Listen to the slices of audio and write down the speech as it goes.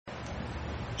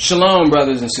Shalom,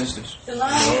 brothers and sisters.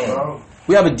 Shalom.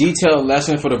 We have a detailed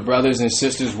lesson for the brothers and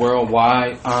sisters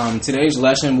worldwide. Today's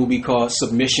lesson will be called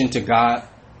Submission to God.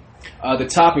 The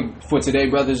topic for today,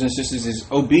 brothers and sisters, is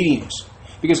obedience.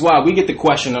 Because while we get the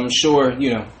question, I'm sure,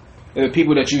 the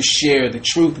people that you share the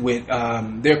truth with,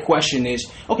 their question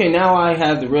is, okay, now I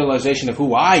have the realization of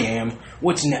who I am.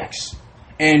 What's next?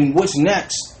 And what's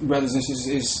next, brothers and sisters,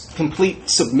 is complete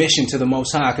submission to the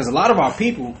Most High. Because a lot of our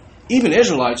people, even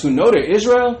Israelites who know they're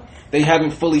Israel, they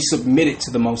haven't fully submitted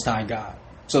to the Most High God.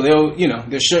 So they'll,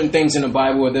 there's certain things in the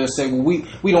Bible where they'll say, well,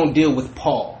 we don't deal with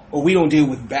Paul, or we don't deal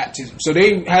with baptism. So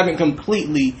they haven't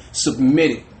completely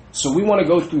submitted. So we want to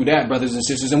go through that, brothers and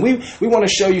sisters. And we want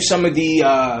to show you some of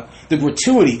the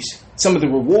gratuities, some of the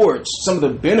rewards, some of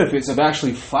the benefits of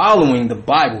actually following the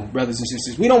Bible, brothers and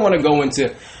sisters. We don't want to go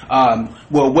into,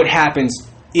 what happens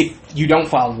if you don't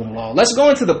follow the law. Let's go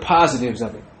into the positives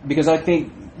of it, because I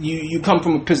think you come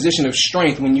from a position of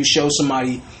strength when you show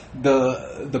somebody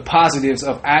the positives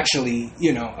of actually,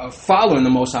 of following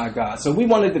the Most High God. So we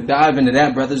wanted to dive into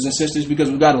that, brothers and sisters, because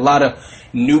we've got a lot of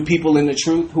new people in the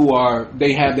truth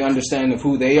they have the understanding of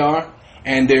who they are,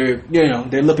 and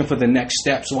they're looking for the next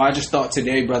step. So I just thought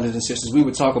today, brothers and sisters, we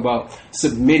would talk about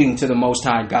submitting to the Most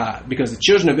High God, because the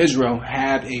children of Israel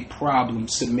have a problem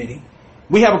submitting.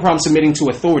 We have a problem submitting to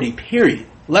authority, period,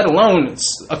 let alone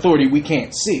authority we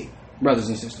can't see, brothers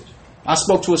and sisters. I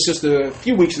spoke to a sister a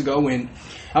few weeks ago, and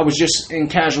I was just in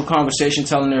casual conversation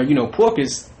telling her, pork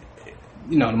is,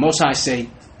 the Most High say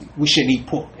we shouldn't eat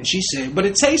pork. And she said, but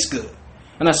it tastes good.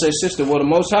 And I said, sister, well, the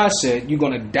Most High said you're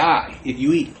going to die if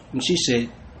you eat it. And she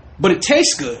said, but it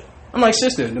tastes good. I'm like,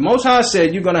 sister, the Most High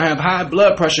said you're going to have high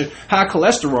blood pressure, high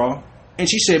cholesterol. And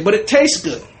she said, but it tastes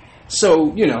good.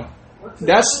 So,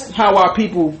 that's how our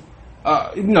people,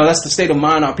 that's the state of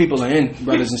mind our people are in,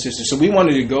 brothers and sisters. So we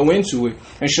wanted to go into it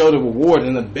and show the reward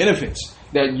and the benefits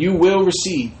that you will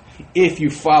receive if you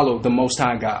follow the Most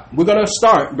High God. We're going to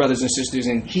start, brothers and sisters,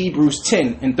 in Hebrews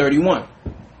 10:31.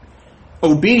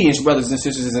 Obedience, brothers and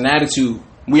sisters, is an attitude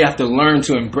we have to learn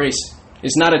to embrace.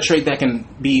 It's not a trait that can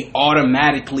be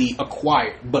automatically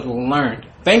acquired, but learned.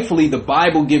 Thankfully, the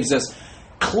Bible gives us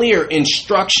clear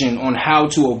instruction on how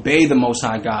to obey the Most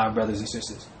High God, brothers and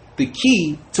sisters. The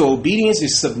key to obedience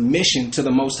is submission to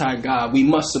the Most High God. We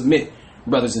must submit,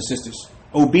 brothers and sisters.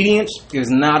 Obedience is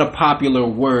not a popular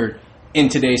word in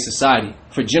today's society.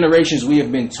 For generations, we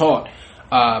have been taught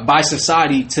by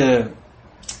society to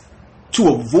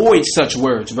avoid such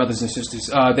words, brothers and sisters,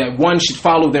 that one should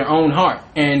follow their own heart.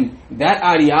 And that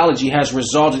ideology has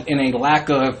resulted in a lack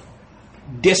of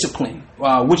discipline,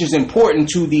 which is important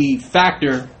to the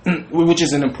factor, which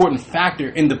is an important factor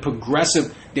in the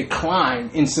progressive decline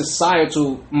in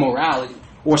societal morality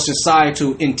or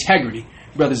societal integrity,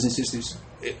 brothers and sisters.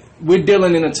 We're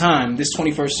dealing in a time, this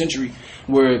 21st century,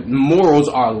 where morals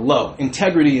are low.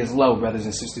 Integrity is low, brothers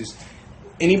and sisters.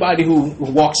 Anybody who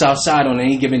walks outside on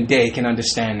any given day can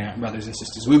understand that, brothers and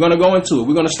sisters. We're going to go into it.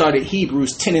 We're going to start at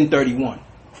Hebrews 10:31.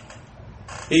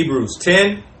 Hebrews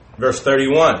 10, verse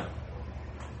 31.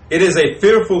 It is a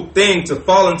fearful thing to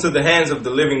fall into the hands of the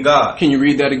living God. Can you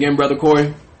read that again, Brother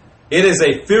Corey? It is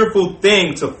a fearful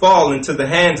thing to fall into the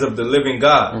hands of the living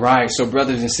God. Right. So,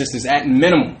 brothers and sisters, at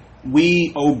minimum,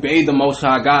 we obey the Most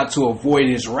High God to avoid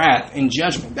his wrath and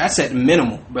judgment. That's at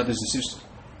minimum, brothers and sisters.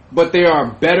 But there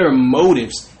are better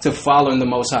motives to following the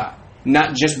Most High,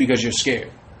 not just because you're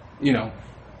scared.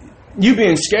 You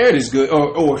being scared is good,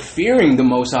 or fearing the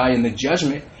Most High and the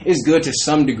judgment is good to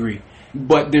some degree.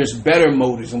 But there's better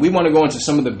motives, and we want to go into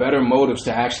some of the better motives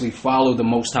to actually follow the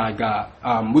Most High God.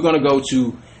 We're going to go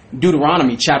to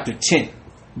Deuteronomy chapter 10,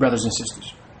 brothers and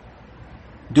sisters.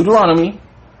 Deuteronomy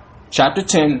chapter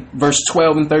 10, verse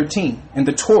 12 and 13 in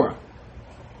the Torah.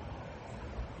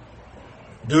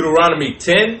 Deuteronomy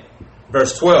 10,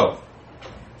 verse 12.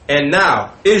 And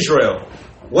now, Israel,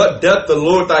 what doth the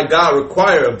Lord thy God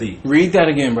require of thee? Read that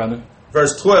again, brother.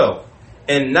 Verse 12.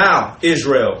 And now,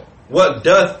 Israel, what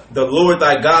doth the Lord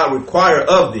thy God require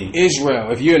of thee?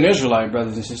 Israel, if you're an Israelite,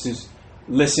 brothers and sisters,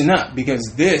 listen up,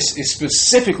 because this is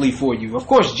specifically for you. Of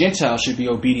course, Gentiles should be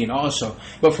obedient also.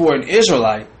 But for an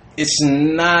Israelite, it's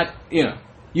not,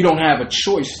 you don't have a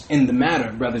choice in the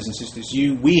matter, brothers and sisters.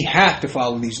 We have to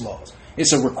follow these laws.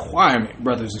 It's a requirement,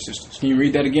 brothers and sisters. Can you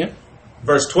read that again?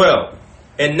 Verse 12.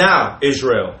 And now,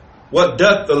 Israel, what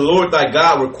doth the Lord thy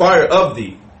God require of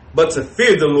thee, but to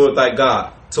fear the Lord thy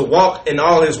God, to walk in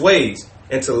all his ways,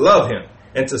 and to love him,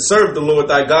 and to serve the Lord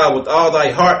thy God with all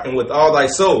thy heart and with all thy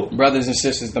soul. Brothers and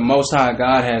sisters, the Most High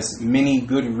God has many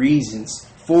good reasons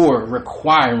for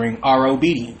requiring our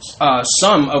obedience,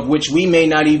 some of which we may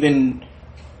not even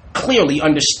clearly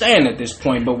understand at this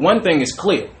point. But one thing is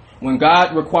clear. When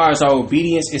God requires our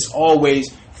obedience, it's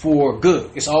always for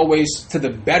good. It's always to the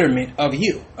betterment of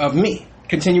you, of me.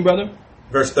 Continue, brother.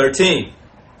 Verse 13.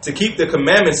 To keep the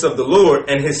commandments of the Lord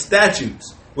and his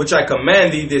statutes, which I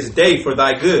command thee this day for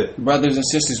thy good. Brothers and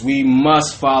sisters, we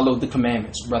must follow the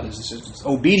commandments, brothers and sisters.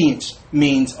 Obedience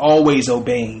means always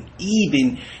obeying,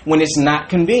 even when it's not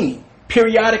convenient.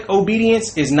 Periodic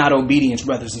obedience is not obedience,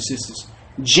 brothers and sisters.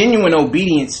 Genuine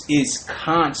obedience is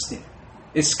constant.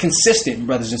 It's consistent,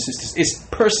 brothers and sisters. It's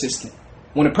persistent.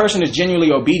 When a person is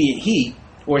genuinely obedient, he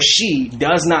or she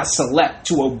does not select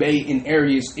to obey in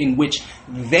areas in which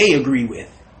they agree with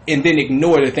and then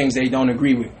ignore the things they don't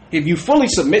agree with. If you fully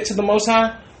submit to the Most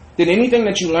High, then anything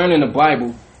that you learn in the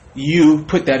Bible, you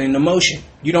put that into motion.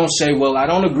 You don't say, well, I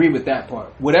don't agree with that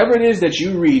part. Whatever it is that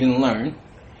you read and learn,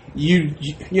 you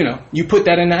put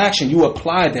that into action. You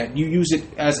apply that. You use it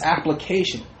as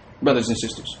application, brothers and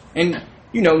sisters. And,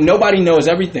 nobody knows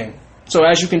everything. So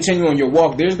as you continue on your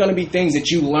walk, there's going to be things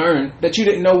that you learn that you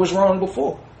didn't know was wrong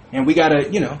before. And we got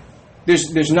to,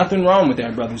 there's nothing wrong with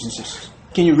that, brothers and sisters.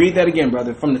 Can you read that again,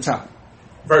 brother, from the top?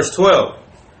 Verse 12.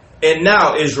 And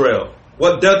now, Israel,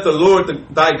 what doth the Lord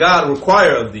thy God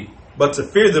require of thee, but to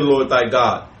fear the Lord thy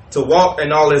God, to walk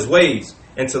in all his ways,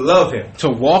 and to love him. To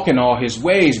walk in all his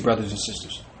ways, brothers and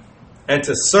sisters. And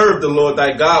to serve the Lord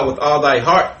thy God with all thy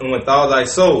heart and with all thy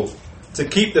soul, to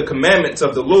keep the commandments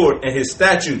of the Lord and his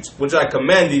statutes, which I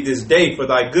command thee this day for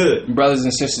thy good. Brothers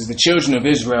and sisters, the children of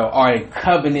Israel are a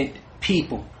covenant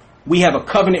people. We have a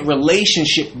covenant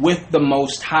relationship with the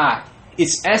Most High.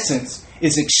 Its essence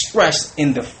is expressed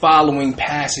in the following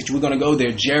passage. We're going to go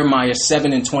there, Jeremiah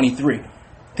 7:23,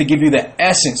 to give you the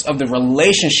essence of the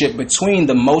relationship between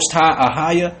the Most High,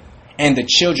 Ahia, and the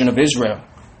children of Israel.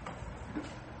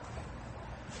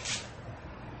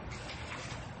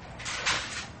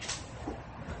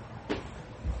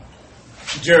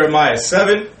 Jeremiah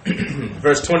 7,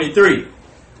 verse 23.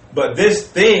 But this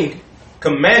thing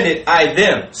commanded I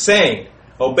them, saying,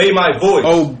 obey my voice.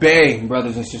 Obey,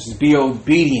 brothers and sisters. Be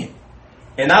obedient.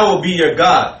 And I will be your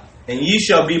God, and ye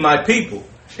shall be my people.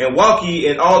 And walk ye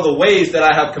in all the ways that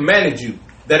I have commanded you,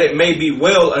 that it may be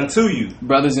well unto you.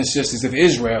 Brothers and sisters of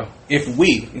Israel, if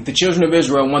the children of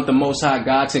Israel want the Most High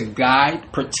God to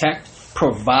guide, protect,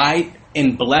 provide,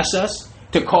 and bless us,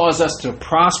 to cause us to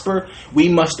prosper, we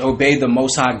must obey the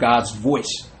Most High God's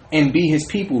voice and be his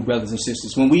people, brothers and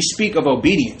sisters. When we speak of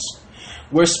obedience,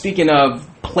 we're speaking of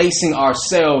placing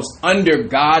ourselves under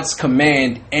God's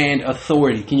command and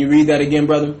authority. Can you read that again,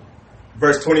 brother?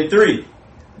 Verse 23.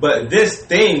 But this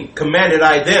thing commanded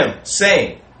I them,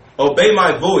 saying, obey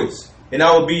my voice, and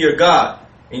I will be your God,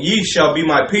 and ye shall be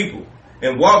my people,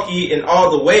 and walk ye in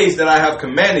all the ways that I have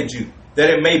commanded you, that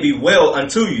it may be well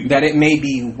unto you. That it may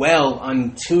be well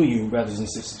unto you, brothers and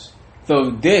sisters.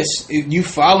 So you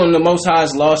following the Most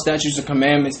High's law, statutes, and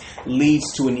commandments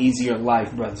leads to an easier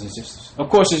life, brothers and sisters. Of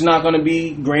course, it's not going to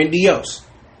be grandiose,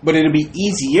 but it'll be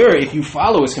easier if you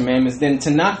follow his commandments than to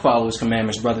not follow his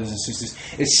commandments, brothers and sisters,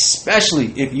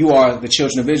 especially if you are the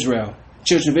children of Israel.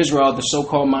 Children of Israel are the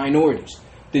so-called minorities,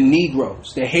 the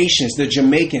Negroes, the Haitians, the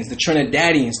Jamaicans, the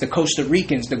Trinidadians, the Costa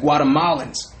Ricans, the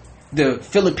Guatemalans, the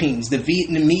Philippines, the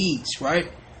Vietnamese,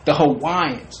 right? The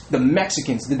Hawaiians, the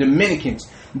Mexicans, the Dominicans.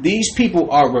 These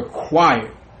people are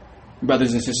required,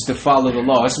 brothers and sisters, to follow the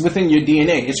law. It's within your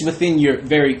DNA. It's within your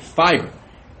very fiber.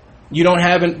 You don't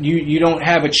have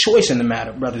a choice in the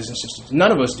matter, brothers and sisters.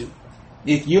 None of us do.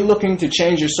 If you're looking to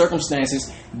change your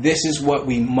circumstances, this is what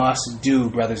we must do,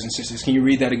 brothers and sisters. Can you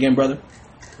read that again, brother?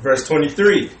 Verse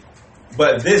 23.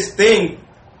 But this thing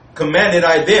commanded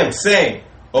I them, saying,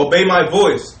 obey my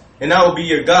voice, and I will be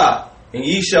your God, and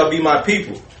ye shall be my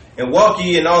people, and walk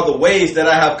ye in all the ways that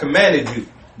I have commanded you,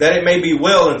 that it may be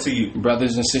well unto you.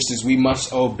 Brothers and sisters, we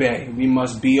must obey. We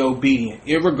must be obedient,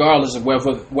 irregardless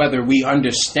of whether we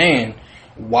understand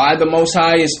why the Most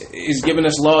High is giving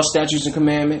us laws, statutes, and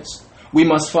commandments. We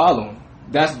must follow them.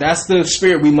 That's the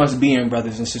spirit we must be in,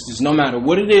 brothers and sisters. No matter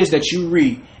what it is that you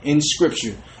read in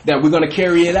Scripture, that we're going to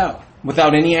carry it out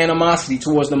without any animosity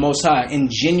towards the Most High, in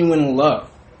genuine love.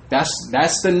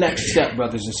 That's the next step,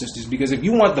 brothers and sisters. Because if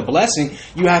you want the blessing,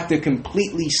 you have to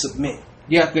completely submit.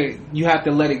 You have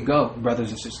to let it go, brothers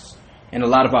and sisters. And a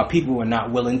lot of our people are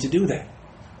not willing to do that.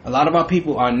 A lot of our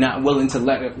people are not willing to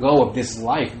let it go of this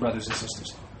life, brothers and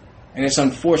sisters. And it's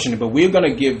unfortunate, but we're going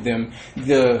to give them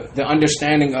the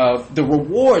understanding of the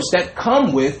rewards that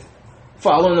come with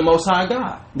following the Most High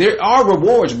God. There are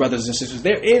rewards, brothers and sisters.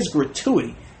 There is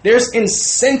gratuity. There's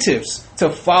incentives to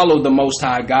follow the Most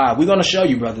High God. We're going to show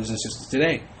you, brothers and sisters,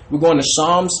 today. We're going to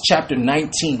Psalms chapter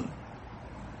 19.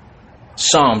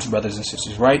 Psalms, brothers and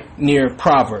sisters, right near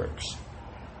Proverbs.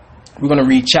 We're going to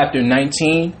read chapter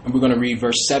 19, and we're going to read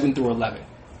verse 7 through 11.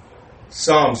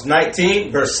 Psalms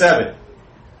 19, verse 7.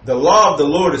 The law of the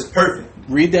Lord is perfect.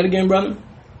 Read that again, brother.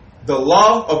 The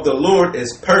law of the Lord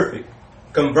is perfect,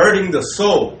 converting the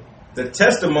soul. The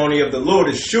testimony of the Lord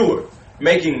is sure,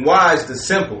 making wise the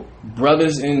simple.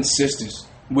 Brothers and sisters,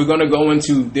 we're going to go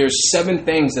into, there's 7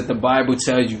 things that the Bible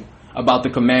tells you about the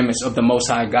commandments of the Most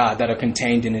High God that are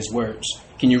contained in His words.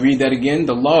 Can you read that again?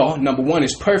 The law, number 1,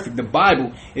 is perfect. The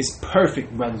Bible is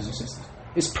perfect, brothers and sisters.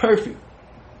 It's perfect.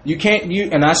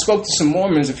 And I spoke to some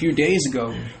Mormons a few days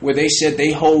ago where they said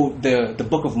they hold the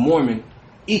Book of Mormon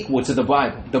equal to the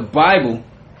Bible. The Bible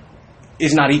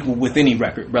is not equal with any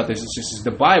record, brothers and sisters.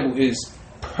 The Bible is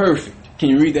perfect. Can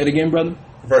you read that again, brother?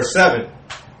 Verse 7.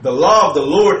 The law of the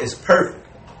Lord is perfect,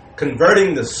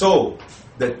 converting the soul.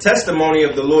 The testimony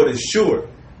of the Lord is sure,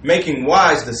 making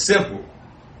wise the simple.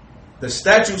 The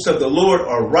statutes of the Lord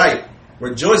are right,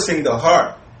 rejoicing the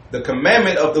heart. The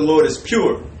commandment of the Lord is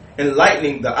pure,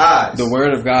 enlightening the eyes. The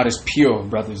word of God is pure,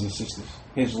 brothers and sisters.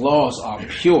 His laws are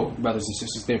pure, brothers and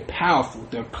sisters. They're powerful,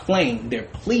 they're plain, they're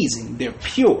pleasing, they're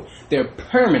pure, they're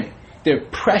permanent, they're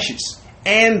precious,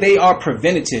 and they are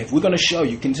preventative. We're going to show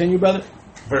you. Continue, brother.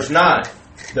 Verse 9.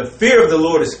 The fear of the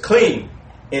Lord is clean,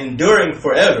 enduring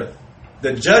forever.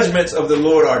 The judgments of the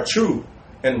Lord are true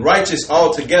and righteous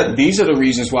altogether. These are the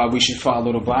reasons why we should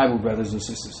follow the Bible, brothers and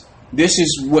sisters. This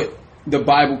is what the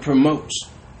Bible promotes.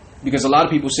 Because a lot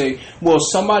of people say, well,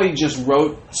 somebody just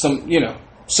wrote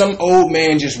some old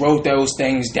man just wrote those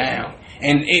things down.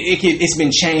 And it's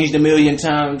been changed a million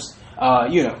times.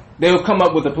 They'll come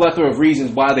up with a plethora of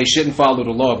reasons why they shouldn't follow the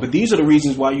law. But these are the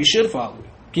reasons why you should follow it.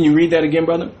 Can you read that again,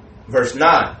 brother? Verse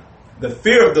 9. The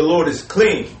fear of the Lord is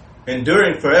clean,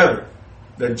 enduring forever.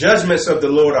 The judgments of the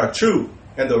Lord are true,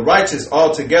 and the righteous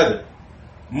altogether.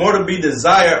 More to be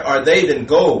desired are they than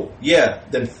gold,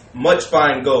 than much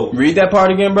fine gold. Read that part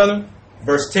again, brother.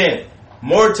 Verse 10.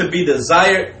 More to be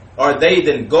desired are they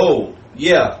than gold,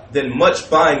 than much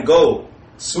fine gold.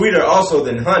 Sweeter also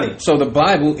than honey. So the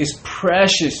Bible is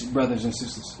precious, brothers and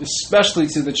sisters, especially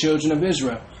to the children of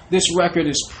Israel. This record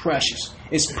is precious.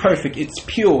 It's perfect. It's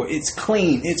pure. It's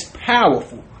clean. It's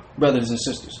powerful, brothers and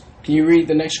sisters. Can you read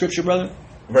the next scripture, brother?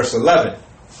 Verse 11.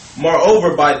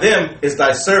 Moreover, by them is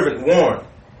thy servant warned,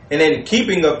 and in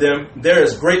keeping of them there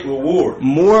is great reward.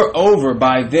 Moreover,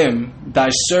 by them thy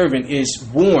servant is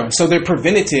warned. So they're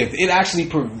preventative. It actually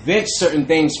prevents certain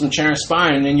things from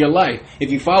transpiring in your life.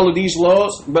 If you follow these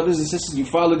laws, brothers and sisters, you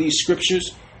follow these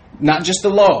scriptures, not just the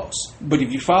laws, but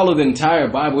if you follow the entire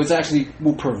Bible, it actually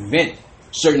will prevent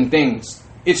certain things.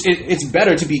 It's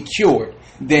better to be cured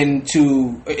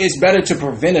it's better to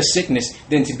prevent a sickness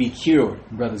than to be cured,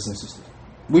 brothers and sisters.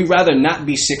 We'd rather not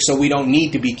be sick so we don't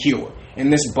need to be cured.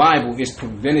 And this Bible is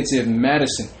preventative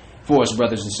medicine for us,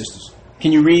 brothers and sisters.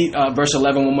 Can you read verse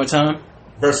 11 one more time?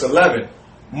 Verse 11.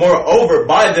 Moreover,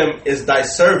 by them is thy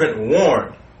servant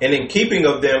warned, and in keeping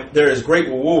of them there is great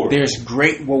reward. There's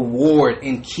great reward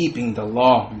in keeping the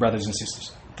law, brothers and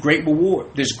sisters. Great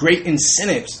reward. There's great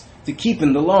incentives to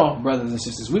keeping the law, brothers and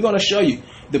sisters. We're going to show you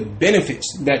the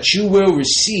benefits that you will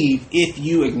receive if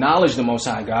you acknowledge the Most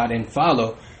High God and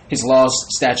follow His laws,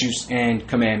 statutes, and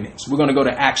commandments. We're going to go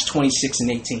to Acts 26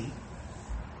 and 18.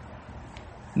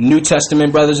 New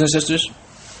Testament, brothers and sisters.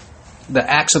 The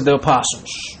Acts of the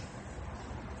Apostles.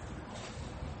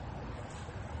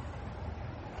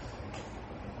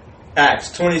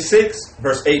 Acts 26,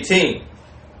 verse 18.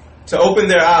 To open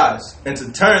their eyes and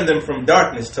to turn them from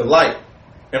darkness to light,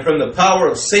 and from the power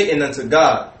of Satan unto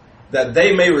God, that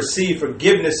they may receive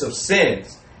forgiveness of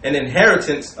sins, and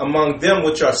inheritance among them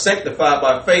which are sanctified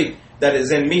by faith that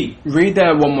is in me. Read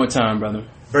that one more time, brother.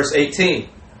 Verse 18.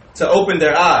 To open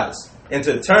their eyes and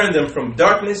to turn them from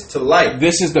darkness to light.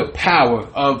 This is the power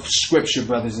of Scripture,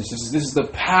 brothers and sisters. This is the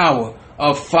power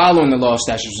of following the law,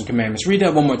 statutes, and commandments. Read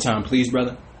that one more time, please,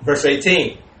 brother. Verse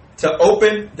 18. To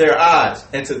open their eyes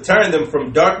and to turn them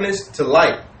from darkness to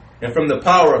light, and from the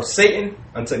power of Satan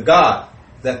unto God,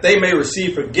 that they may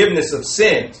receive forgiveness of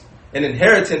sins, and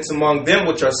inheritance among them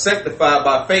which are sanctified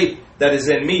by faith that is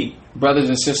in me. Brothers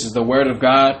and sisters, the Word of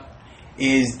God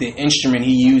is the instrument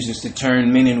He uses to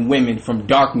turn men and women from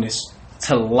darkness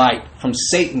to light, from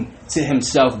Satan to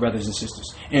Himself, brothers and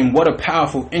sisters. And what a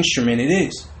powerful instrument it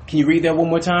is. Can you read that one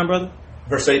more time, brother?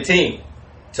 Verse 18.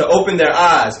 To open their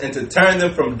eyes and to turn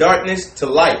them from darkness to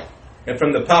light, and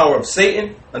from the power of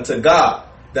Satan unto God,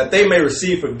 that they may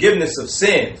receive forgiveness of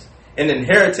sins, and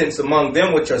inheritance among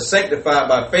them which are sanctified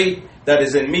by faith that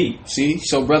is in me. See,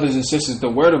 so brothers and sisters, the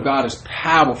Word of God is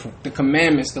powerful. The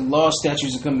commandments, the law,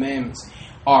 statutes, and commandments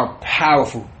are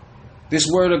powerful. This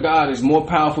Word of God is more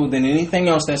powerful than anything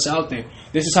else that's out there.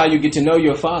 This is how you get to know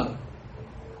your Father.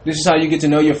 This is how you get to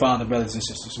know your Father, brothers and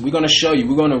sisters. We're going to show you.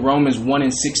 We're going to Romans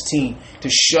 1:16 to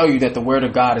show you that the Word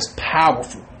of God is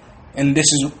powerful. And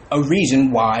this is a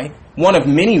reason why, one of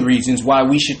many reasons why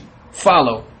we should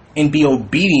follow and be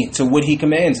obedient to what He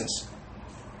commands us.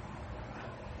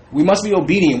 We must be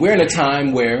obedient. We're in a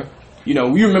time where, you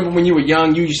remember when you were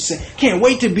young, you used to say, can't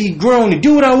wait to be grown and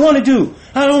do what I want to do.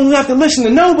 I don't have to listen to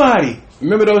nobody.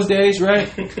 Remember those days, right?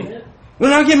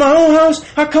 When I get my own house,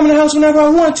 I come in the house whenever I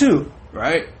want to.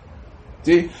 Right?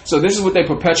 See? So this is what they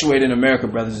perpetuate in America,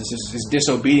 brothers and sisters, is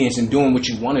disobedience and doing what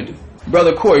you want to do.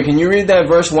 Brother Corey, can you read that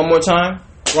verse one more time?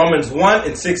 Romans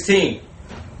 1:16.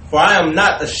 For I am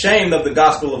not ashamed of the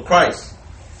gospel of Christ,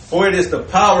 for it is the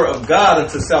power of God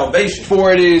unto salvation.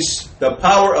 For it is the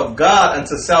power of God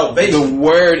unto salvation. The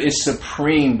word is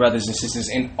supreme, brothers and sisters,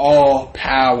 and all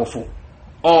powerful.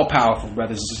 All powerful,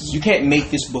 brothers and sisters. You can't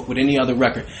make this book with any other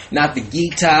record. Not the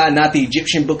Gita, not the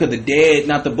Egyptian Book of the Dead,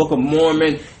 not the Book of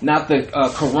Mormon, not the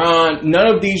Quran.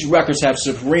 None of these records have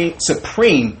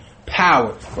supreme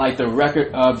power like the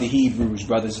record of the Hebrews,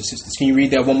 brothers and sisters. Can you read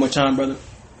that one more time, brother?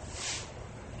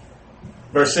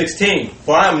 Verse 16.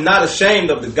 For I am not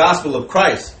ashamed of the gospel of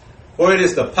Christ, for it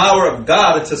is the power of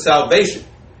God unto salvation,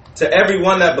 to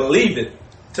everyone that believeth,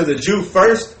 to the Jew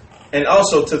first, and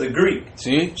also to the Greek.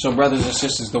 See? So, brothers and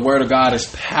sisters, the word of God is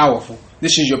powerful.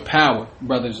 This is your power,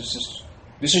 brothers and sisters.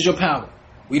 This is your power.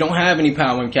 We don't have any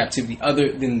power in captivity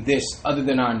other than this, other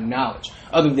than our knowledge,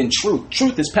 other than truth.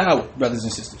 Truth is power, brothers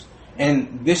and sisters.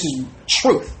 And this is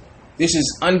truth. This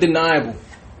is undeniable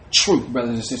truth,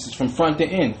 brothers and sisters, from front to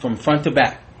end, from front to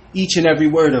back. Each and every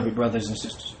word of it, brothers and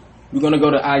sisters. We're going to go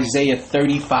to Isaiah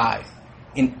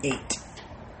 35:8.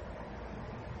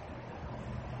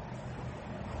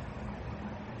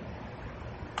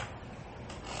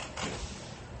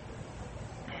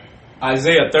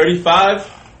 Isaiah 35,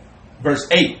 verse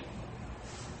 8.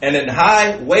 And an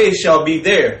high way shall be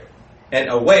there, and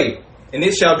a way, and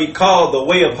it shall be called the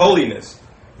way of holiness.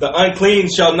 The unclean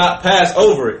shall not pass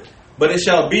over it, but it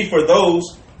shall be for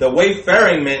those, the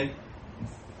wayfaring men,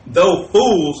 though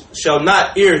fools shall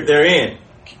not err therein.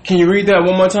 Can you read that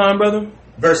one more time, brother?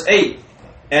 Verse 8.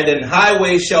 And an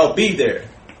highway shall be there,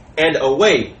 and a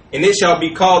way, and it shall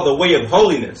be called the way of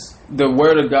holiness. The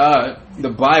word of God,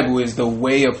 the Bible, is the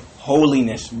way of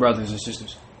holiness, brothers and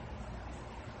sisters.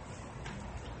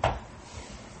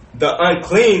 The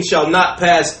unclean shall not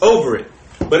pass over it,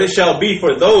 but it shall be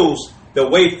for those, the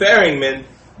wayfaring men,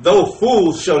 though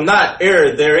fools shall not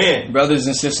err therein. Brothers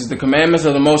and sisters, the commandments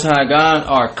of the Most High God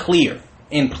are clear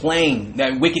and plain,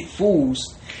 that wicked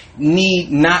fools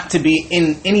need not to be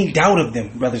in any doubt of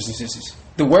them, brothers and sisters.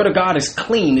 The word of God is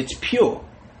clean, it's pure,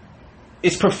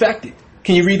 it's perfected.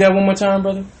 Can you read that one more time,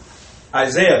 brother?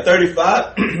 Isaiah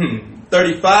 35,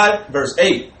 35, verse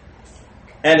 8.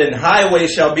 And an highway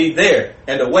shall be there,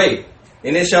 and a way,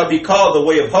 and it shall be called the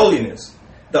way of holiness.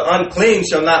 The unclean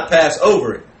shall not pass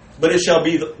over it, but it shall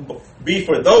be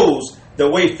for those, the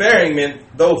wayfaring men,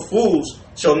 though fools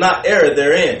shall not err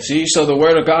therein. See, so the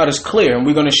word of God is clear, and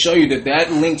we're going to show you that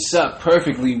that links up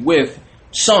perfectly with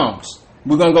Psalms.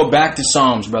 We're going to go back to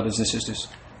Psalms, brothers and sisters.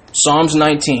 Psalms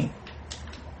 19.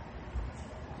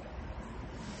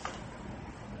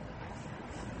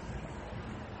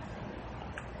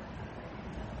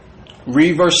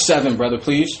 Read verse 7, brother,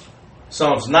 please.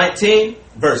 Psalms 19,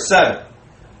 verse 7.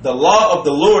 The law of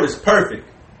the Lord is perfect,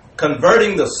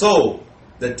 converting the soul.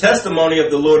 The testimony of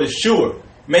the Lord is sure,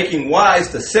 making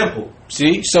wise the simple.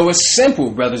 See, so it's simple,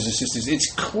 brothers and sisters.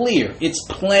 It's clear. It's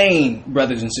plain,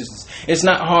 brothers and sisters. It's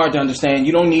not hard to understand.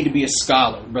 You don't need to be a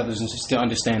scholar, brothers and sisters, to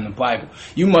understand the Bible.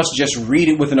 You must just read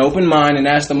it with an open mind and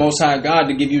ask the Most High God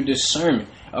to give you discernment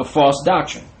of false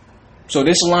doctrine. So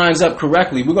this lines up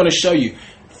correctly. We're going to show you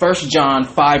 1 John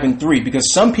 5:3,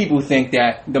 because some people think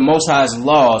that the Most High's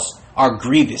laws are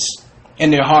grievous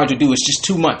and they're hard to do. It's just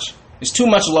too much. It's too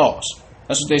much laws.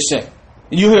 That's what they say.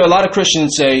 And you hear a lot of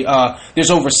Christians say there's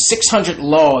over 600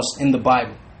 laws in the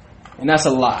Bible. And that's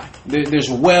a lie. There's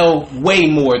way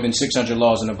more than 600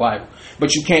 laws in the Bible.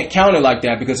 But you can't count it like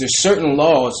that, because there's certain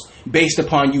laws based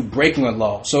upon you breaking a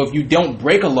law. So if you don't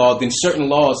break a law, then certain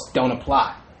laws don't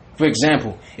apply. For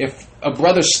example, if a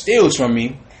brother steals from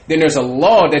me, then there's a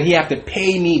law that he have to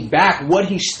pay me back what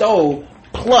he stole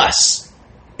plus.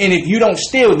 And if you don't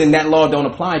steal, then that law don't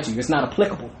apply to you. It's not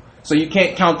applicable. So you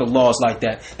can't count the laws like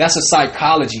that. That's a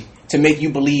psychology to make you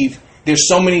believe there's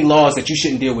so many laws that you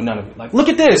shouldn't deal with none of it. Like, look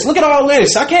at this. Look at all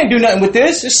this. I can't do nothing with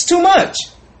this. It's too much.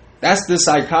 That's the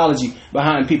psychology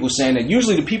behind people saying that.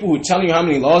 Usually the people who are telling you how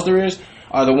many laws there is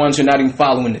are the ones who are not even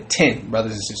following the 10,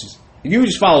 brothers and sisters. If you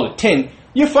just follow the 10,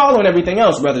 you're following everything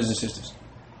else, brothers and sisters.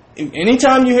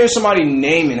 Anytime you hear somebody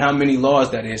naming how many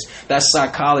laws that is, that's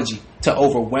psychology to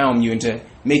overwhelm you and to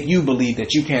make you believe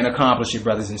that you can't accomplish it,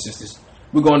 brothers and sisters.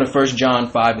 We're going to 1 John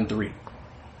 5 and 3.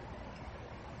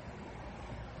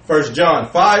 1 John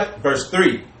 5, verse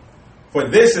 3. For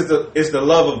this is the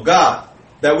love of God,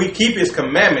 that we keep his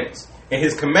commandments, and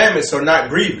his commandments are not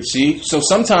grievous. See, so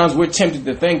sometimes we're tempted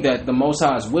to think that the Most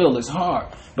High's will is hard,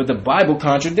 but the Bible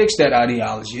contradicts that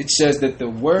ideology. It says that the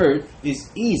word is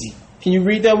easy. Can you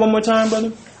read that one more time,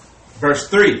 brother? Verse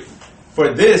 3.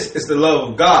 For this is the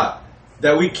love of God,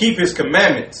 that we keep his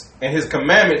commandments, and his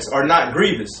commandments are not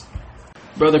grievous.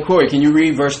 Brother Corey, can you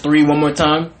read verse 3 one more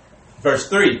time? Verse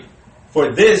 3.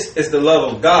 For this is the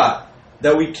love of God,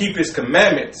 that we keep his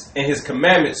commandments, and his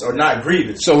commandments are not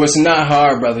grievous. So it's not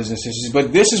hard, brothers and sisters,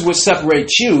 but this is what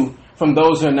separates you from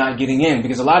those who are not getting in.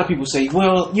 Because a lot of people say,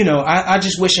 well, I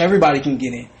just wish everybody can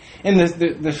get in. And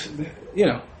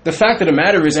the fact of the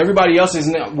matter is everybody else is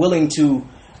not willing to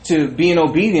be in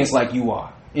obedience like you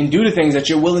are and do the things that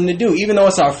you're willing to do. Even though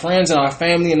it's our friends and our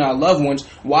family and our loved ones,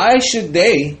 why should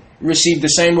they receive the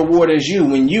same reward as you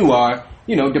when you are,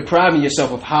 depriving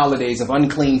yourself of holidays, of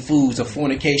unclean foods, of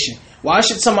fornication? Why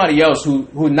should somebody else who's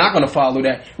not going to follow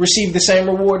that receive the same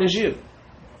reward as you?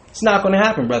 It's not going to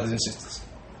happen, brothers and sisters.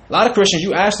 A lot of Christians,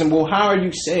 you ask them, well, how are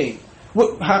you saved?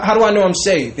 How do I know I'm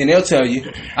saved? And they'll tell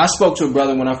you. I spoke to a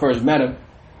brother when I first met him.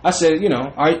 I said,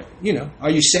 are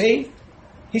you saved?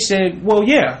 He said, well,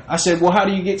 yeah. I said, well, how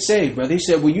do you get saved, brother? He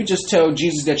said, well, you just tell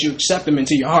Jesus that you accept him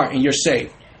into your heart and you're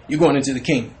saved. You're going into the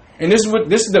kingdom. And this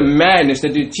is the madness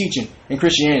that they're teaching in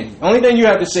Christianity. The only thing you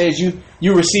have to say is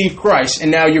you receive Christ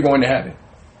and now you're going to heaven.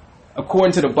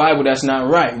 According to the Bible, that's not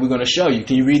right. We're going to show you.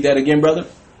 Can you read that again, brother?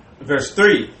 Verse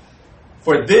 3.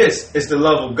 For this is the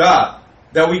love of God,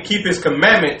 that we keep his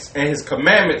commandments, and his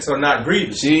commandments are not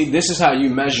grievous. See, this is how you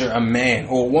measure a man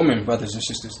or a woman, brothers and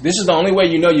sisters. This is the only way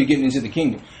you know you're getting into the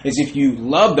kingdom, is if you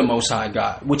love the Most High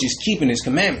God, which is keeping his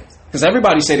commandments. Because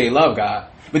everybody say they love God,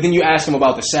 but then you ask them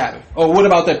about the Sabbath. Or what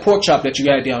about that pork chop that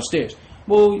you had downstairs?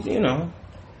 Well, I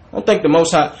don't think the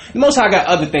Most High got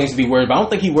other things to be worried about. I don't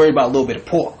think he worried about a little bit of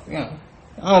pork.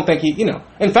 I don't think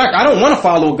in fact, I don't want to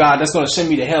follow a God that's going to send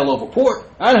me to hell over pork.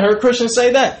 I heard Christians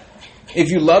say that. If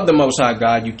you love the Most High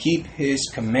God, you keep his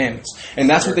commandments. And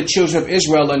that's what the children of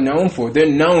Israel are known for.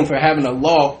 They're known for having a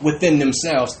law within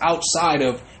themselves, outside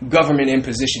of government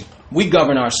imposition. We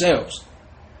govern ourselves.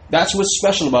 That's what's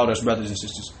special about us, brothers and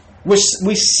sisters.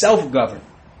 We self-govern.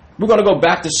 We're going to go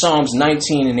back to Psalms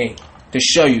 19 and 8 to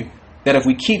show you that if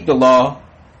we keep the law,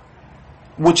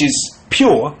 which is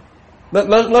pure,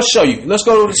 let's show you. Let's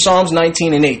go to Psalms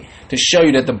 19 and 8 to show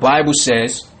you that the Bible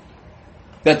says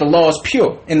that the law is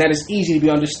pure and that it's easy to be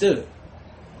understood.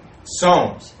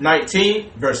 Psalms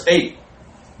 19, verse 8.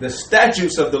 The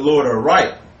statutes of the Lord are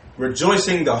right,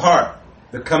 rejoicing the heart.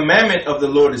 The commandment of the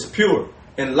Lord is pure,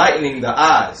 enlightening the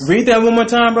eyes. Read that one more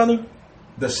time, brother.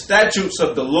 The statutes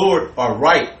of the Lord are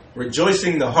right,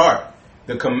 rejoicing the heart.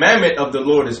 The commandment of the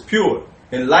Lord is pure,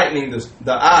 enlightening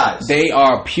the eyes. They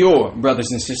are pure,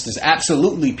 brothers and sisters,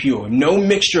 absolutely pure. No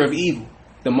mixture of evil.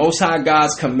 The Most High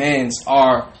God's commands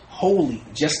are holy,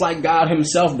 just like God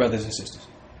himself, brothers and sisters.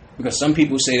 Because some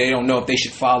people say they don't know if they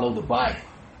should follow the Bible.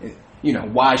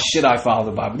 Why should I follow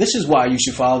the Bible? This is why you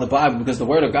should follow the Bible, because the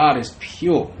Word of God is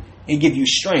pure. It gives you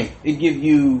strength. It gives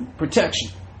you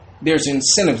protection. There's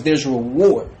incentives. There's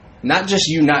reward. Not just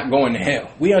you not going to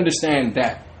hell. We understand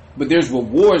that. But there's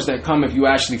rewards that come if you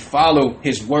actually follow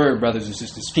his word, brothers and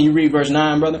sisters. Can you read verse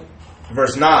 9, brother?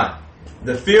 Verse 9.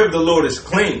 The fear of the Lord is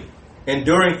clean,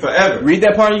 enduring forever. Read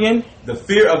that part again. The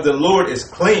fear of the Lord is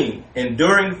clean,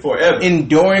 enduring forever.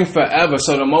 Enduring forever.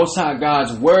 So the Most High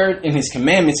God's word and his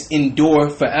commandments endure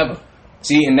forever.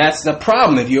 See, and that's the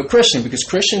problem if you're a Christian, because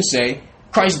Christians say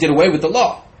Christ did away with the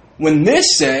law. When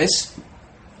this says,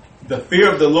 the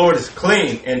fear of the Lord is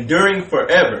clean, enduring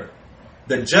forever.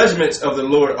 The judgments of the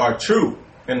Lord are true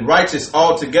and righteous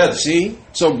altogether. See?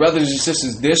 So, brothers and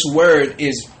sisters, this word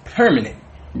is permanent,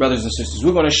 brothers and sisters.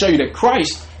 We're going to show you that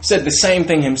Christ said the same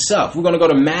thing himself. We're going to go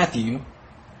to Matthew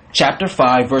chapter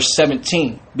 5, verse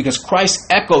 17, because Christ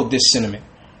echoed this sentiment.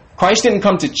 Christ didn't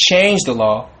come to change the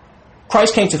law.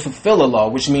 Christ came to fulfill the law,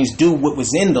 which means do what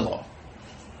was in the law.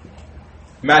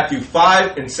 Matthew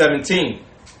 5 and 17.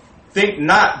 Think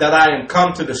not that I am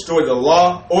come to destroy the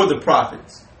law or the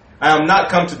prophets. I am not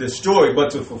come to destroy,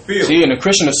 but to fulfill. See, and a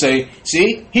Christian will say,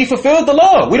 see, he fulfilled the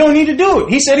law. We don't need to do it.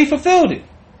 He said he fulfilled it.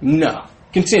 No.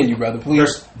 Continue, brother,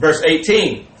 please. Verse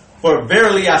 18. For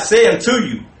verily I say unto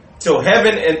you, till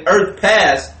heaven and earth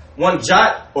pass, one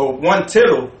jot or one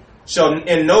tittle shall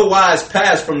in no wise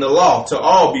pass from the law till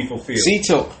all be fulfilled. See,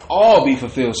 till all be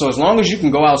fulfilled. So as long as you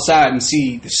can go outside and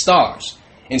see the stars,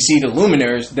 and see the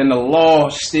luminaries, then the law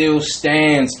still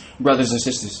stands, brothers and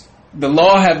sisters. The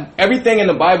law everything in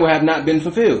the Bible have not been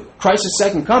fulfilled. Christ's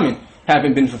second coming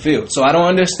haven't been fulfilled. So I don't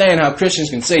understand how Christians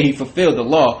can say he fulfilled the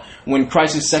law when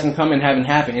Christ's second coming haven't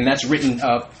happened, and that's written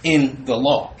in the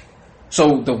law.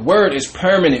 So the word is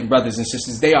permanent, brothers and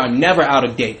sisters. They are never out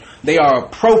of date. They are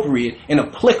appropriate and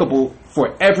applicable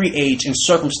for every age and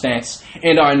circumstance,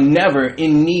 and are never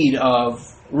in need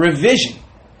of revision.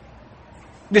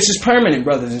 This is permanent,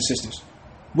 brothers and sisters.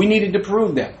 We needed to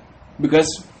prove that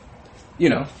because,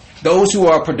 those who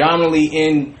are predominantly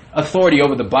in authority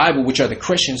over the Bible, which are the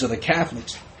Christians or the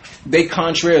Catholics, they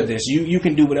contrary this. You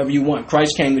can do whatever you want.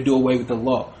 Christ came to do away with the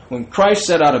law. When Christ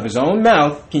said out of his own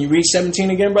mouth, can you read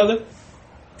 17 again, brother?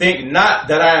 Think not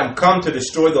that I am come to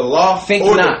destroy the law or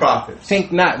the prophets.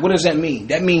 Think not. What does that mean?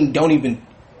 That means don't even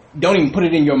put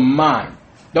it in your mind.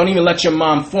 Don't even let your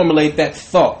mind formulate that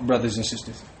thought, brothers and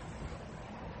sisters.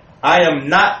 I am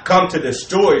not come to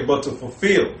destroy, but to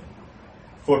fulfill.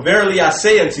 For verily I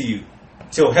say unto you,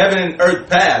 till heaven and earth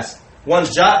pass, one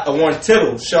jot or one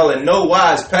tittle shall in no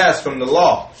wise pass from the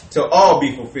law, till all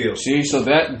be fulfilled. See, so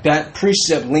that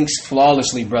precept links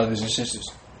flawlessly, brothers and sisters.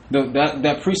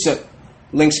 That precept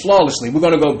links flawlessly. We're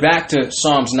going to go back to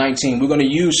Psalms 19. We're going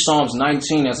to use Psalms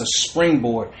 19 as a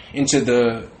springboard into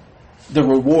the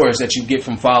rewards that you get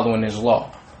from following his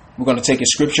law. We're going to take it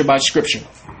scripture by scripture.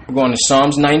 We're going to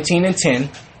Psalms 19 and 10.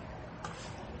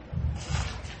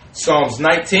 Psalms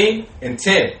 19 and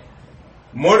 10.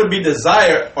 More to be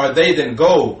desired are they than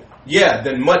gold,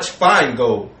 than much fine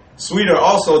gold. Sweeter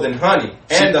also than honey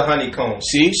and the honeycomb.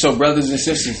 See, so brothers and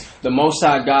sisters, the Most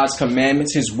High God's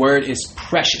commandments, his word is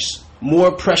precious.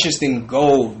 More precious than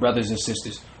gold, brothers and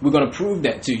sisters. We're going to prove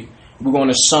that to you. We're going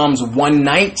to Psalms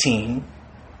 119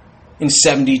 and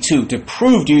 72 to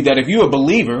prove to you that if you're a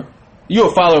believer, you're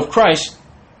a follower of Christ,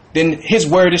 then his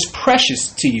word is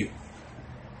precious to you.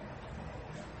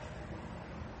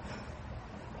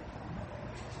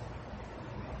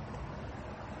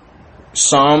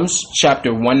 Psalms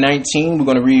chapter 119, we're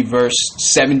going to read verse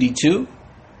 72.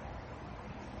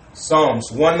 Psalms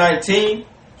 119,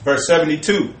 verse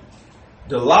 72.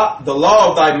 The law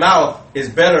of thy mouth is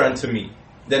better unto me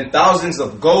than thousands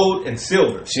of gold and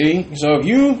silver. See, so if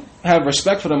you have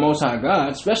respect for the Most High God,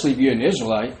 especially if you're an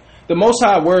Israelite, the Most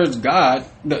High word's God,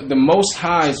 the Most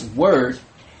High's word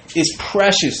is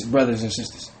precious, brothers and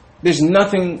sisters. There's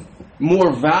nothing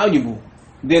more valuable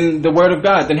than the word of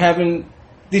God, than having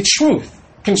the truth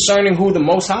concerning who the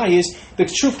Most High is, the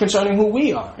truth concerning who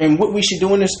we are, and what we should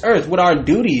do in this earth, what our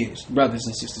duty is, brothers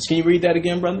and sisters. Can you read that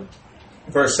again, brother?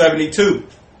 Verse 72.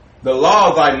 The law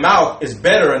of thy mouth is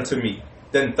better unto me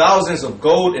than thousands of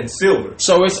gold and silver.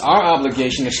 So it's our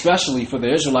obligation, especially for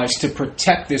the Israelites, to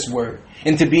protect this word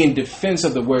and to be in defense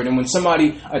of the word. And when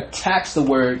somebody attacks the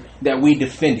word, that we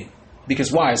defend it.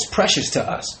 Because why? It's precious to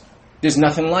us. There's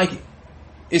nothing like it.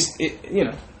 It's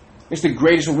the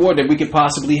greatest reward that we could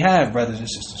possibly have, brothers and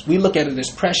sisters. We look at it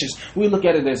as precious. We look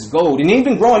at it as gold. And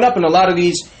even growing up in a lot of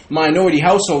these minority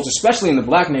households, especially in the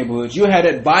black neighborhoods, you had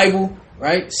that Bible,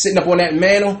 right, sitting up on that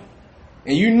mantle,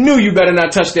 and you knew you better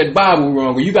not touch that Bible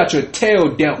wrong, or you got your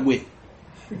tail dealt with.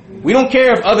 We don't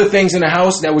care if other things in the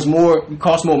house that was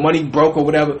cost more money, broke or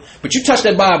whatever, but you touched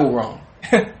that Bible wrong.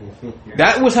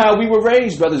 That was how we were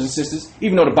raised, brothers and sisters.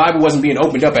 Even though the Bible wasn't being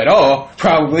opened up at all,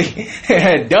 probably it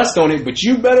had dust on it, but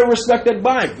you better respect that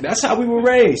Bible. That's how we were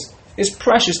raised. It's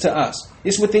precious to us.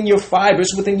 It's within your fiber.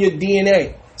 It's within your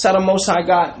DNA. It's how the Most High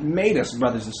God made us,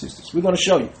 brothers and sisters. We're going to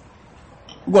show you.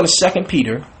 We're going to 2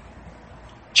 Peter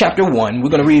chapter 1. We're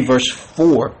going to read verse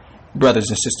 4, brothers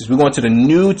and sisters. We're going to the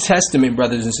New Testament,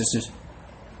 brothers and sisters.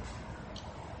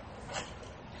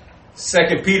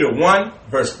 2 Peter 1,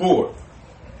 verse 4.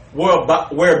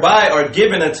 Whereby are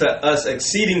given unto us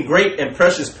exceeding great and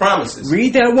precious promises.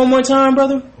 Read that one more time,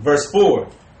 brother. Verse 4.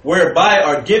 Whereby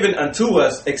are given unto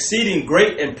us exceeding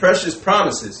great and precious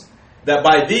promises, that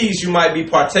by these you might be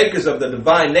partakers of the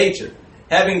divine nature,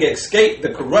 having escaped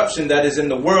the corruption that is in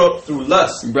the world through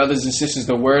lust. Brothers and sisters,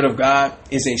 the word of God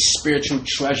is a spiritual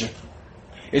treasure.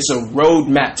 It's a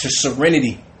roadmap to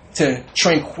serenity, to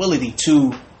tranquility,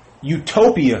 to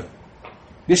utopia.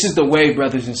 This is the way,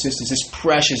 brothers and sisters. It's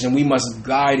precious, and we must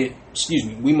guide it.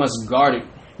 We must guard it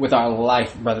with our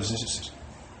life, brothers and sisters.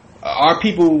 Our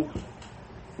people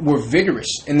were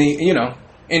vigorous in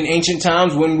in ancient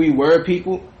times when we were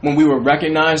people, when we were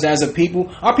recognized as a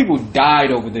people. Our people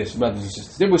died over this, brothers and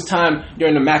sisters. There was time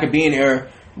during the Maccabean era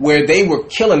where they were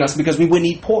killing us because we wouldn't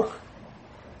eat pork.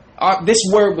 This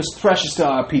word was precious to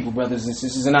our people, brothers and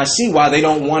sisters, and I see why they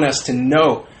don't want us to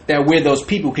know that we're those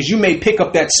people, because you may pick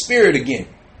up that spirit again,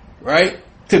 right,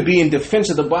 to be in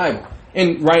defense of the Bible.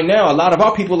 And right now, a lot of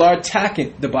our people are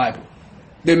attacking the Bible.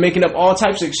 They're making up all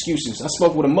types of excuses. I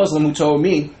spoke with a Muslim who told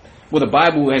me, well, the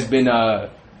Bible has been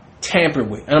tampered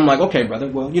with. And I'm like, okay, brother,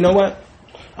 well, you know what?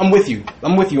 I'm with you.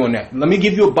 I'm with you on that. Let me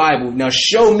give you a Bible. Now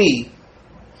show me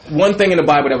one thing in the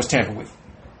Bible that was tampered with.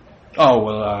 Oh,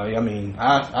 well, I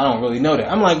don't really know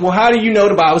that. I'm like, well, how do you know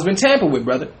the Bible's been tampered with,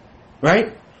 brother?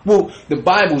 Right? Well, the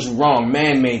Bible's wrong.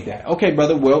 Man made that. Okay,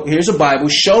 brother, well, here's a Bible.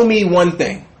 Show me one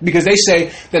thing. Because they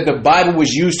say that the Bible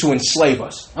was used to enslave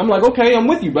us. I'm like, okay, I'm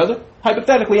with you, brother.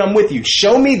 Hypothetically, I'm with you.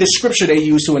 Show me the scripture they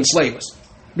used to enslave us.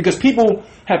 Because people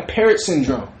have parrot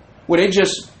syndrome, where they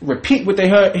just repeat what they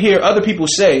hear other people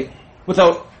say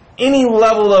without any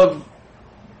level of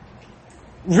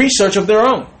research of their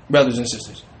own, brothers and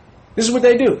sisters. This is what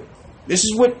they do. This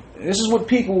is what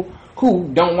people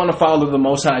who don't want to follow the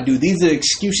Most High do. These are the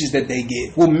excuses that they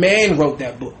give. Well, man wrote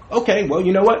that book. Okay, well,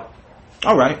 you know what?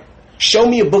 All right. Show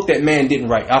me a book that man didn't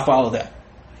write. I'll follow that.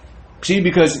 See,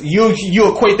 because you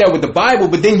equate that with the Bible,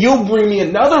 but then you'll bring me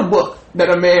another book that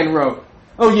a man wrote.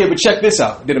 Oh, yeah, but check this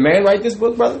out. Did a man write this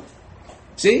book, brother?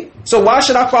 See? So why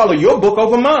should I follow your book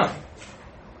over mine?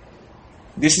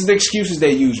 This is the excuses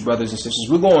they use, brothers and sisters.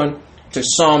 We're going to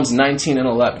Psalms 19 and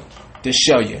 11 to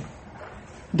show you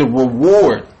the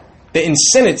reward, the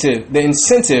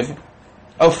incentive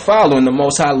of following the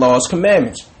Most High law's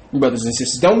commandments, brothers and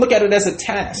sisters. Don't look at it as a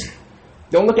task.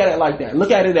 Don't look at it like that. Look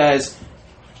at it as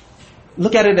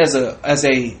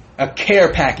a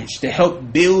care package to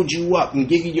help build you up and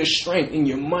give you your strength and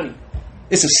your money.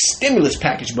 It's a stimulus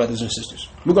package, brothers and sisters.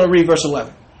 We're going to read verse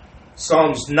 11.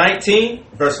 Psalms 19,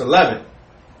 verse 11.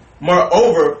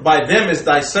 Moreover, by them is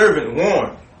thy servant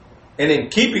warned, and in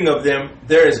keeping of them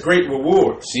there is great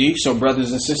reward. See, so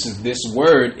brothers and sisters, this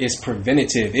word is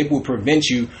preventative. It will prevent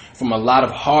you from a lot of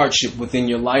hardship within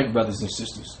your life, brothers and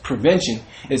sisters. Prevention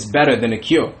is better than a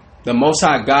cure. The Most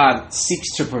High God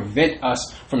seeks to prevent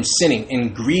us from sinning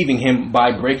and grieving Him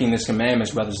by breaking His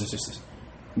commandments, brothers and sisters.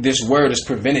 This word is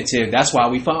preventative. That's why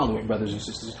we follow it, brothers and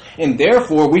sisters. And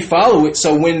therefore, we follow it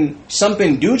so when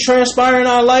something do transpire in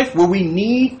our life where we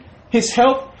need His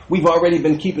help, we've already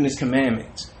been keeping His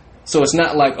commandments. So it's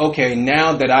not like, okay,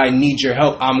 now that I need your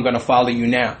help, I'm going to follow you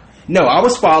now. No, I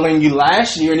was following you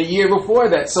last year and the year before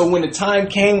that. So when the time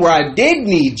came where I did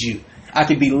need you, I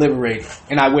could be liberated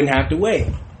and I wouldn't have to wait.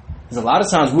 Because a lot of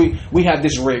times we have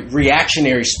this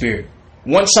reactionary spirit.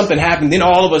 Once something happened, then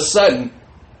all of a sudden,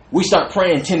 we start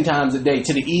praying 10 times a day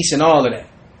to the east and all of that.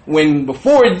 When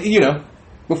before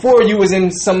you was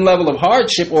in some level of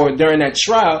hardship or during that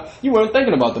trial, you weren't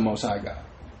thinking about the Most High God.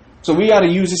 So we got to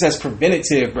use this as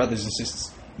preventative, brothers and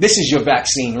sisters. This is your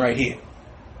vaccine right here.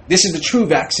 This is the true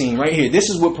vaccine right here. This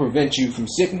is what prevents you from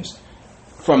sickness,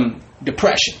 from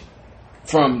depression,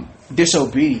 from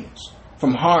disobedience,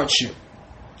 from hardship,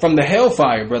 from the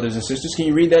hellfire, brothers and sisters. Can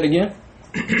you read that again?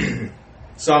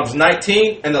 Psalms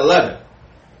 19 and 11.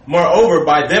 Moreover,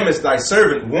 by them is thy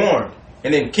servant warned,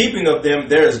 and in keeping of them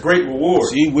there is great reward.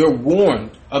 See, we're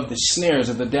warned of the snares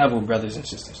of the devil, brothers and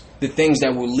sisters. The things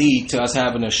that will lead to us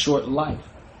having a short life.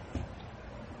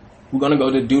 We're going to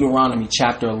go to Deuteronomy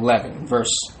chapter 11,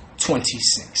 verse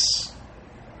 26.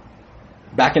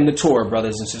 Back in the Torah,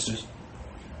 brothers and sisters.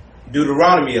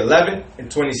 Deuteronomy 11 and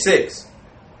 26.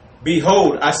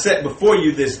 Behold, I set before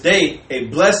you this day a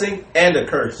blessing and a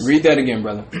curse. Read that again,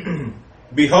 brother.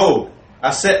 Behold,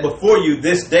 I set before you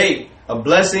this day a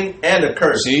blessing and a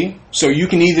curse. See? So you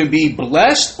can either be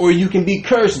blessed or you can be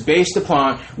cursed based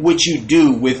upon what you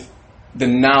do with the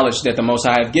knowledge that the Most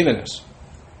High have given us.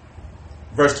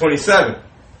 Verse 27.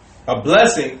 A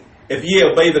blessing if ye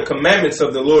obey the commandments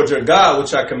of the Lord your God,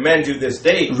 which I command you this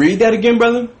day. Read that again,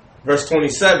 brother. Verse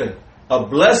 27. A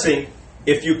blessing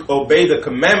if you obey the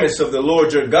commandments of the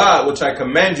Lord your God, which I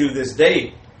command you this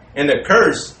day. And a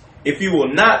curse if you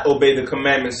will not obey the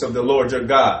commandments of the Lord your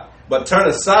God, but turn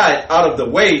aside out of the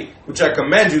way which I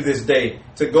command you this day,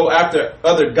 to go after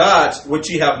other gods which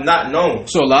ye have not known.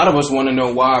 So a lot of us want to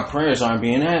know why our prayers aren't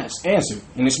being answered.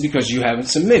 And it's because you haven't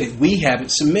submitted. We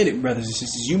haven't submitted, brothers and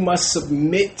sisters. You must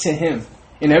submit to Him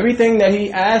in everything that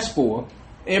He asks for,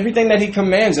 everything that He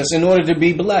commands us in order to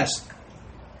be blessed.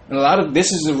 And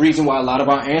this is the reason why a lot of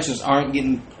our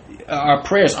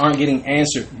prayers aren't getting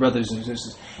answered, brothers and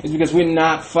sisters. It's because we're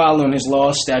not following His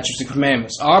laws, statutes, and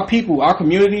commandments. Our people, our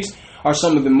communities are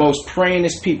some of the most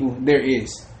prayingest people there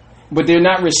is. But they're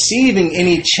not receiving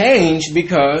any change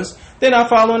because they're not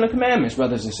following the commandments,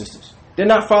 brothers and sisters. They're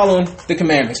not following the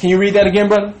commandments. Can you read that again,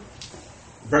 brother?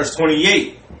 Verse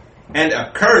 28. And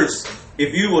a curse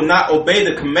if you will not obey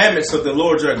the commandments of the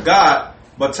Lord your God,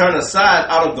 but turn aside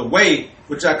out of the way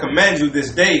which I command you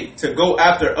this day, to go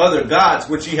after other gods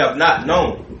which ye have not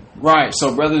known. Right.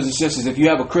 So, brothers and sisters, if you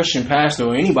have a Christian pastor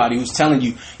or anybody who's telling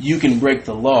you you can break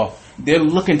the law, they're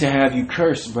looking to have you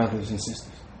cursed, brothers and sisters.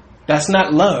 That's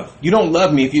not love. You don't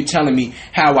love me if you're telling me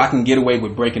how I can get away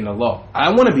with breaking the law. I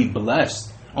want to be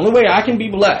blessed. Only way I can be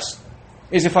blessed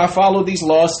is if I follow these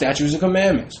laws, statutes, and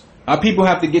commandments. Our people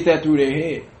have to get that through their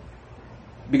head.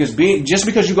 Because just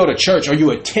because you go to church or you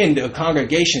attend a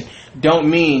congregation don't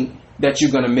mean that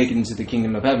you're going to make it into the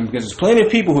kingdom of heaven. Because there's plenty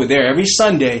of people who are there every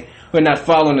Sunday who are not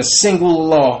following a single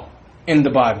law in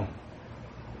the Bible.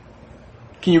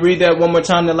 Can you read that one more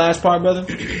time, the last part, brother?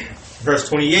 Verse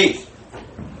 28.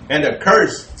 And a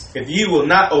curse if you will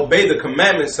not obey the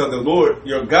commandments of the Lord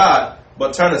your God,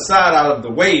 but turn aside out of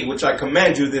the way which I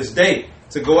command you this day,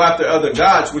 to go after other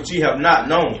gods which ye have not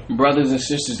known. Brothers and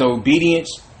sisters, the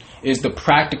obedience is the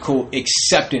practical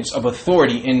acceptance of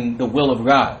authority in the will of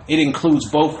God. It includes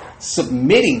both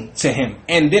submitting to Him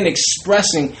and then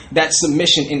expressing that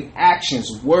submission in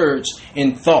actions, words,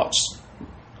 and thoughts.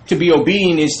 To be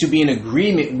obedient is to be in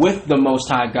agreement with the Most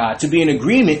High God. To be in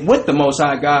agreement with the Most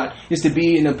High God is to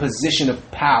be in a position of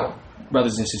power,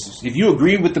 brothers and sisters. If you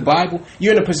agree with the Bible,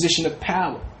 you're in a position of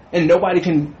power. And nobody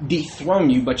can dethrone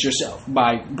you but yourself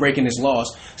by breaking His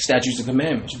laws, statutes, and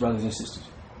commandments, brothers and sisters.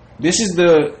 This is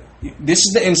the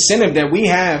incentive that we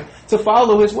have to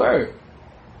follow His word.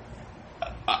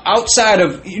 Outside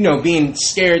of, being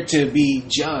scared to be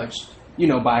judged,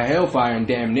 by hellfire and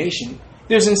damnation,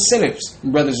 there's incentives,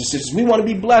 brothers and sisters. We want to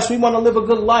be blessed. We want to live a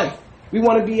good life. We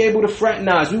want to be able to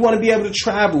fraternize. We want to be able to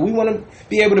travel. We want to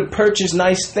be able to purchase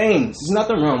nice things. There's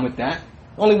nothing wrong with that.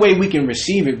 The only way we can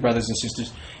receive it, brothers and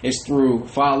sisters, is through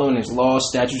following His laws,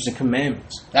 statutes, and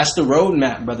commandments. That's the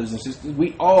roadmap, brothers and sisters.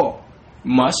 We all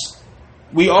must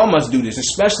do this,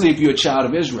 especially if you're a child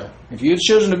of Israel. If you're the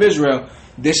children of Israel,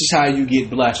 this is how you get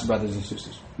blessed, brothers and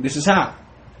sisters. This is how.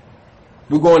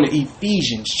 We're going to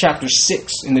Ephesians chapter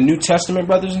 6 in the New Testament,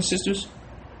 brothers and sisters.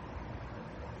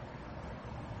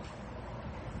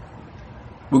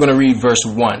 We're going to read verse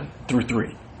 1 through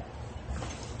 3.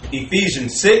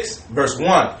 Ephesians 6, verse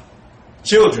 1.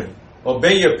 Children,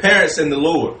 obey your parents in the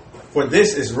Lord, for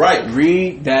this is right.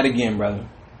 Read that again, brother.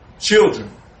 Children,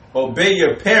 obey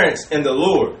your parents in the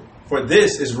Lord, for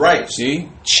this is right. See?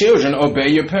 Children, obey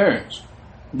your parents.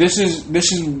 This.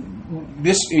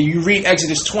 You read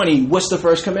Exodus 20, what's the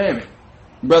first commandment?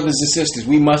 Brothers and sisters,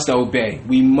 we must obey.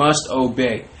 We must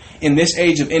obey. In this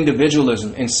age of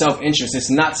individualism and self-interest, it's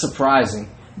not surprising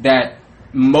that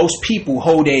most people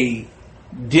hold a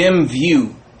dim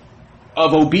view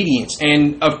of obedience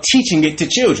and of teaching it to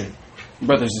children.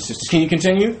 Brothers and sisters, can you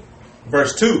continue?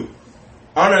 Verse 2.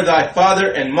 Honor thy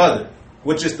father and mother,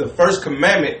 which is the first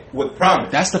commandment with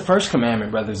promise. That's the first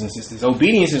commandment, brothers and sisters.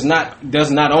 Obedience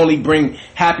does not only bring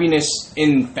happiness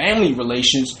in family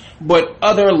relations, but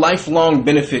other lifelong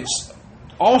benefits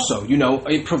also.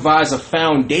 It provides a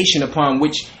foundation upon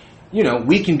which,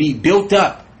 we can be built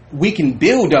up. We can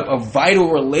build up a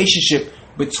vital relationship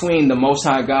between the Most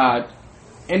High God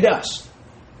and us.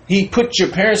 He put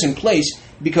your parents in place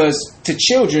because to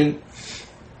children,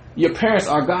 your parents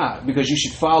are God, because you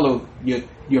should follow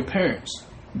your parents.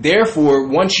 Therefore,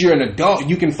 once you're an adult,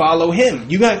 you can follow Him.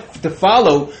 You have to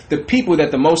follow the people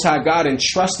that the Most High God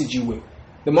entrusted you with.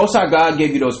 The Most High God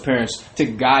gave you those parents to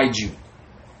guide you.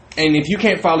 And if you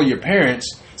can't follow your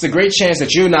parents, it's a great chance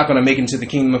that you're not going to make it into the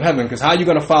kingdom of heaven, because how are you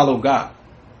going to follow God?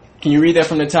 Can you read that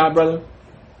from the top, brother?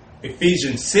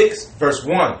 Ephesians 6, verse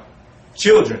 1.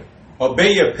 Children,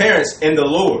 obey your parents in the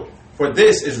Lord, for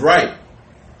this is right.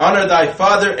 Honor thy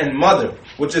father and mother,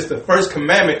 which is the first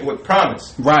commandment with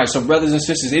promise. Right. So, brothers and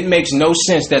sisters, it makes no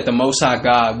sense that the Most High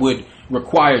God would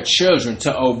require children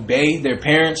to obey their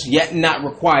parents, yet not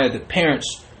require the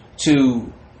parents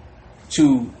to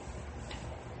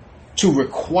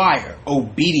require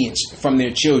obedience from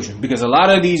their children. Because a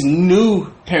lot of these new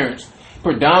parents,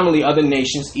 predominantly other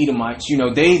nations, Edomites,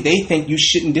 they think you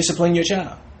shouldn't discipline your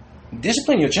child.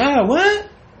 Discipline your child? What?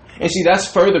 And see,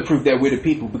 that's further proof that we're the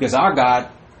people, because our God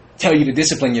tell you to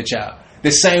discipline your child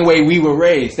the same way we were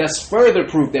raised. That's further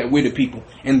proof that we're the people,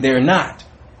 and they're not.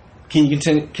 Can you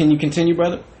continue,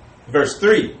 brother? Verse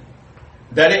 3.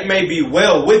 That it may be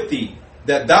well with thee,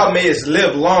 that thou mayest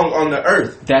live long on the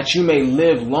earth. That you may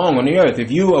live long on the earth.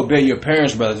 If you obey your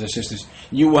parents, brothers and sisters,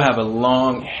 you will have a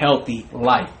long, healthy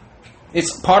life.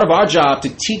 It's part of our job to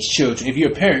teach children. If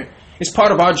you're a parent, it's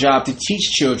part of our job to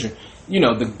teach children,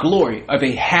 the glory of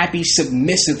a happy,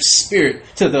 submissive spirit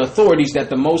to the authorities that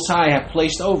the Most High have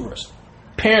placed over us.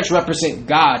 Parents represent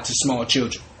God to small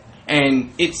children.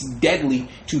 And it's deadly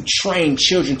to train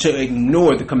children to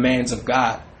ignore the commands of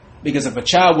God. Because if a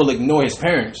child will ignore his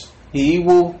parents, he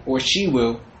will or she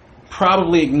will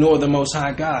probably ignore the Most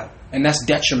High God. And that's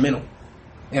detrimental.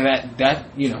 And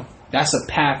that's a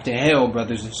path to hell,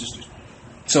 brothers and sisters.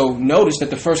 So notice that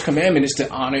the first commandment is to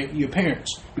honor your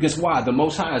parents. Because why? The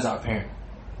Most High is our parent.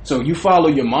 So you follow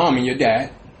your mom and your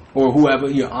dad, or whoever,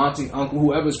 your auntie, uncle,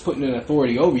 whoever's putting an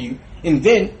authority over you. And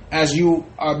then, as you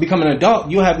are becoming an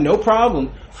adult, you'll have no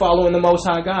problem following the Most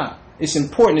High God. It's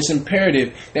important, it's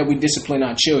imperative that we discipline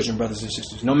our children, brothers and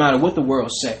sisters, no matter what the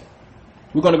world say.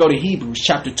 We're going to go to Hebrews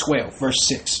chapter 12, verse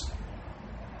 6.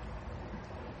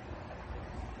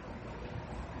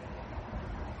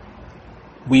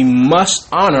 We must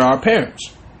honor our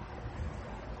parents.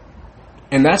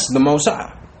 And that's the Most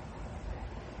High.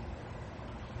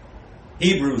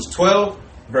 Hebrews 12,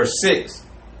 verse 6.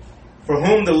 For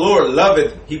whom the Lord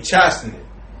loveth, he chasteneth,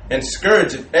 and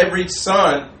scourgeth every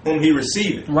son whom he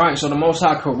receiveth. Right, so the Most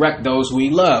High correct those who he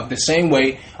loved. The same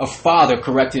way a father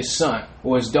correct his son,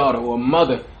 or his daughter, or a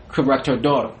mother correct her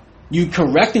daughter. You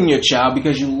correcting your child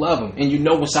because you love him, and you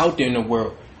know what's out there in the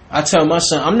world. I tell my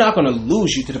son, I'm not going to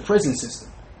lose you to the prison system.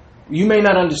 You may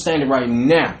not understand it right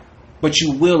now, but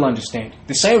you will understand it.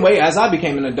 The same way as I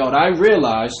became an adult, I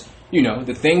realized,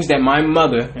 the things that my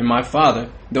mother and my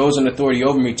father, those in authority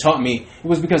over me, taught me, it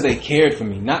was because they cared for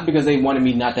me, not because they wanted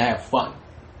me not to have fun.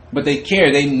 But they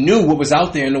cared. They knew what was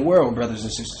out there in the world, brothers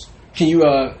and sisters. Can you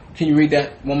read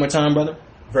that one more time, brother?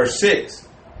 Verse 6.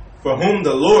 For whom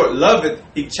the Lord loveth,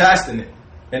 he chasteneth,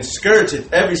 and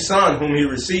scourgeth every son whom he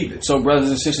receiveth. So, brothers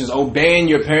and sisters, obeying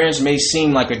your parents may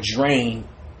seem like a drain,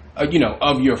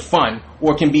 of your fun,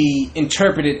 or can be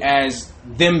interpreted as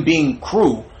them being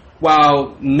cruel.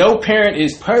 While no parent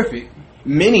is perfect,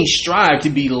 many strive to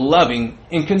be loving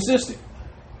and consistent.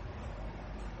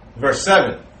 Verse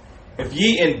 7. If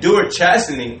ye endure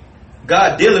chastening,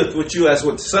 God dealeth with you as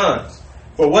with sons.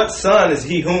 For what son is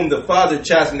he whom the Father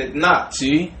chasteneth not?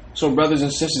 See? So, brothers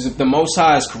and sisters, if the Most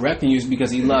High is correcting you, it's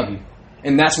because he loves you.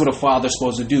 And that's what a father's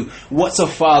supposed to do. What's a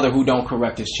father who don't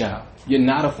correct his child? You're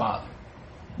not a father.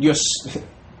 You're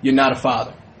not a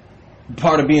father.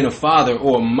 Part of being a father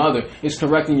or a mother is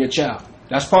correcting your child.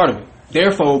 That's part of it.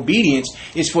 Therefore, obedience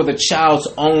is for the child's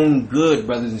own good,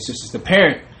 brothers and sisters. The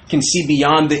parent can see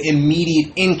beyond the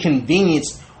immediate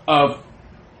inconvenience of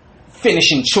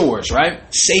finishing chores, right?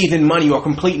 Saving money or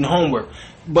completing homework.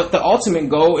 But the ultimate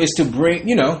goal is to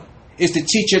is to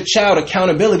teach your child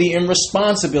accountability and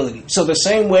responsibility. So the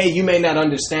same way you may not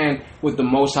understand with the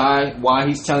Most High why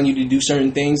he's telling you to do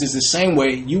certain things is the same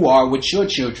way you are with your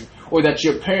children, or that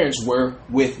your parents were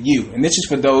with you. And this is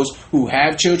for those who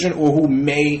have children or who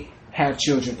may have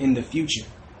children in the future.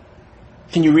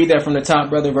 Can you read that from the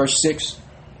top, brother, verse 6?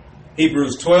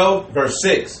 Hebrews 12, verse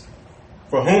 6.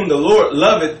 For whom the Lord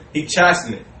loveth, he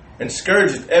chasteneth, and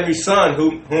scourgeth every son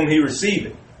whom he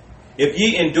receiveth. If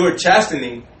ye endure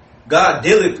chastening, God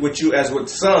dealeth with you as with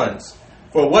sons.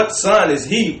 For what son is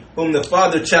he whom the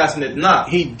Father chasteneth not?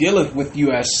 He dealeth with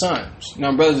you as sons.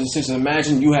 Now, brothers and sisters,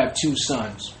 imagine you have two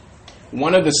sons.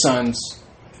 One of the sons,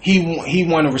 he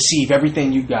want to receive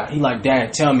everything you got. He like,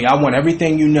 Dad, tell me. I want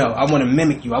everything you know. I want to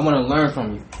mimic you. I want to learn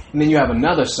from you. And then you have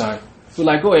another son who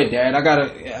like, go ahead, Dad.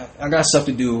 I got stuff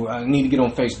to do. I need to get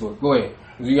on Facebook. Go ahead.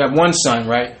 You have one son,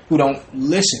 right, who don't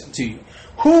listen to you.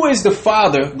 Who is the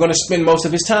father going to spend most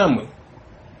of his time with?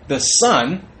 The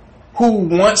son who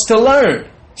wants to learn.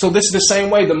 So this is the same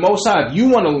way the Most High, if you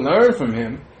want to learn from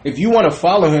him, if you want to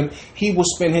follow him, he will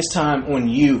spend his time on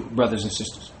you, brothers and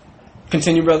sisters.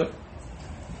 Continue, brother.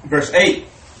 Verse 8.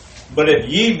 But if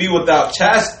ye be without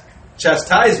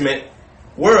chastisement,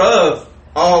 whereof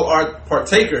all are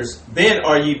partakers, then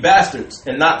are ye bastards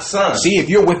and not sons. See, if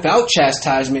you're without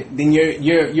chastisement, then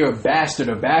you're a bastard.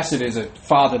 A bastard is a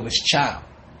fatherless child.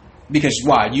 Because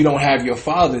why? You don't have your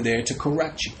father there to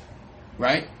correct you.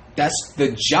 Right? That's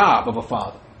the job of a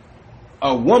father.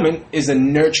 A woman is a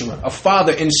nurturer. A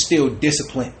father instilled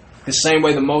discipline. The same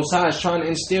way the Most High is trying to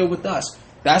instill with us.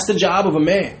 That's the job of a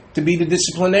man, to be the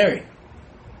disciplinarian.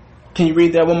 Can you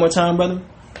read that one more time, brother?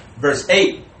 Verse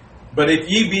 8. But if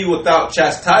ye be without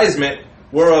chastisement,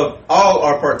 whereof all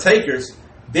are partakers,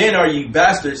 then are ye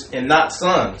bastards and not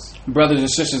sons. Brothers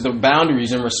and sisters, the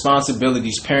boundaries and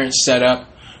responsibilities parents set up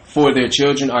for their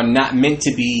children are not meant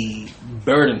to be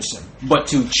burdensome, but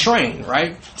to train,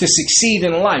 right? To succeed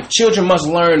in life. Children must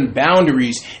learn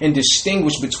boundaries and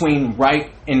distinguish between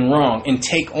right and wrong and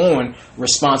take on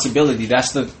responsibility.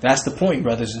 That's the point,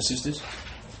 brothers and sisters.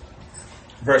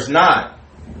 Verse 9.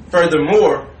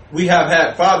 Furthermore, we have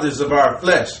had fathers of our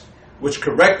flesh, which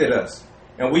corrected us,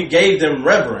 and we gave them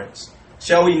reverence.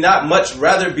 Shall we not much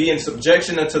rather be in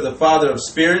subjection unto the Father of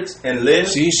spirits and live?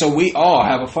 See, so we all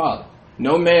have a father.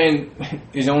 No man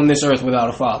is on this earth without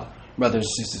a father. brothers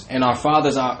and sisters. And our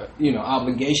father's,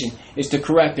 obligation is to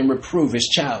correct and reprove his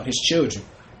child, his children.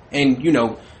 And,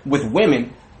 with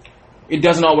women, it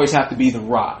doesn't always have to be the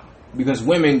rod. Because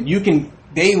women,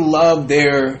 they love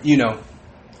their,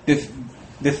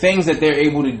 the things that they're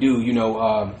able to do,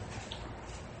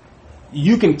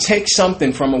 you can take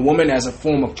something from a woman as a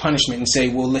form of punishment and say,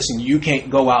 well, listen, you can't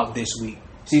go out this week.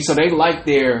 See, so they like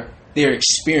their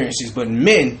experiences, but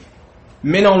men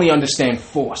only understand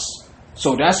force.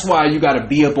 So that's why you got to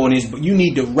be up on his, you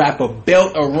need to wrap a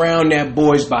belt around that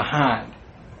boy's behind.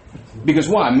 Because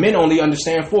why? Men only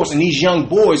understand force, and these young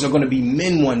boys are going to be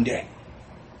men one day.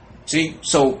 See,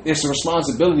 so it's a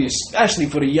responsibility, especially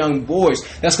for the young boys,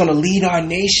 that's going to lead our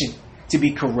nation to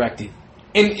be corrected.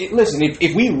 And listen,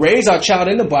 if we raise our child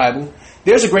in the Bible,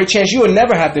 there's a great chance you will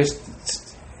never have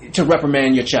to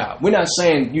reprimand your child. We're not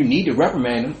saying you need to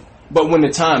reprimand them, but when the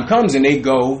time comes and they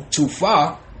go too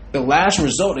far, the last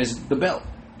resort is the belt.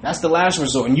 That's the last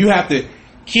resort. And you have to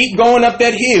keep going up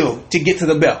that hill to get to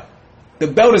the belt. The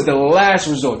belt is the last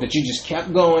resort that you just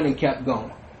kept going and kept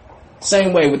going.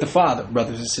 Same way with the father,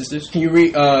 brothers and sisters. Can you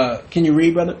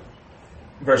read, brother?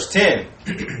 Verse 10.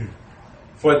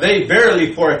 For they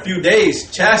verily for a few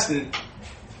days chasten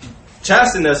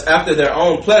us after their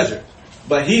own pleasure,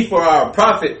 but he for our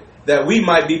profit, that we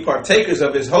might be partakers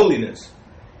of his holiness.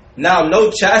 Now no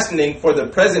chastening for the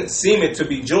present seemeth to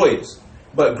be joyous,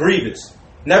 but grievous.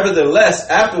 Nevertheless,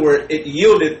 afterward it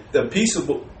yielded the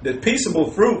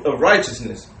peaceable fruit of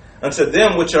righteousness unto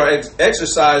them which are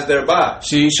exercised thereby.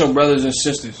 See, so brothers and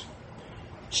sisters,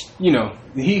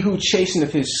 he who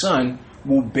chasteneth his son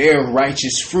will bear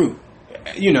righteous fruit.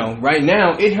 Right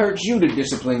now, it hurts you to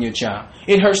discipline your child.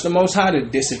 It hurts the Most High to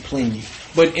discipline you.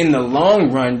 But in the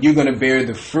long run, you're going to bear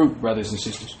the fruit, brothers and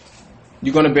sisters.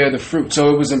 You're going to bear the fruit. So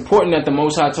it was important that the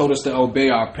Most High told us to obey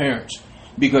our parents,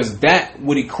 because that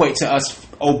would equate to us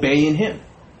obeying him.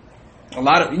 A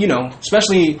lot of,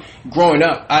 especially growing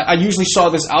up, I usually saw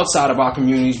this outside of our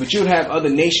communities, but you would have other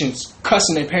nations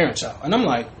cussing their parents out. And I'm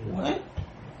like, what?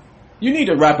 You need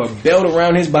to wrap a belt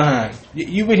around his behind.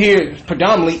 You would hear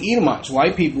predominantly Edomites,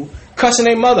 white people, cussing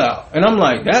their mother out. And I'm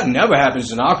like, that never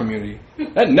happens in our community.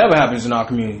 That never happens in our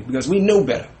community, because we know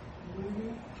better.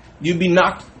 You'd be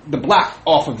knocked the black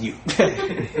off of you.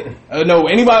 No,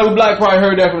 anybody who's black probably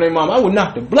heard that from their mom. I would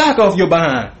knock the black off your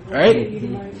behind, right?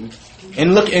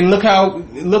 And look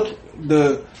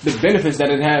the benefits that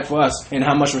it had for us, and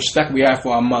how much respect we have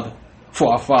for our mother,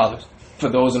 for our fathers, for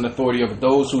those in authority over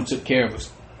those who took care of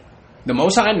us. The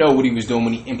Most High know what he was doing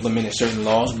when he implemented certain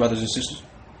laws, brothers and sisters.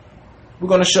 We're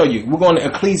going to show you. We're going to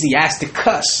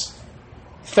Ecclesiasticus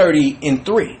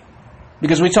 30:3,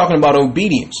 because we're talking about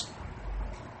obedience.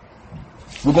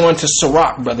 We're going to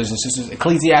Sirach, brothers and sisters,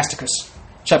 Ecclesiasticus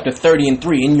chapter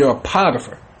 30:3 in your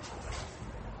apocrypha.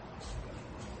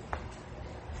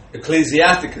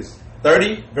 Ecclesiasticus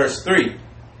 30, verse 3.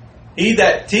 He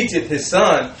that teacheth his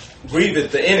son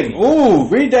grieveth the enemy. Ooh,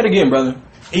 read that again, brother.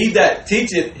 He that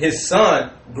teacheth his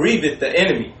son grieveth the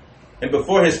enemy, and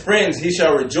before his friends he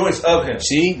shall rejoice of him.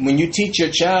 See, when you teach your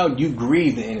child, you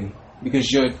grieve the enemy, because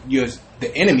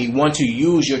the enemy want to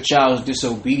use your child's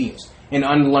disobedience and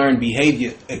unlearned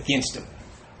behavior against them.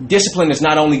 Discipline is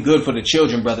not only good for the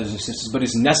children, brothers and sisters, but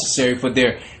it's necessary for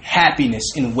their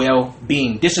happiness and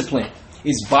well-being. Discipline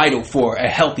is vital for a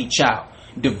healthy child.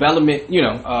 Development,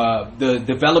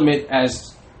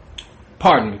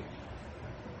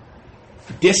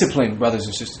 discipline, brothers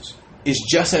and sisters, is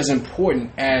just as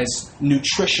important as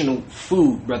nutritional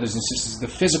food, brothers and sisters, the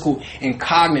physical and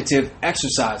cognitive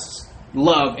exercises,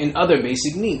 love, and other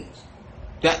basic needs.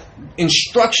 That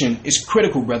instruction is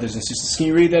critical, brothers and sisters. Can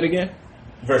you read that again?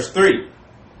 Verse 3.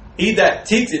 He that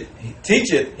teacheth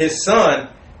his son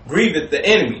grieveth the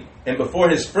enemy, and before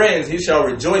his friends he shall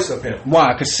rejoice of him.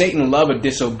 Why? Because Satan loved a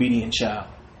disobedient child.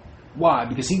 Why?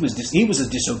 Because he was a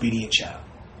disobedient child.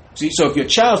 See, so if your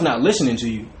child's not listening to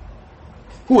you,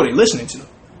 who are they listening to?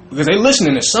 Because they're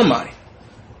listening to somebody.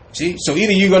 See, so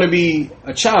either you're going to be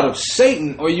a child of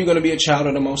Satan, or you're going to be a child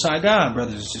of the Most High God,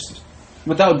 brothers and sisters.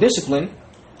 Without discipline,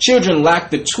 children lack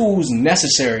the tools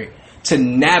necessary to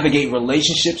navigate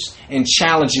relationships and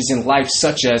challenges in life,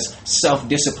 such as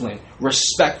self-discipline,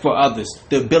 respect for others,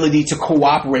 the ability to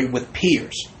cooperate with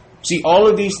peers. See, all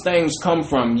of these things come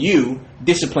from you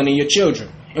disciplining your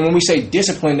children. And when we say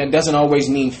discipline, that doesn't always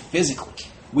mean physically.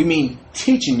 We mean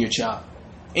teaching your child.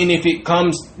 And if it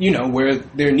comes, where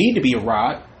there need to be a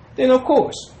rod, then of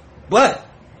course. But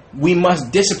we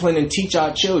must discipline and teach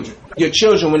our children. Your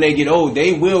children, when they get old,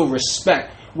 they will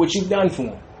respect what you've done for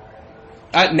them.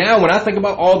 Now, when I think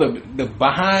about all the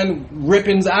behind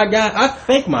rippings I got, I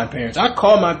thank my parents. I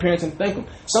call my parents and thank them.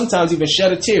 Sometimes even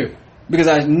shed a tear. because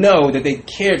I know that they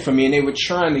cared for me and they were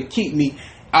trying to keep me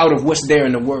out of what's there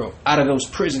in the world, out of those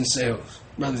prison cells,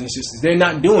 brothers and sisters. They're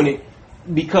not doing it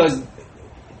because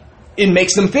it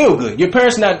makes them feel good. Your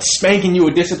parents not spanking you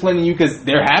or disciplining you because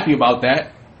they're happy about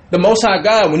that. The Most High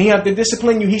God, when He have to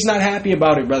discipline you, He's not happy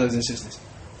about it, brothers and sisters.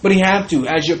 But He have to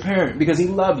as your parent because He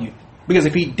love you. Because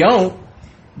if He don't,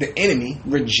 the enemy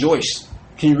rejoice.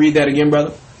 Can you read that again,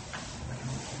 brother?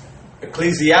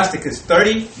 Ecclesiasticus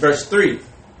 30, verse 3.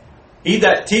 He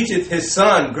that teacheth his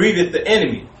son grieveth the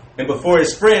enemy, and before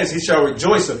his friends he shall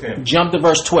rejoice of him. Jump to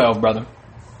verse 12, brother.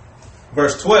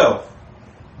 Verse 12.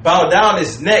 Bow down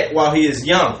his neck while he is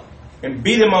young, and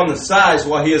beat him on the sides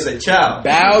while he is a child.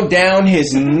 Bow down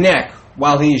his neck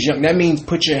while he is young. That means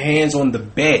put your hands on the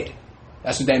bed.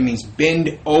 That's what that means.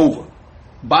 Bend over.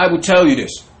 Bible tell you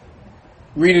this.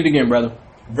 Read it again, brother.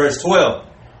 Verse 12.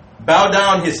 Bow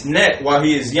down his neck while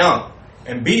he is young,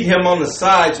 and beat him on the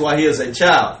sides while he is a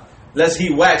child, lest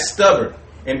he wax stubborn,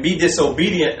 and be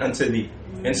disobedient unto thee,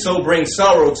 and so bring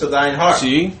sorrow to thine heart.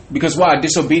 See? Because why? A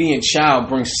disobedient child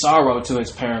brings sorrow to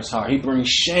his parents' heart. He brings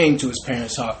shame to his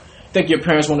parents' heart. Think your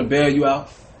parents want to bail you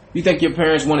out? You think your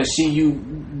parents want to see you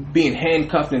being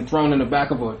handcuffed and thrown in the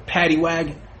back of a paddy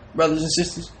wagon, brothers and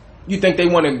sisters? You think they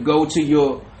want to go to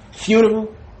your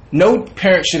funeral? No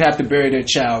parent should have to bury their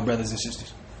child, brothers and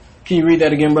sisters. Can you read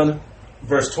that again, brother?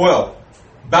 Verse 12.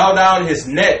 Bow down his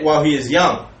neck while he is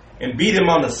young, and beat him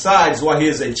on the sides while he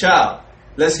is a child,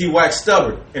 lest he wax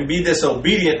stubborn, and be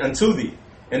disobedient unto thee,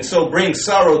 and so bring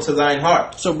sorrow to thine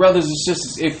heart. So, brothers and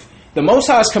sisters, if the Most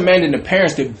High is commanding the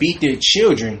parents to beat their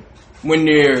children when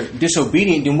they're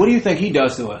disobedient, then what do you think He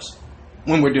does to us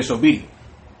when we're disobedient?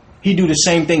 He do the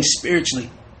same thing spiritually.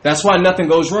 That's why nothing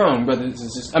goes wrong, brothers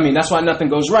and sisters. That's why nothing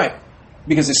goes right.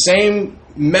 Because the same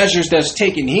measures that's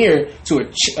taken here to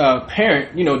a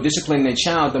parent, disciplining their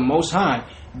child, the Most High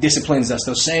disciplines us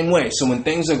the same way. So when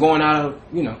things are going out of,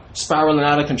 spiraling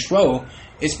out of control,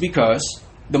 it's because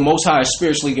the Most High is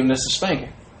spiritually giving us a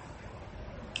spanking.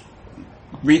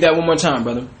 Read that one more time,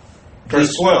 brother.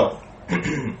 Verse 12.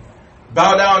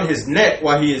 Bow down his neck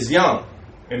while he is young,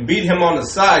 and beat him on the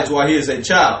sides while he is a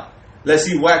child, lest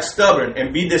he wax stubborn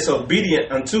and be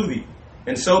disobedient unto thee,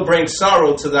 and so bring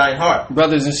sorrow to thine heart.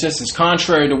 Brothers and sisters,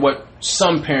 contrary to what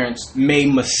some parents may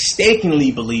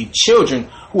mistakenly believe, children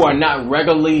who are not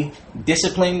regularly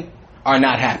disciplined are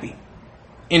not happy.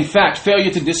 In fact,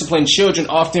 failure to discipline children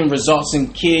often results in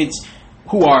kids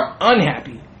who are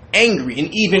unhappy, angry,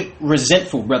 and even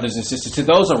resentful, brothers and sisters. To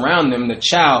those around them, the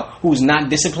child who's not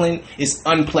disciplined is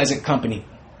unpleasant company.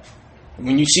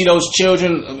 When you see those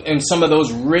children in some of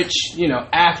those rich,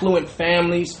 affluent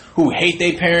families who hate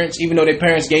their parents, even though their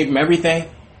parents gave them everything,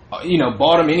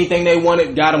 bought them anything they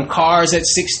wanted, got them cars at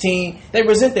 16, they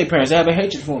resent their parents. They have a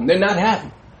hatred for them. They're not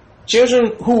happy.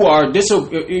 Children who are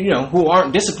who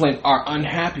aren't disciplined are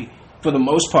unhappy for the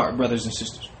most part, brothers and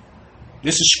sisters.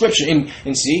 This is scripture,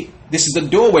 and see, this is the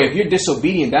doorway. If you're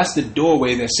disobedient, that's the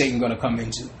doorway that Satan's going to come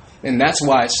into, and that's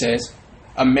why it says,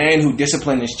 a man who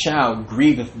disciplined his child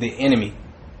grieveth the enemy,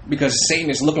 because Satan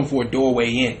is looking for a doorway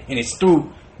in, and it's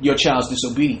through your child's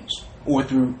disobedience or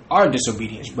through our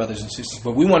disobedience, brothers and sisters.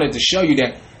 But we wanted to show you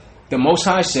that the Most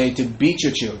High say to beat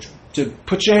your children, to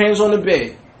put your hands on the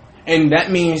bed, and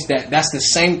that means that's the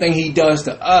same thing He does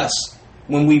to us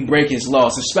when we break His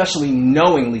laws, especially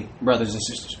knowingly, brothers and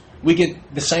sisters. We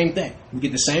get the same thing.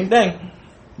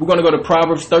 We're going to go to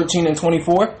Proverbs 13 and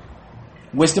 24,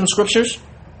 wisdom scriptures.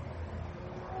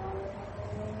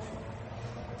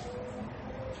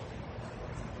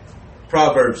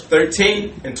 Proverbs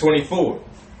 13 and 24.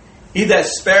 He that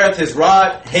spareth his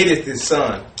rod hateth his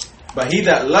son, but he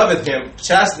that loveth him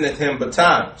chasteneth him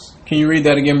betimes. Can you read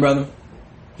that again, brother?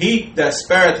 He that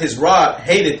spareth his rod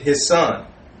hateth his son,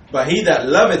 but he that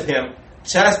loveth him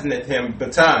chasteneth him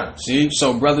betimes. See,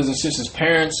 so brothers and sisters,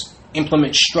 parents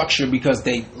implement structure because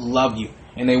they love you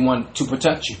and they want to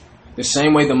protect you. The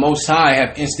same way the Most High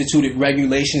have instituted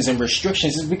regulations and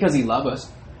restrictions is because He loves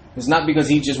us. It's not because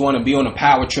He just want to be on a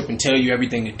power trip and tell you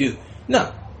everything to do.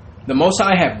 No. The Most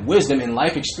High have wisdom and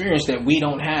life experience that we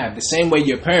don't have. The same way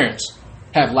your parents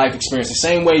have life experience. The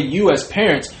same way you as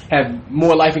parents have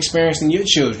more life experience than your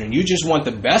children. You just want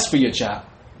the best for your child.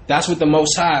 That's what the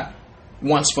Most High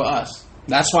wants for us.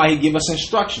 That's why He give us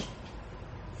instruction.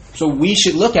 So we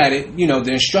should look at it,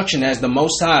 the instruction as the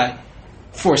Most High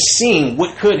foreseeing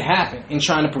what could happen and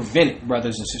trying to prevent it,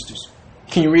 brothers and sisters.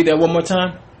 Can you read that one more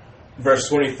time? Verse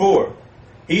 24.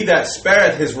 He that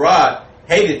spareth his rod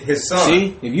hateth his son.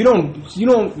 See, if you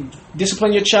don't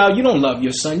discipline your child, you don't love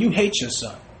your son. You hate your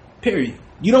son. Period.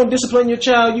 You don't discipline your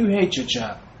child, you hate your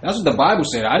child. That's what the Bible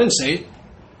said. I didn't say it.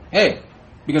 Hey,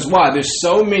 because why? There's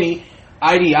so many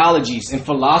ideologies and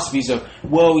philosophies of,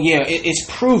 well, yeah, it's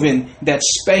proven that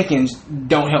spankings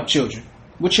don't help children.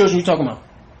 What children are you talking about?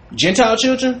 Gentile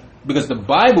children? Because the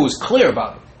Bible is clear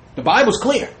about it. The Bible's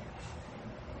clear.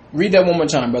 Read that one more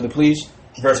time, brother, please.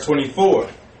 Verse 24.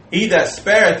 He that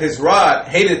spareth his rod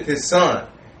hateth his son,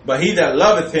 but he that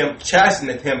loveth him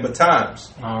chasteneth him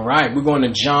betimes. All right, we're going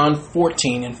to John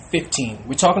 14 and 15.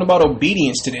 We're talking about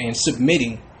obedience today and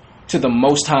submitting to the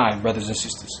Most High, brothers and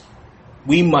sisters.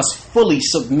 We must fully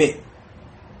submit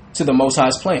to the Most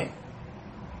High's plan.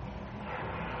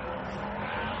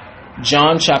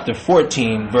 John chapter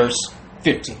 14, verse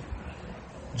 15.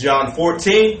 John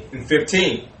 14 and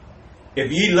 15.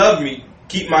 If ye love me,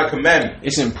 keep my commandments.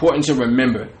 It's important to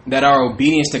remember that our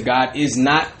obedience to God is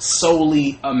not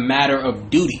solely a matter of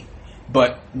duty,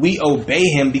 but we obey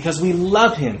him because we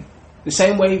love him. The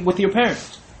same way with your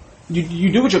parents.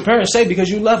 You do what your parents say because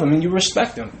you love them and you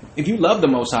respect them. If you love the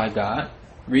Most High God,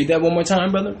 read that one more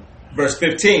time, brother. Verse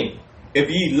 15. If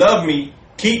ye love me,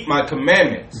 keep my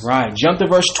commandments. Right. Jump to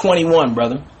verse 21,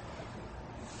 brother.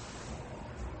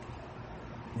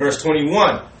 Verse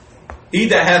 21. He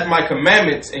that hath my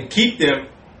commandments and keep them,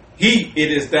 he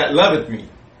it is that loveth me.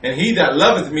 And he that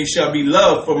loveth me shall be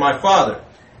loved for my Father.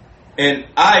 And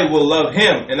I will love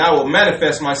him, and I will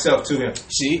manifest myself to him.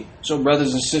 See? So,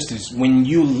 brothers and sisters, when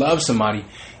you love somebody,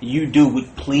 you do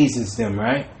what pleases them,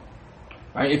 right?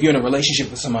 Right? If you're in a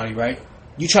relationship with somebody, right?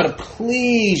 You try to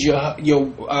please your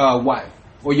wife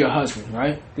or your husband,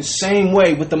 right? The same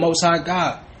way with the Most High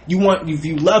God. If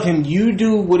you love him, you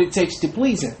do what it takes to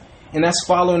please him. And that's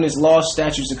following his laws,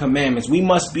 statutes, and commandments. We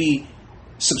must be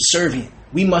subservient.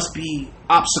 We must be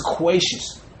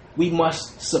obsequious. We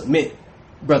must submit,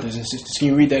 brothers and sisters. Can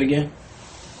you read that again?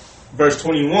 Verse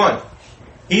 21.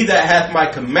 He that hath my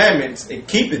commandments and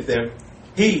keepeth them,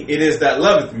 he it is that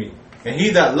loveth me. And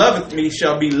he that loveth me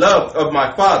shall be loved of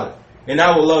my Father. And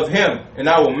I will love him, and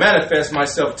I will manifest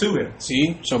myself to him.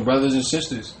 See? So, brothers and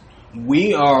sisters,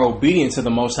 we are obedient to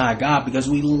the Most High God because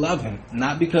we love him.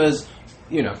 Not because,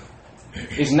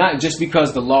 it's not just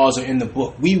because the laws are in the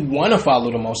book. We want to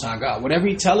follow the Most High God. Whatever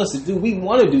he tells us to do, we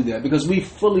want to do that because we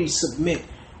fully submit.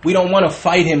 We don't want to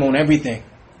fight him on everything.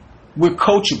 We're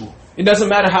coachable. It doesn't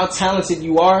matter how talented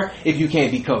you are if you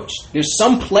can't be coached. There's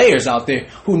some players out there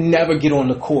who never get on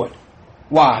the court.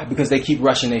 Why? Because they keep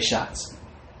rushing their shots.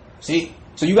 See?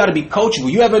 So you got to be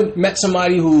coachable. You ever met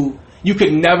somebody who you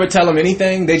could never tell them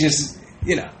anything? They just,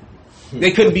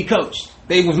 they couldn't be coached.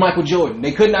 They was Michael Jordan.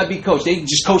 They could not be coached. They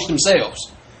just coached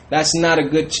themselves. That's not a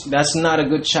good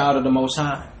child of the Most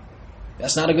High.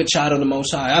 That's not a good child of the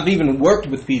Most High. I've even worked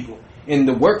with people in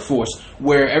the workforce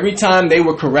where every time they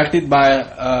were corrected by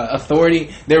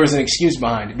authority, there was an excuse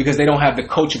behind it because they don't have the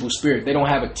coachable spirit. They don't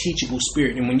have a teachable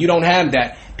spirit. And when you don't have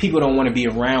that, people don't want to be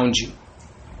around you.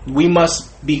 We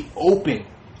must be open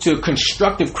to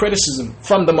constructive criticism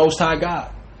from the Most High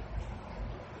God.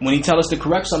 When he tells us to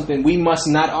correct something, we must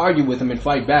not argue with him and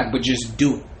fight back, but just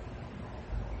do it.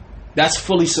 That's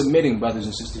fully submitting, brothers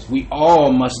and sisters. We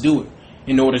all must do it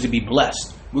in order to be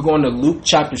blessed. We're going to Luke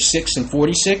chapter 6 and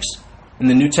 46 in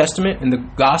the New Testament, in the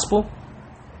Gospel.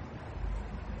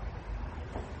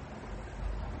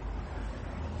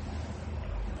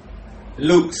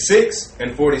 Luke 6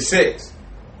 and 46.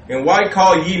 And why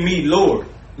call ye me Lord,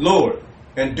 Lord,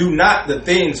 and do not the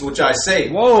things which I say?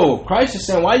 Whoa, Christ is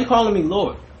saying, why are you calling me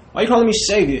Lord? Why are you calling me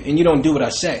Savior and you don't do what I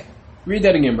say? Read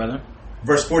that again, brother.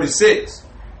 Verse 46.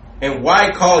 And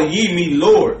why call ye me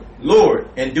Lord, Lord,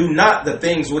 and do not the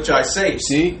things which I say?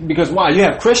 See, because why? You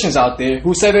have Christians out there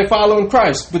who say they're following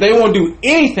Christ, but they won't do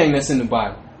anything that's in the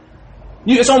Bible.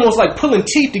 It's almost like pulling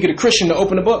teeth to get a Christian to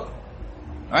open a book.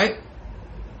 Right?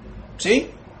 See?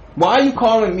 Why are you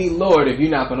calling me Lord if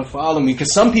you're not going to follow me?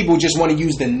 Because some people just want to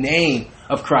use the name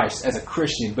of Christ as a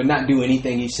Christian, but not do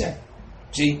anything he said.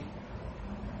 See?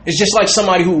 It's just like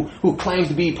somebody who claims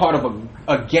to be part of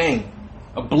a gang,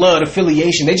 a blood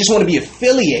affiliation. They just want to be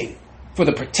affiliated for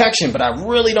the protection, but I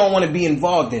really don't want to be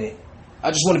involved in it. I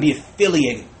just want to be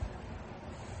affiliated.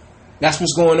 That's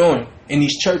what's going on in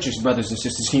these churches, brothers and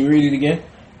sisters. Can you read it again?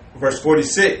 Verse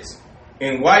 46.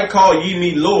 And why call ye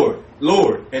me Lord,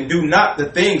 Lord, and do not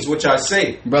the things which I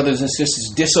say? Brothers and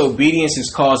sisters, disobedience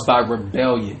is caused by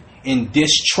rebellion and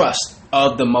distrust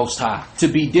of the Most High. To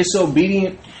be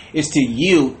disobedient is to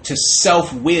yield to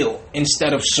self-will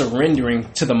instead of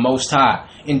surrendering to the Most High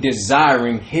and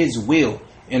desiring his will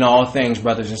in all things,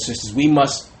 brothers and sisters. We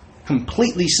must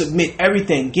completely submit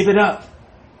everything. Give it up.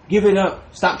 Give it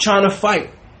up. Stop trying to fight.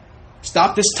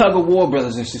 Stop this tug of war,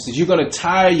 brothers and sisters. You're going to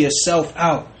tire yourself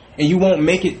out and you won't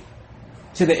make it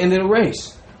to the end of the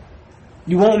race.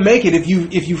 You won't make it if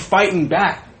you fighting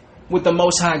back with the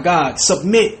Most High God.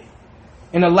 Submit.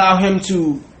 and allow him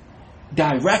to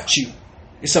direct you.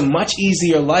 It's a much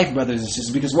easier life, brothers and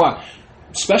sisters, because why?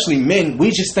 Especially men,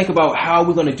 we just think about how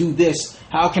we're going to do this.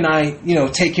 How can I,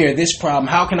 take care of this problem?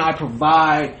 How can I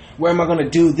provide? Where am I going to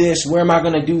do this? Where am I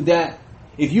going to do that?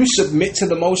 If you submit to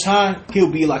the Most High,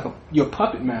 he'll be like your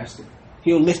puppet master.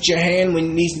 He'll lift your hand when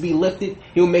it needs to be lifted.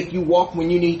 He'll make you walk when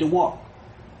you need to walk.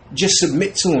 Just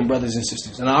submit to him, brothers and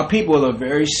sisters. And our people are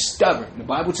very stubborn. The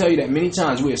Bible tells you that many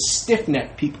times. We are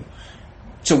stiff-necked people,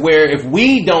 to where if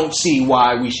we don't see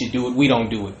why we should do it, we don't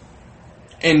do it.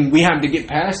 And we have to get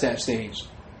past that stage.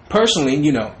 Personally,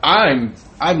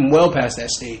 I'm well past that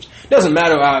stage. Doesn't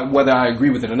matter whether I agree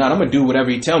with it or not. I'm going to do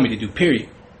whatever he tells me to do, period.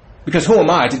 Because who am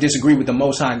I to disagree with the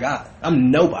Most High God?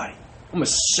 I'm nobody. I'm a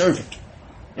servant.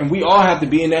 And we all have to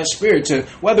be in that spirit to,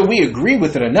 whether we agree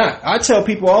with it or not. I tell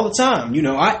people all the time,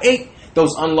 I ate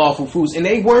those unlawful foods and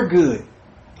they were good.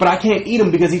 But I can't eat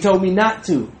them because he told me not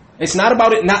to. It's not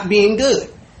about it not being good.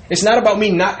 It's not about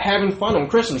me not having fun on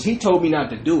Christmas. He told me not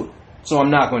to do it. So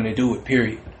I'm not going to do it,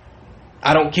 period.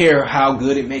 I don't care how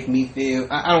good it make me feel.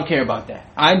 I don't care about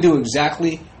that. I do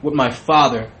exactly what my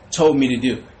Father told me to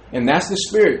do. And that's the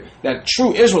spirit that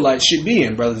true Israelites should be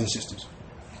in, brothers and sisters.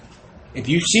 If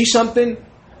you see something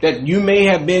that you may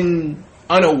have been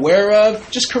unaware of,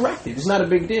 just correct it. It's not a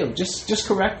big deal. Just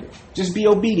correct it. Just be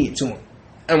obedient to him.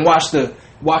 And watch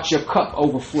your cup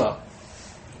overflow.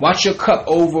 Watch your cup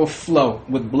overflow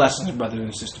with blessings, brothers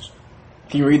and sisters.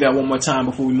 Can you read that one more time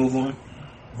before we move on?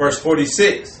 Verse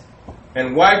 46.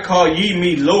 And why call ye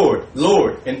me Lord,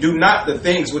 Lord, and do not the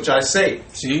things which I say?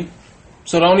 See?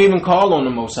 So don't even call on the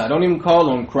Most High. Don't even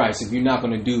call on Christ if you're not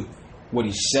going to do what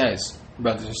he says,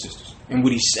 brothers and sisters. And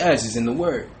what he says is in the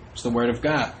Word. It's the Word of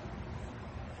God.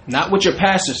 Not what your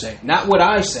pastor say. Not what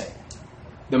I say.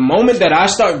 The moment that I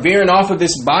start veering off of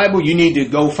this Bible, you need to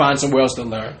go find somewhere else to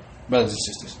learn, brothers and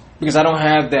sisters. Because I don't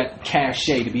have that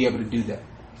cachet to be able to do that.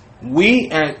 We,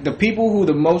 and the people who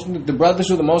the brothers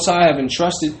who the Most High have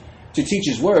entrusted to teach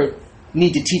his Word,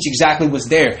 need to teach exactly what's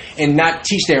there and not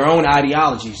teach their own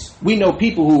ideologies. We know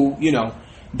people who,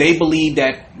 they believe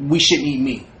that we shouldn't eat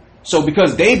meat. So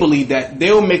because they believe that,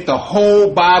 they'll make the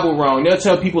whole Bible wrong. They'll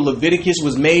tell people Leviticus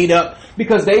was made up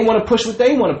because they want to push what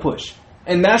they want to push.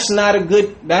 And that's not a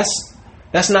good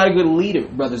leader,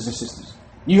 brothers and sisters.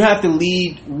 You have to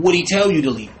lead what he tells you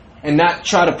to lead and not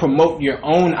try to promote your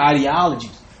own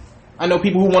ideologies. I know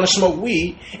people who want to smoke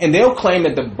weed and they'll claim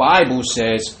that the Bible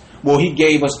says, well, he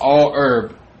gave us all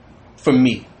herb for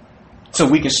meat so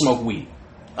we can smoke weed.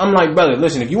 I'm like, brother,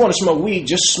 listen, if you want to smoke weed,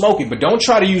 just smoke it. But don't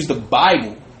try to use the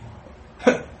Bible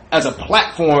as a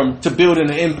platform to build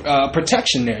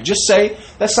protection there. Just say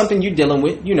that's something you're dealing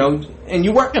with, and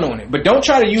you're working on it. But don't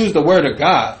try to use the Word of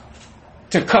God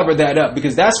to cover that up,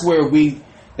 because that's where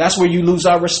you lose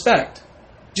our respect.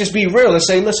 Just be real and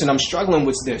say, listen, I'm struggling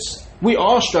with this. We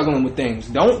all struggling with things.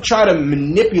 Don't try to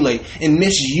manipulate and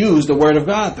misuse the Word of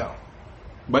God, though.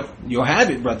 But you'll have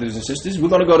it, brothers and sisters. We're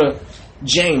going to go to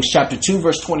James chapter 2,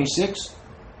 verse 26.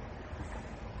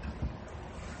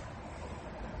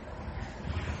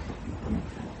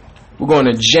 We're going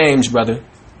to James, brother.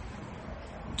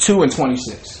 2 and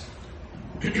 26.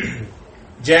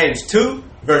 James 2,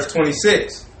 verse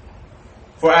 26.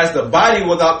 For as the body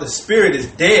without the spirit is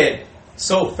dead,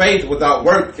 so faith without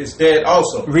work is dead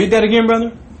also. Read that again,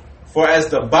 brother. For as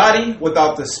the body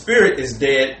without the spirit is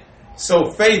dead,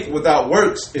 so faith without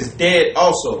works is dead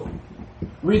also.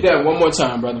 Read that one more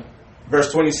time, brother.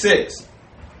 Verse 26.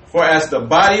 For as the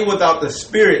body without the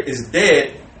spirit is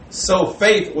dead, so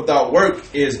faith without work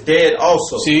is dead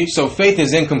also. See, so faith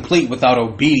is incomplete without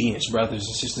obedience, brothers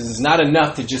and sisters. It's not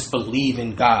enough to just believe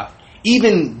in God.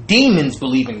 Even demons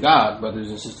believe in God, brothers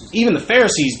and sisters. Even the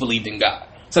Pharisees believed in God.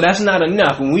 So that's not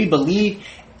enough. When we believe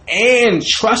and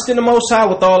trust in the Most High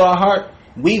with all our heart,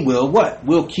 we will what?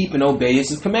 We'll keep and obey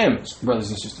his commandments,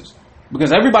 brothers and sisters.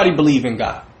 Because everybody believes in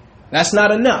God. That's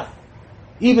not enough.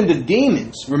 Even the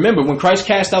demons. Remember, when Christ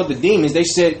cast out the demons, they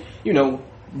said,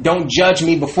 don't judge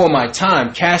me before my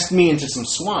time. Cast me into some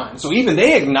swine. So even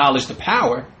they acknowledge the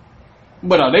power.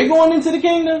 But are they going into the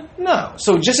kingdom? No.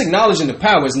 So just acknowledging the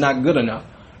power is not good enough,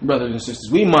 brothers and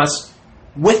sisters. We must,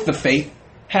 with the faith,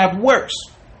 have works.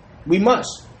 We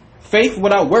must. Faith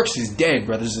without works is dead,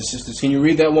 brothers and sisters. Can you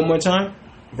read that one more time?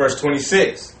 Verse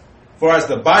 26. For as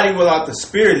the body without the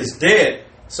spirit is dead,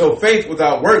 so faith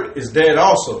without work is dead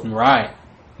also. Right.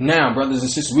 Now, brothers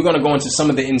and sisters, we're going to go into some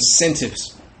of the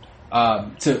incentives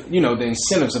the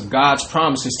incentives of God's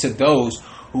promises to those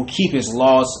who keep his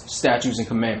laws, statutes, and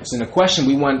commandments. And the question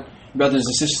we want brothers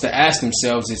and sisters to ask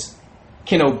themselves is,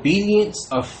 can obedience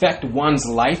affect one's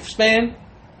lifespan?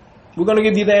 We're going to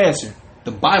give you the answer.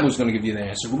 The Bible's going to give you the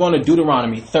answer. We're going to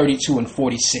Deuteronomy 32 and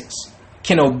 46.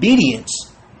 Can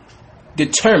obedience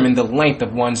determine the length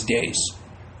of one's days?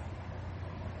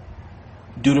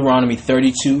 Deuteronomy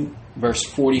 32, verse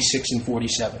 46 and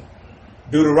 47.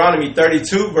 Deuteronomy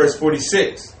 32, verse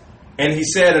 46. And he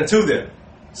said unto them,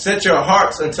 set your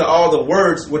hearts unto all the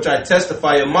words which I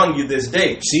testify among you this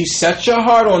day. See, set your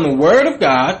heart on the word of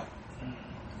God,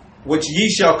 which ye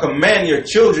shall command your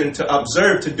children to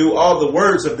observe to do all the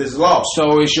words of this law.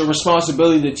 So it's your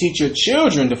responsibility to teach your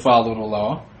children to follow the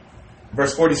law.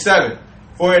 Verse 47.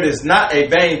 For it is not a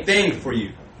vain thing for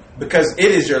you, because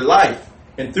it is your life,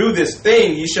 and through this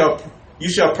thing you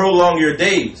shall prolong your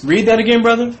days. Read that again,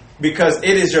 brother. Because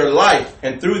it is your life,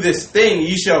 and through this thing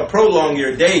ye shall prolong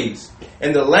your days,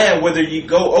 in the land whither ye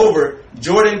go over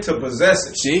Jordan to possess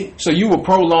it. See? So you will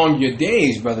prolong your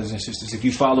days, brothers and sisters, if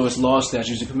you follow his laws,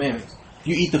 statutes, and commandments. If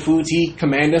you eat the foods he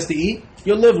commanded us to eat,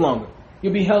 you'll live longer.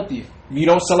 You'll be healthier. If you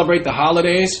don't celebrate the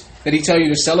holidays that he tell you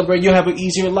to celebrate, you'll have an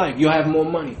easier life. You'll have more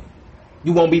money.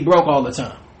 You won't be broke all the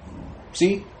time.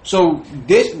 See? So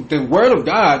the word of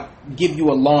God give you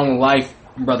a long life,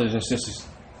 brothers and sisters.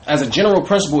 As a general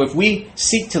principle, if we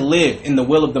seek to live in the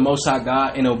will of the Most High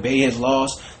God and obey his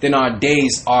laws, then our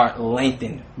days are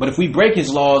lengthened. But if we break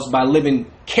his laws by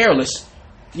living careless,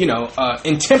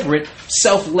 intemperate,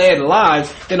 self-led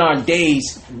lives, then our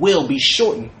days will be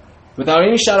shortened. Without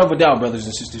any shadow of a doubt, brothers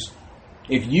and sisters,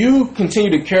 if you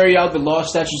continue to carry out the law,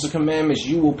 statutes, and commandments,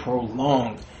 you will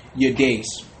prolong your days.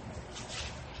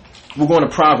 We're going to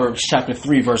Proverbs chapter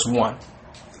 3, verse 1.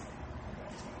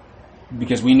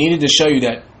 Because we needed to show you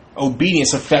that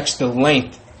obedience affects the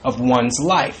length of one's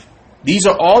life. These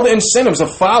are all the incentives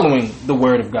of following the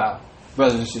word of God,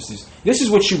 brothers and sisters. This is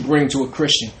what you bring to a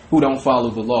Christian who don't follow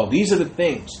the law. These are the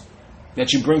things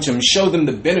that you bring to them. Show them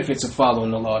the benefits of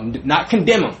following the law. Not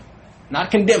condemn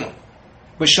them,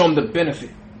 but show them the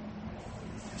benefit.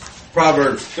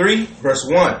 Proverbs 3, verse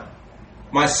 1.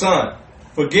 My son,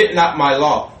 forget not my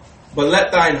law, but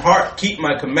let thine heart keep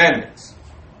my commandments.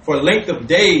 For length of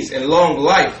days and long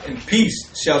life and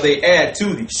peace shall they add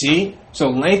to thee. See? So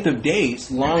length of days,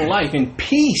 long life, and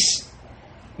peace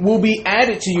will be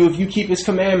added to you if you keep his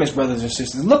commandments, brothers and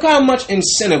sisters. Look how much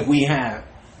incentive we have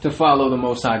to follow the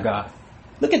Most High God.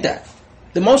 Look at that.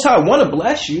 The Most High want to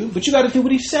bless you, but you got to do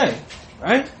what he's saying,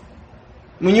 right?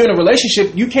 When you're in a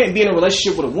relationship, you can't be in a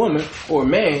relationship with a woman or a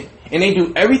man and they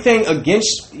do everything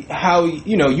against how,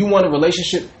 you want a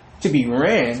relationship to be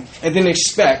ran and then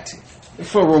expect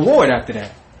for reward after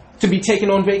that, to be taken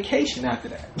on vacation after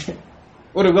that,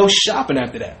 or to go shopping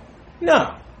after that.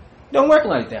 No, don't work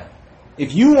like that.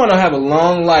 If you want to have a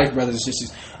long life, brothers and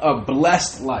sisters, a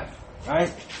blessed life,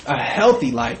 right, a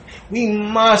healthy life, we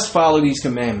must follow these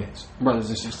commandments, brothers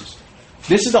and sisters.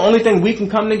 This is the only thing we can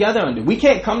come together under. We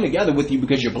can't come together with you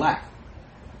because you're black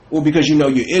or because you know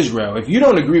you're Israel. If you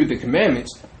don't agree with the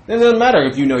commandments, then it doesn't matter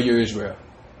if you know you're Israel.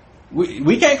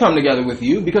 We can't come together with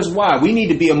you because why? We need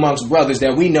to be amongst brothers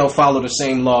that we know follow the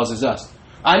same laws as us.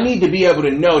 I need to be able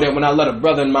to know that when I let a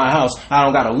brother in my house, I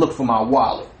don't got to look for my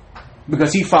wallet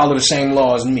because he followed the same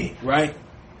law as me, right?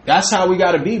 That's how we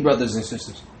got to be, brothers and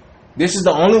sisters. This is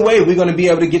the only way we're going to be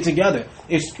able to get together.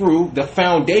 It's through the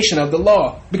foundation of the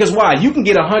law. Because why? You can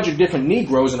get 100 different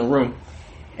Negroes in a room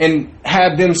and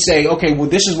have them say, okay, well,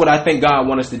 this is what I think God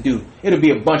wants us to do. It'll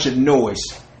be a bunch of noise.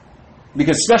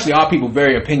 Because especially our people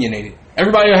very opinionated.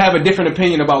 Everybody will have a different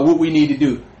opinion about what we need to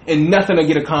do. And nothing will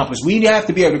get accomplished. We have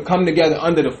to be able to come together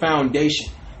under the foundation.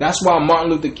 That's why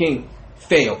Martin Luther King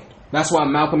failed. That's why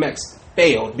Malcolm X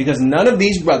failed. Because none of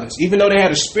these brothers, even though they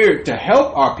had a spirit to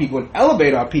help our people and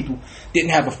elevate our people, didn't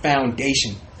have a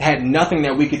foundation. They had nothing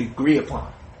that we could agree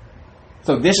upon.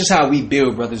 So this is how we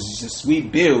build, brothers and sisters. We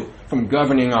build from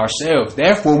governing ourselves.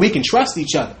 Therefore, we can trust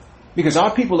each other. Because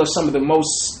our people are some of the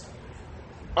most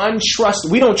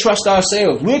we don't trust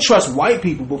ourselves. We'll trust white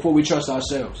people before we trust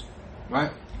ourselves,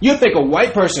 right? You think a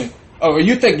white person, or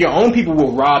you think your own people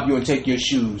will rob you and take your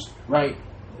shoes, right?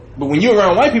 But when you're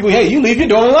around white people, hey, you leave your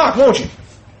door unlocked, won't you?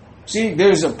 See,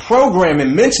 there's a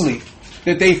programming mentally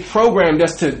that they've programmed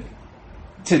us to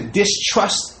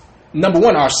distrust, number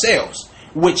one, ourselves,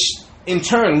 which in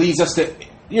turn leads us to,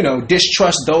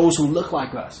 distrust those who look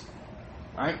like us,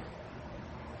 right?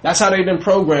 That's how they've been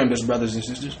programmed us, brothers and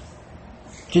sisters.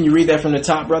 Can you read that from the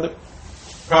top, brother?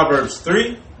 Proverbs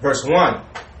 3, verse 1.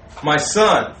 My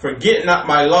son, forget not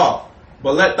my law,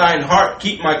 but let thine heart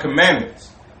keep my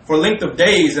commandments. For length of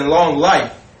days and long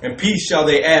life, and peace shall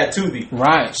they add to thee.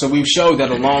 Right. So we've showed that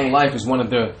a long life is one of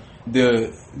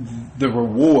the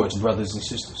rewards, brothers and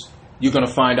sisters. You're going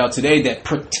to find out today that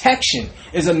protection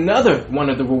is another one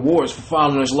of the rewards for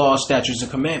following his laws, statutes, and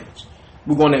commandments.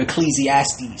 We're going to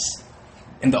Ecclesiastes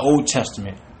in the Old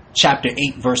Testament, chapter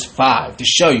 8, verse 5, to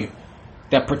show you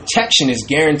that protection is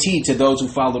guaranteed to those who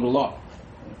follow the law.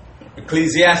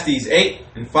 Ecclesiastes 8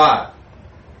 and 5.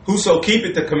 Whoso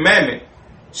keepeth the commandment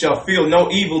shall feel no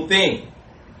evil thing,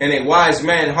 and a wise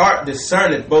man's heart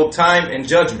discerneth both time and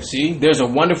judgment. See, there's a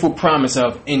wonderful promise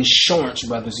of insurance,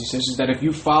 brothers and sisters, that if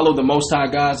you follow the Most High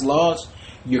God's laws,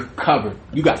 you're covered.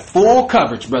 You got full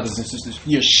coverage, brothers and sisters.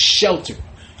 You're sheltered.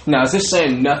 Now, is this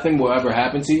saying nothing will ever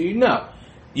happen to you? No.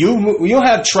 You'll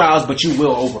have trials, but you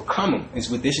will overcome them,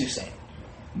 is what this is saying.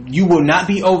 You will not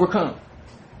be overcome.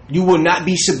 You will not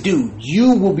be subdued.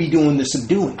 You will be doing the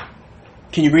subduing.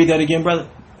 Can you read that again, brother?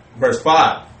 Verse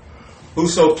 5.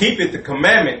 Whoso keepeth the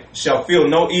commandment shall feel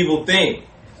no evil thing,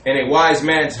 and a wise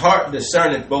man's heart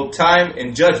discerneth both time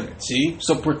and judgment. See?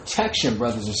 So protection,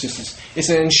 brothers and sisters. It's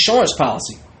an insurance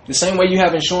policy. The same way you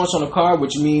have insurance on a car,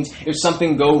 which means if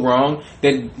something go wrong,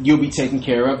 then you'll be taken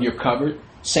care of. You're covered.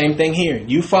 Same thing here.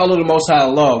 You follow the Most High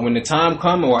law. When the time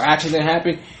comes or accident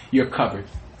happen, you're covered.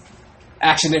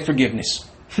 Accident forgiveness.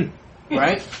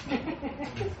 Right?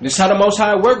 This is how the Most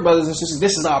High work, brothers and sisters.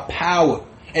 This is our power.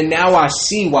 And now I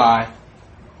see why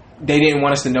they didn't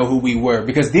want us to know who we were.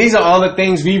 Because these are all the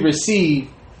things we receive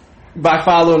by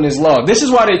following this law. This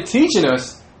is why they're teaching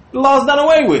us the law's done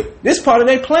away with. This part of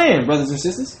their plan, brothers and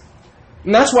sisters.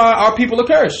 And that's why our people are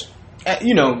cursed.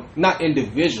 Not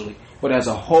individually, but as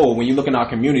a whole. When you look in our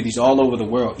communities all over the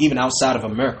world, even outside of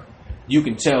America, you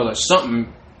can tell that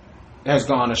something has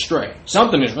gone astray.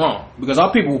 Something is wrong. Because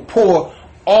our people pour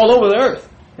all over the earth.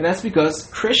 And that's because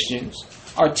Christians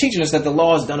are teaching us that the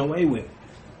law is done away with.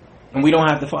 And we don't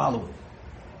have to follow it.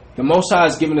 The Most High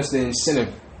has given us the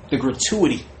incentive, the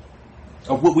gratuity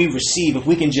of what we receive if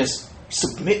we can just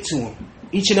submit to Him.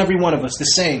 Each and every one of us, the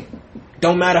same.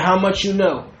 Don't matter how much you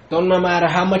know. Don't matter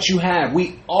how much you have.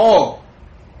 We all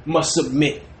must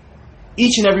submit.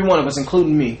 Each and every one of us,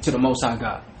 including me, to the Most High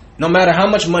God. No matter how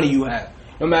much money you have.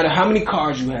 No matter how many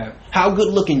cars you have. How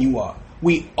good looking you are.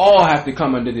 We all have to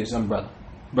come under this umbrella,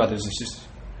 brothers and sisters.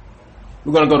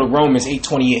 We're going to go to Romans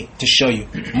 8:28 to show you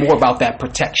more about that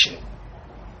protection.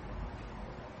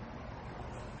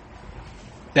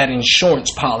 That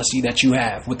insurance policy that you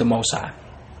have with the Most High.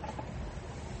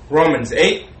 Romans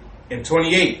 8 and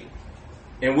 28.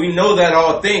 And we know that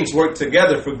all things work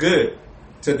together for good,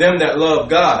 to them that love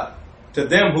God, to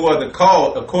them who are the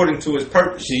called according to His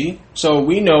purpose. See? So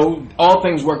we know all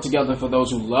things work together for those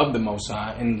who love the Most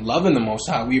High. And loving the Most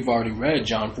High, we've already read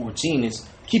John 14, is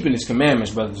keeping His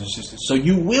commandments, brothers and sisters. So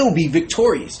you will be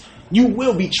victorious. You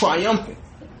will be triumphant.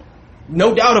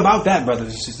 No doubt about that,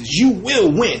 brothers and sisters. You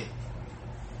will win.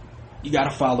 You got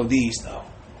to follow these, though.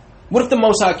 What if the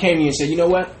Most High came to you and said, you know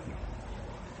what?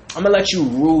 I'm going to let you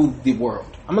rule the world.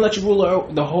 I'm going to let you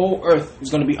rule the whole earth is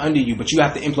going to be under you, but you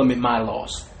have to implement my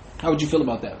laws. How would you feel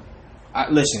about that?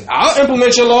 Listen, I'll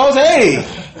implement your laws. Hey,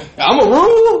 I'm a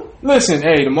rule. Listen,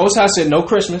 hey, the Most High said no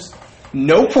Christmas,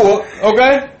 no pork,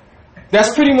 okay?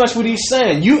 That's pretty much what He's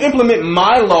saying. You implement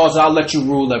my laws, I'll let you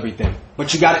rule everything.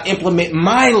 But you got to implement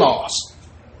my laws.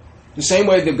 The same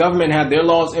way the government have their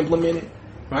laws implemented,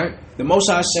 right? The Most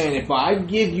High is saying, if I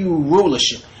give you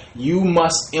rulership, you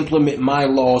must implement my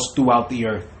laws throughout the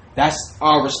earth. That's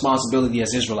our responsibility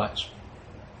as Israelites.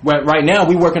 But right now,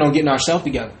 we're working on getting ourselves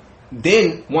together.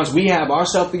 Then, once we have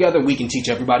ourselves together, we can teach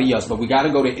everybody else. But we got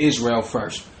to go to Israel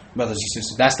first, brothers and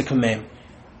sisters. That's the commandment.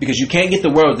 Because you can't get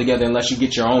the world together unless you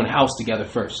get your own house together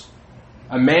first.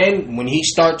 A man, when he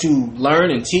start to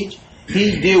learn and teach,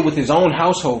 he deal with his own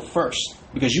household first.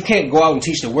 Because you can't go out and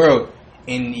teach the world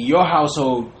and your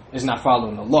household is not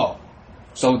following the law.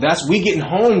 So we getting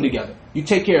home together. You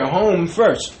take care of home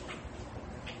first.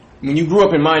 When you grew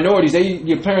up in minorities,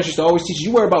 your parents used to always teach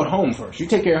you worry about home first. You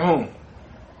take care of home.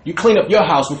 You clean up your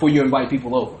house before you invite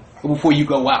people over. Or before you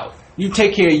go out. You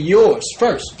take care of yours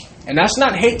first. And that's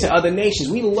not hate to other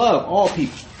nations. We love all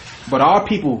people. But our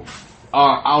people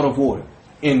are out of order.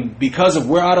 And because of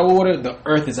we're out of order, the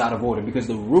earth is out of order. Because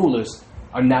the rulers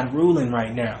are not ruling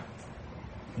right now.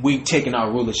 We've taken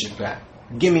our rulership back.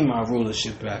 Give me my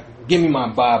rulership back. Give me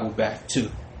my Bible back too.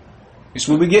 It's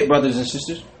what we get, brothers and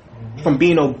sisters. From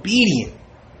being obedient.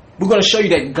 We're going to show you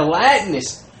that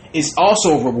gladness is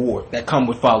also a reward that comes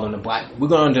with following the Bible. We're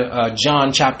going to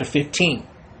John chapter 15.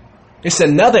 It's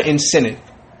another incentive.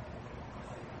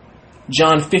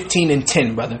 John 15 and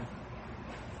 10, brother.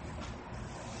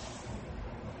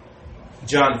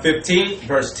 John 15,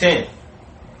 verse 10.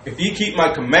 If ye keep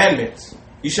my commandments,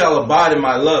 ye shall abide in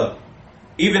my love,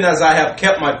 even as I have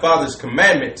kept my Father's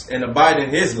commandments and abide in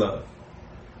His love.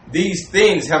 These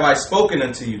things have I spoken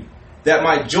unto you, that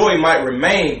my joy might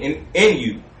remain in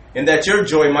you, and that your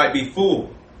joy might be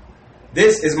full.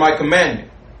 This is my commandment,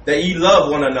 that ye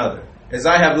love one another, as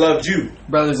I have loved you.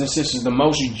 Brothers and sisters, the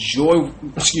most jovial,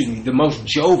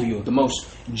 the most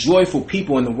joyful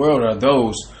people in the world are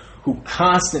those who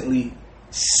constantly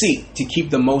seek to keep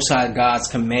the Most High God's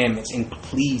commandments and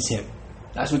please Him.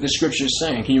 That's what the scripture is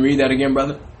saying. Can you read that again,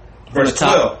 brother? Verse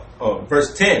 12.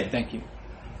 Verse 10. Thank you.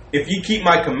 If ye keep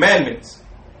my commandments,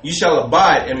 ye shall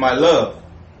abide in my love,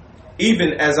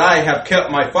 even as I have kept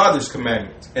my Father's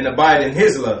commandments, and abide in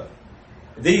His love.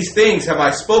 These things have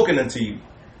I spoken unto you,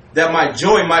 that my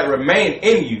joy might remain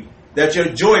in you, that your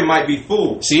joy might be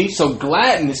full. See, so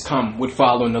gladness come with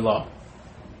following the law.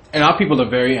 And our people are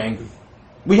very angry.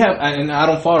 We have, and I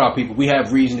don't fault our people, we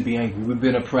have reason to be angry. We've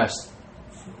been oppressed,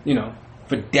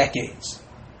 for decades.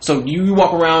 So you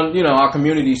walk around, our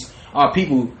communities, our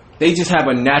people, they just have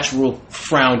a natural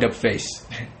frowned up face.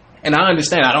 And I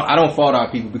understand. I don't fault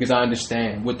our people because I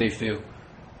understand what they feel.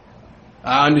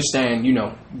 I understand,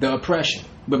 the oppression.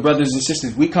 But brothers and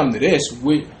sisters, we come to this,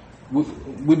 we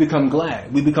become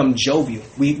glad. We become jovial.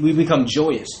 We become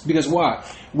joyous. Because why?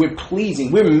 We're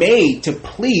pleasing. We're made to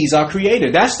please our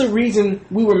Creator. That's the reason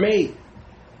we were made.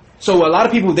 So a lot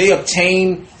of people, they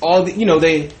obtain all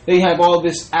the, they have all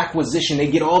this acquisition. They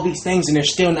get all these things and they're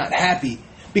still not happy.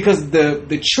 Because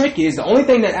the trick is, the only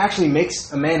thing that actually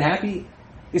makes a man happy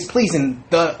is pleasing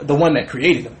the one that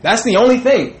created him. That's the only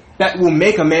thing that will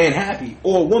make a man happy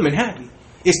or a woman happy,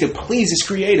 is to please his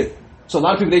Creator. So a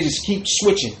lot of people, they just keep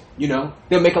switching,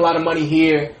 They'll make a lot of money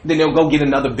here, then they'll go get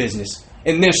another business.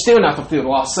 And they're still not fulfilled.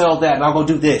 Well, I'll sell that, and I'll go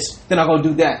do this, then I'll go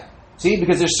do that. See,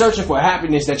 because they're searching for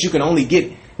happiness that you can only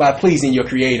get by pleasing your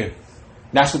Creator.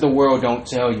 That's what the world don't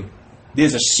tell you.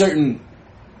 There's a certain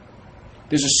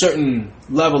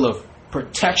level of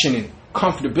protection and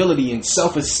comfortability and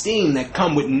self-esteem that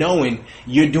come with knowing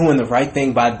you're doing the right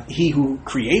thing by He who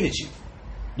created you.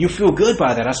 You feel good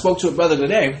by that. I spoke to a brother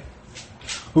today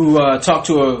who talked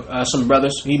to some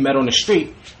brothers he met on the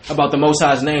street about the Most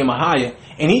High's name, Ahia,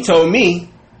 and he told me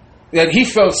that he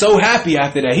felt so happy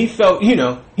after that. He felt,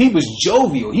 he was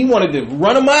jovial. He wanted to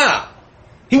run a mile.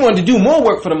 He wanted to do more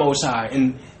work for the Most High,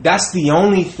 and that's the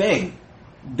only thing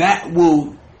that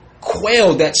will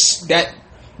quail that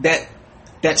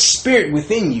spirit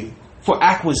within you for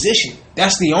acquisition.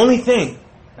 That's the only thing.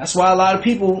 That's why a lot of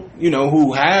people,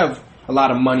 who have a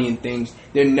lot of money and things,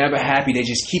 they're never happy. They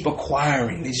just keep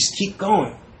acquiring. They just keep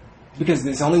going. Because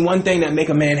there's only one thing that make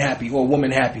a man happy or a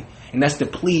woman happy, and that's to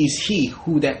please He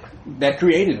who that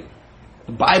created them.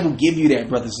 The Bible give you that,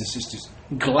 brothers and sisters.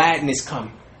 Gladness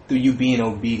come through you being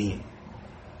obedient.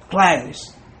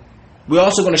 Gladness. We're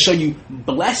also going to show you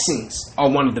blessings are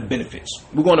one of the benefits.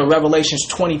 We're going to Revelations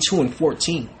 22 and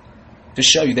 14 to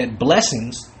show you that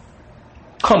blessings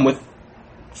come with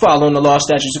following the law,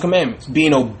 statutes, and commandments,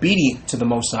 being obedient to the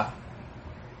Most High.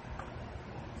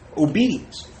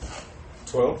 Obedience.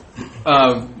 12.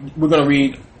 We're going to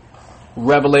read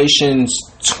Revelations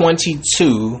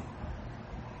 22,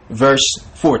 verse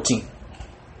 14.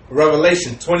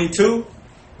 Revelation 22,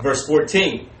 verse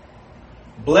 14.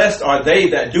 Blessed are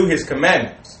they that do His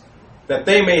commandments, that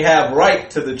they may have right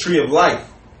to the tree of life,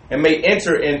 and may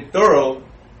enter in through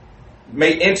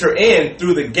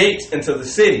the gates into the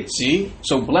city. See?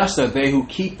 So blessed are they who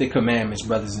keep the commandments,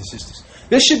 brothers and sisters.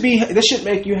 This should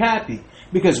make you happy,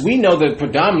 because we know that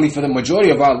predominantly for the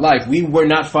majority of our life, we were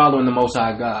not following the Most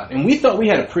High God. And we thought we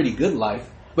had a pretty good life.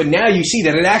 But now you see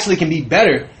that it actually can be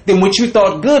better than what you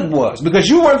thought good was, because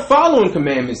you weren't following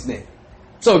commandments then.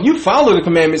 So if you follow the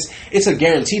commandments, it's a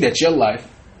guarantee that your life,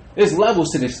 there's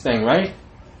levels to this thing, right?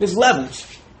 There's levels.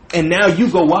 And now you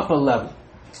go up a level.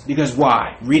 Because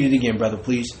why? Read it again, brother,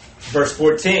 please. Verse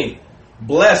 14.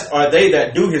 Blessed are they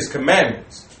that do His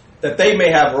commandments, that they may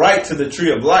have right to the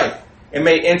tree of life, and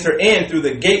may enter in through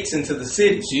the gates into the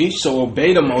city. See, so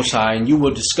obey the Most High, and you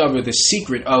will discover the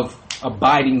secret of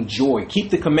abiding joy.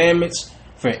 Keep the commandments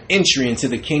for entry into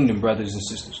the kingdom, brothers and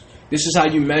sisters. This is how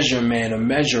you measure a man or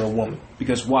measure a woman.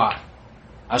 Because why?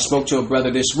 I spoke to a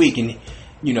brother this week, and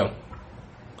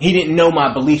he didn't know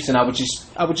my beliefs, and I would just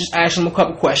ask him a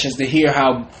couple questions to hear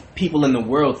how people in the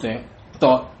world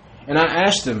thought. And I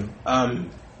asked him,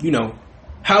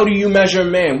 how do you measure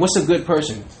a man? What's a good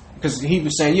person? Because he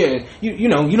was saying, you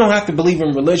don't have to believe in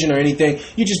religion or anything.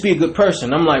 You just be a good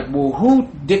person. I'm like, well, who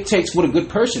dictates what a good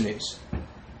person is?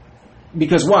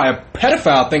 Because why? A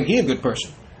pedophile thinks he's a good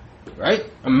person, right?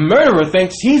 A murderer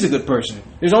thinks he's a good person.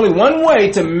 There's only one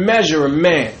way to measure a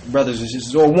man, brothers and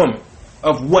sisters, or a woman,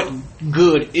 of what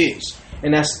good is.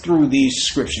 And that's through these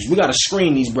scriptures. We got to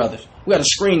screen these brothers. We got to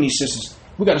screen these sisters.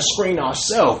 We got to screen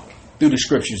ourselves through the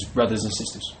scriptures, brothers and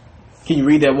sisters. Can you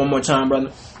read that one more time,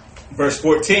 brother? Verse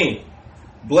 14.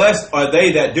 Blessed are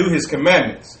they that do His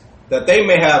commandments, that they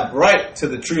may have right to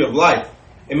the tree of life,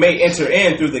 and may enter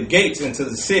in through the gates into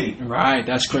the city. Right,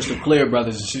 that's crystal clear,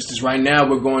 brothers and sisters. Right now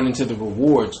we're going into the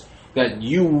rewards that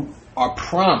you are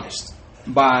promised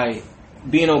by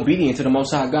being obedient to the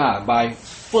Most High God, by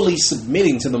fully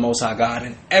submitting to the Most High God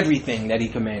in everything that He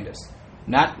commands us.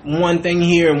 Not one thing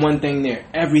here and one thing there.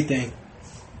 Everything.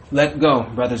 Let go,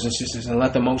 brothers and sisters, and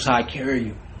let the Most High carry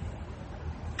you.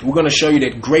 We're going to show you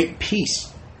that great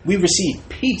peace. We receive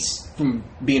peace from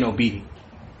being obedient.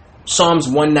 Psalms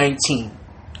 119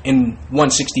 and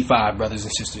 165, brothers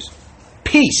and sisters.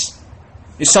 Peace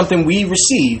is something we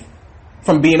receive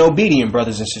from being obedient,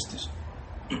 brothers and sisters.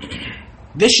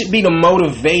 This should be the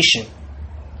motivation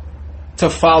to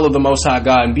follow the Most High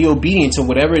God and be obedient to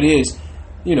whatever it is,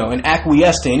 and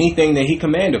acquiesce to anything that He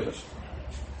commanded us.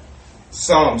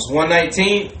 Psalms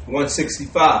 119,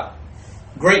 165.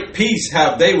 Great peace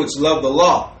have they which love the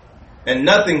law, and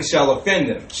nothing shall offend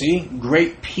them. See?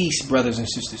 Great peace, brothers and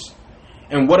sisters.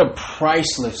 And what a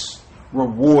priceless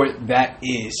reward that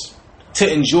is.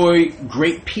 To enjoy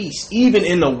great peace, even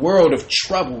in the world of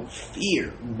trouble,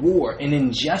 fear, war, and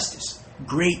injustice.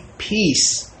 Great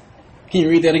peace. Can you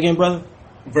read that again, brother?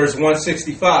 Verse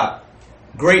 165.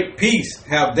 Great peace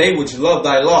have they which love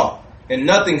thy law, and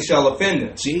nothing shall offend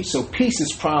them. See, so peace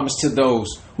is promised to those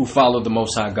who follow the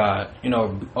Most High God and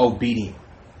are obedient.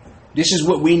 This is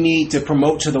what we need to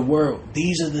promote to the world.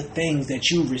 These are the things that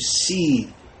you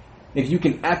receive if you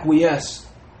can acquiesce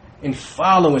and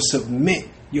follow and submit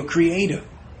your Creator.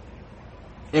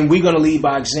 And we're going to lead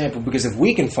by example, because if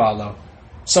we can follow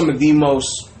some of the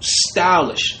most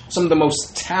stylish, some of the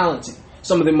most talented,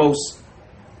 some of the most,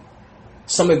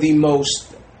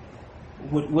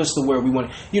 what's the word we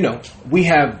want? We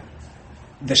have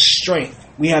the strength,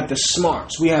 we have the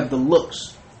smarts, we have the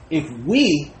looks. If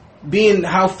we, being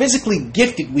how physically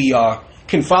gifted we are,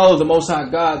 can follow the Most High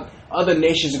God, other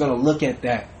nations are going to look at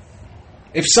that.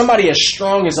 If somebody as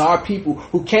strong as our people,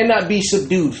 who cannot be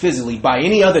subdued physically by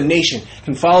any other nation,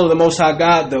 can follow the Most High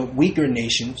God, the weaker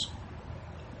nations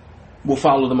will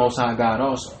follow the Most High God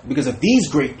also. Because if these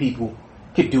great people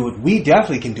could do it, we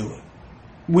definitely can do it.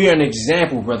 We are an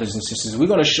example, brothers and sisters. We're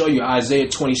going to show you Isaiah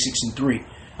 26 and 3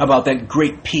 about that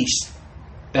great peace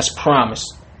that's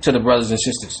promised to the brothers and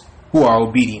sisters who are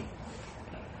obedient.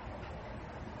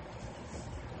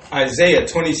 Isaiah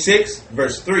 26,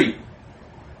 verse 3.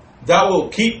 Thou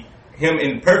wilt keep him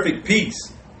in perfect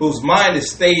peace, whose mind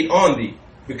is stayed on thee,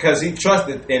 because he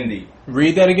trusteth in thee.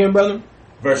 Read that again, brother.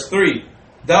 Verse 3.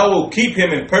 Thou wilt keep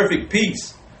him in perfect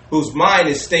peace, whose mind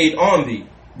is stayed on thee,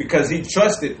 because he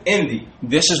trusted in thee.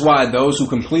 This is why those who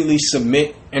completely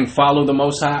submit and follow the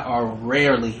Most High are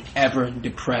rarely ever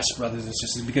depressed, brothers and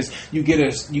sisters, because you get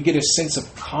a sense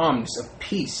of calmness, of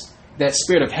peace. That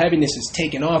spirit of heaviness is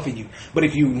taken off of you. But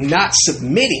if you're not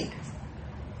submitting,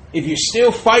 if you're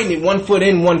still fighting it 1 foot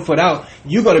in, 1 foot out,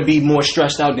 you're going to be more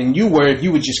stressed out than you were if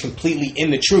you were just completely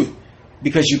in the truth.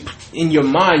 Because you, in your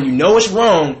mind, you know it's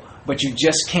wrong, but you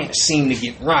just can't seem to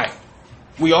get right.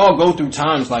 We all go through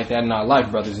times like that in our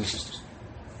life, brothers and sisters.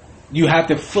 You have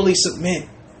to fully submit,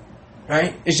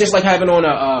 right? It's just like having on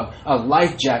a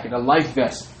life jacket, a life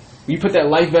vest. When you put that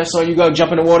life vest on, you go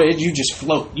jump in the water, you just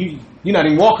float. You're not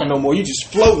even walking no more. You're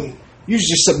just floating. You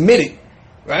just submitted,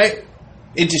 right?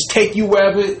 It just take you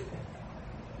wherever.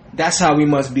 That's how we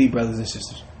must be, brothers and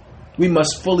sisters. We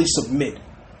must fully submit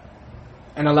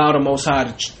and allow the Most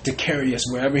High to carry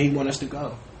us wherever He wants us to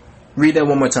go. Read that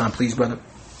one more time, please, brother.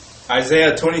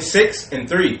 Isaiah 26 and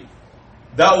 3.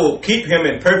 Thou wilt keep him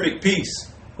in perfect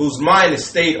peace, whose mind is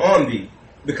stayed on thee,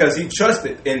 because he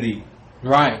trusted in thee.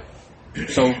 Right.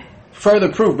 So,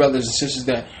 further proof, brothers and sisters,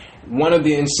 that one of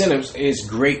the incentives is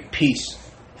great peace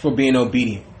for being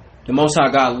obedient. The Most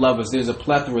High God loves us. There's a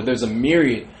plethora, there's a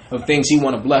myriad of things He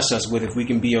want to bless us with if we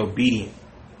can be obedient.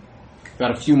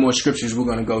 Got a few more scriptures we're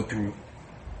going to go through.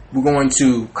 We're going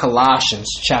to Colossians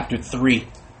chapter 3,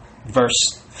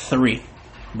 verse 3,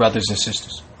 brothers and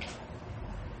sisters.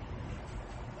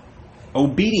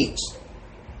 Obedience.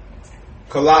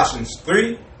 Colossians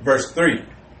 3, verse 3.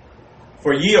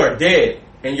 For ye are dead,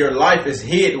 and your life is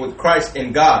hid with Christ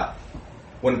in God.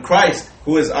 When Christ,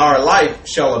 who is our life,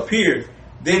 shall appear,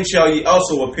 then shall ye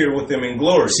also appear with him in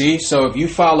glory. See, so if you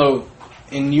follow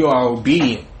and you are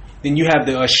obedient, then you have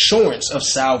the assurance of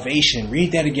salvation.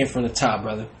 Read that again from the top,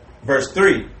 brother. Verse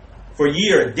 3. For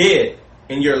ye are dead,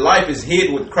 and your life is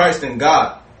hid with Christ in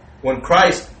God. When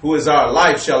Christ, who is our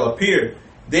life, shall appear,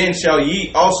 then shall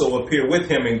ye also appear with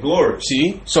him in glory.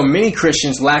 See, so many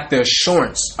Christians lack the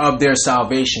assurance of their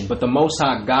salvation, but the Most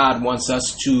High God wants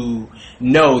us to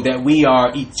know that we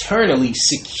are eternally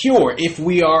secure if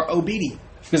we are obedient.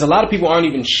 Because a lot of people aren't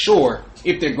even sure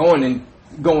if they're going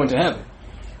going to heaven.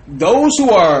 Those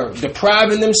who are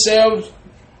depriving themselves,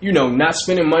 not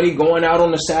spending money, going out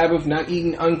on the Sabbath, not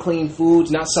eating unclean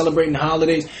foods, not celebrating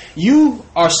holidays, you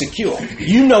are secure.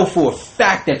 You know for a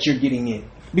fact that you're getting in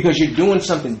because you're doing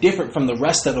something different from the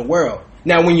rest of the world.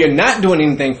 Now, when you're not doing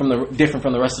anything different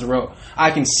from the rest of the world,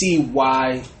 I can see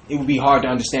why it would be hard to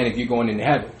understand if you're going into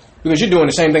heaven because you're doing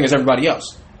the same thing as everybody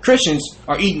else. Christians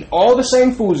are eating all the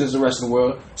same foods as the rest of the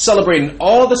world, celebrating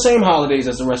all the same holidays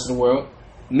as the rest of the world,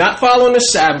 not following the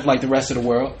Sabbath like the rest of the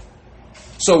world.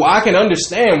 So I can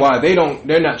understand why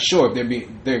they're not sure if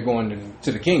they're going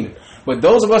to the kingdom. But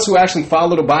those of us who actually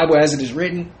follow the Bible as it is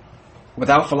written,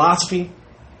 without philosophy,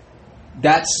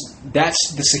 that's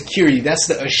the security, that's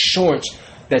the assurance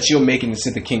that you'll make it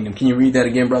into the kingdom. Can you read that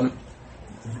again, brother?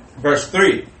 Verse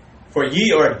 3. For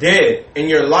ye are dead, and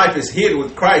your life is hid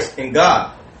with Christ in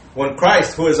God. When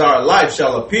Christ, who is our life,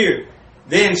 shall appear,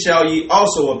 then shall ye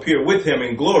also appear with him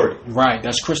in glory. Right,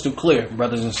 that's crystal clear,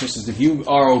 brothers and sisters. If you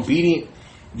are obedient,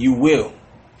 you will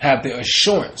have the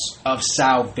assurance of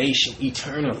salvation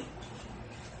eternally.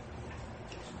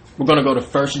 We're going to go to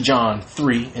 1 John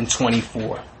 3 and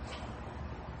 24.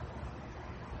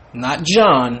 Not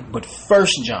John, but 1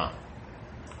 John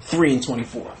 3 and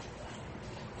 24.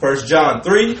 1 John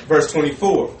 3, verse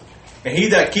 24. And he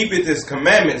that keepeth his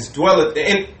commandments dwelleth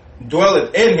in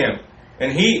him,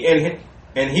 and he in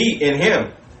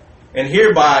him. And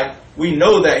hereby we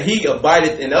know that he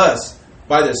abideth in us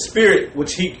by the Spirit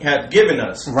which he hath given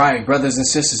us. Right, brothers and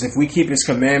sisters, if we keep his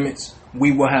commandments,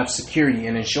 we will have security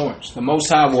and insurance. The Most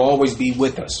High will always be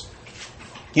with us.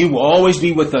 He will always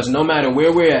be with us, no matter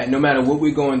where we're at, no matter what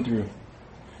we're going through,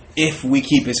 if we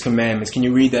keep his commandments. Can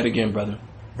you read that again, brother?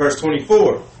 Verse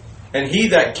 24. And he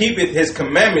that keepeth his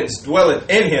commandments dwelleth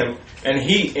in him, and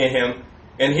he in him.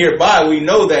 And hereby we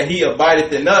know that he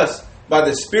abideth in us by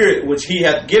the Spirit which he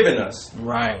hath given us.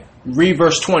 Right. Read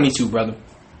verse 22, brother.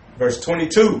 Verse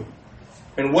 22.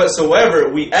 And whatsoever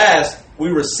we ask, we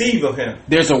receive of him.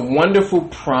 There's a wonderful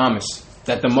promise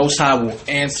that the Most High will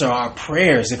answer our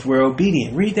prayers if we're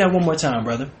obedient. Read that one more time,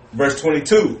 brother. Verse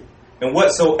 22. And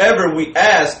whatsoever we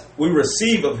ask, we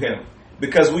receive of him,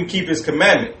 because we keep his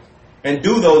commandment and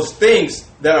do those things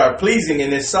that are pleasing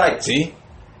in his sight. See?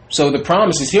 So the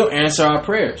promise is he'll answer our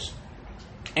prayers.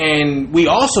 And we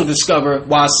also discover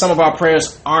why some of our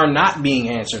prayers are not being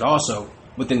answered also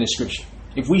within the scripture.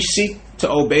 If we seek to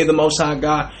obey the Most High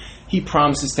God, he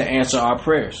promises to answer our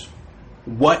prayers.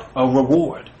 What a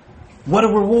reward. What a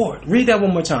reward. Read that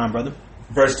one more time, brother.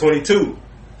 Verse 22.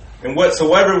 And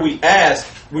whatsoever we ask,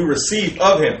 we receive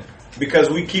of him, because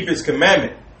we keep his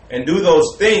commandment and do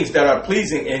those things that are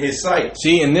pleasing in his sight.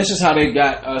 See, and this is how they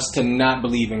got us to not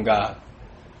believe in God.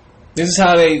 This is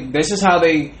how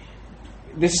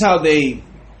they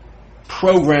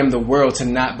program the world to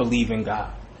not believe in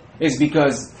God. It's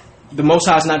because the Most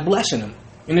High is not blessing them.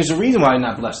 And there's a reason why he's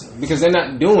not blessing them. Because they're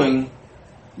not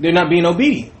being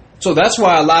obedient. So that's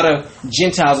why a lot of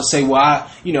Gentiles will say, well,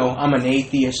 I'm an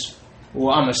atheist,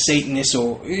 or I'm a Satanist,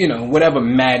 or, whatever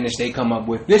madness they come up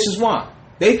with. This is why.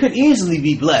 They could easily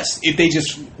be blessed if they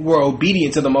just were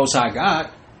obedient to the Most High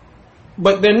God.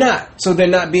 But they're not. So they're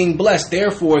not being blessed.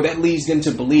 Therefore, that leads them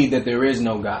to believe that there is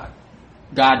no God.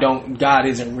 God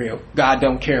isn't real. God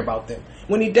don't care about them.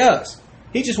 When he does,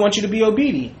 he just wants you to be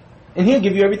obedient. And he'll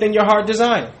give you everything your heart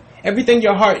desires. Everything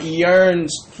your heart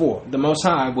yearns for, the Most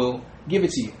High will give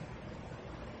it to you.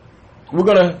 We're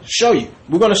going to show you.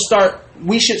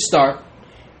 We should start,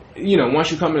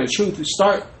 once you come to the truth,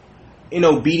 start in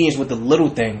obedience with the little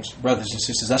things, brothers and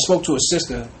sisters. I spoke to a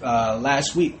sister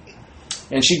last week,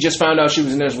 and she just found out she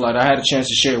was an Israelite. I had a chance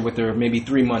to share it with her maybe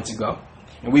 3 months ago.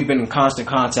 And we've been in constant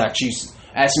contact. She's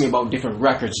asking me about different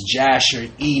records, Jasher,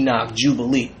 Enoch,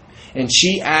 Jubilee. And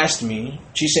she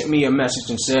sent me a message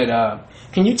and said,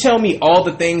 can you tell me all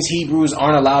the things Hebrews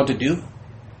aren't allowed to do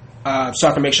so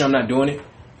I can make sure I'm not doing it?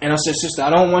 And I said, sister,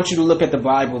 I don't want you to look at the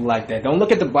Bible like that. Don't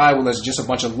look at the Bible as just a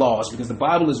bunch of laws, because the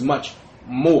Bible is much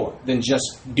more than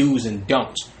just do's and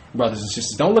don'ts, brothers and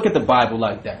sisters. Don't look at the Bible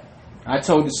like that. I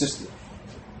told the sister.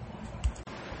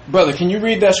 Brother, can you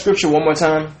read that scripture one more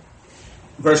time?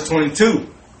 Verse 22.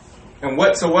 And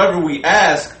whatsoever we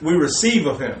ask, we receive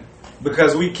of him,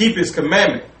 because we keep his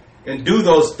commandment and do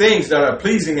those things that are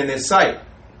pleasing in his sight.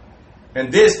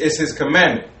 And this is his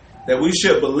commandment, that we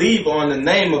should believe on the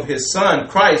name of his Son,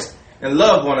 Christ, and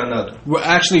love one another. Well,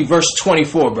 actually, verse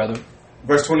 24, brother.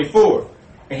 Verse 24.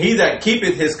 And he that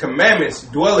keepeth his commandments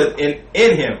dwelleth in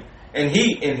him, and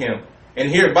he in him. And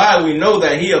hereby we know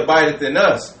that he abideth in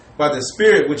us, by the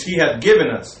Spirit which he hath given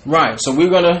us. Right. So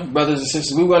brothers and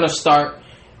sisters, we're going to start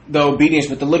the obedience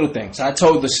with the little things. I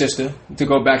told the sister, to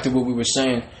go back to what we were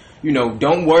saying,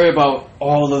 Don't worry about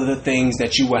all of the things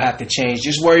that you will have to change.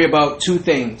 Just worry about two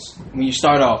things when you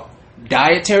start off: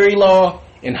 dietary law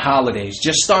and holidays.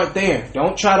 Just start there.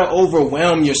 Don't try to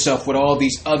overwhelm yourself with all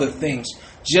these other things.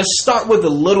 Just start with the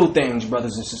little things,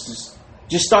 brothers and sisters.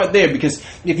 Just start there, because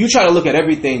if you try to look at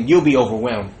everything, you'll be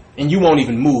overwhelmed and you won't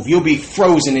even move. You'll be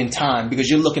frozen in time because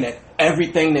you're looking at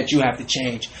everything that you have to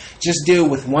change. Just deal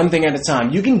with one thing at a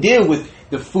time. You can deal with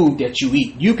the food that you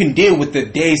eat. You can deal with the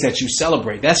days that you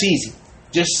celebrate. That's easy.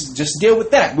 Just deal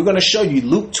with that. We're going to show you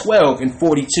Luke 12 and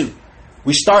 42.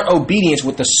 We start obedience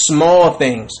with the small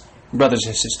things, brothers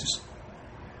and sisters.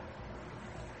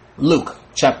 Luke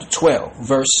chapter 12,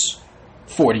 verse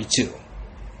 42.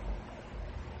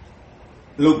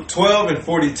 Luke 12 and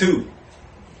 42.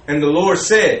 And the Lord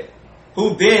said,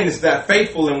 "Who then is that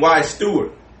faithful and wise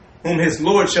steward, whom his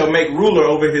Lord shall make ruler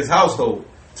over his household,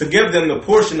 to give them the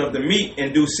portion of the meat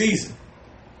in due season?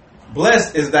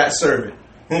 Blessed is that servant,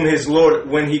 whom his Lord,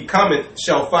 when he cometh,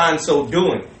 shall find so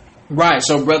doing." Right,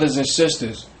 so brothers and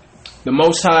sisters, the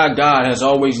Most High God has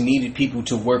always needed people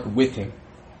to work with him.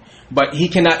 But he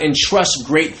cannot entrust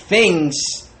great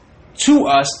things to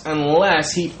us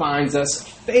unless he finds us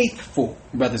faithful,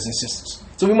 brothers and sisters.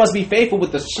 So we must be faithful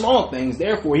with the small things.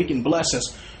 Therefore, he can bless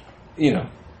us,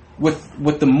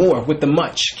 with the more, with the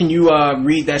much. Can you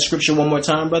read that scripture one more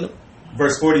time, brother?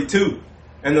 Verse 42.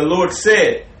 And the Lord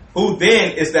said, "Who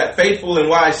then is that faithful and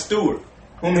wise steward,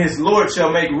 whom his Lord shall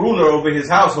make ruler over his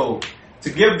household, to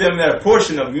give them their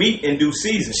portion of meat in due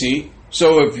season?" See?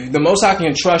 So if the Most High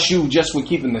can trust you just with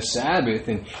keeping the Sabbath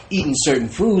and eating certain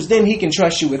foods, then he can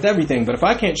trust you with everything. But if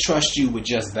I can't trust you with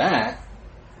just that,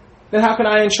 then how can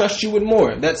I entrust you with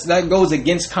more? That goes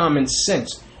against common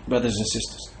sense, brothers and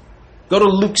sisters. Go to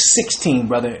Luke 16,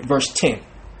 brother, verse 10,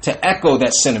 to echo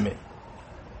that sentiment.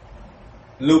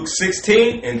 Luke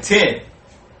 16 and 10.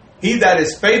 He that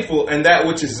is faithful in that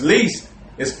which is least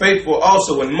is faithful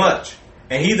also in much.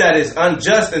 And he that is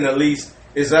unjust in the least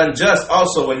is unjust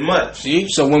also in much. See?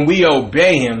 So when we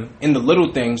obey him in the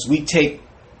little things, we take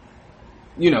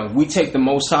the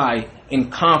Most High in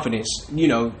confidence,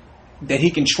 that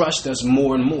he can trust us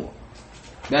more and more.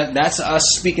 That's us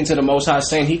speaking to the Most High,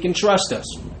 saying he can trust us.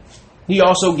 He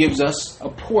also gives us a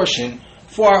portion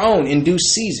for our own in due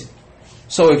season.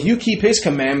 So if you keep his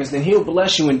commandments, then he'll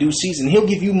bless you in due season. He'll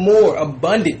give you more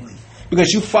abundantly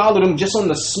because you followed him just on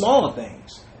the small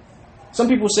things. Some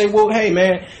people say, well, hey,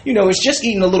 man, it's just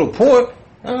eating a little pork.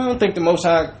 I don't think the Most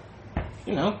High,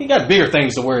 he got bigger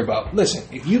things to worry about. Listen,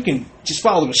 if you can just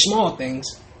follow the small things,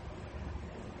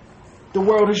 the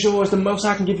world is yours. The Most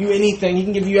High can give you anything. He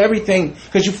can give you everything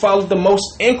because you followed the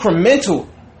most incremental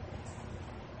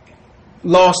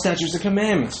law, statutes, and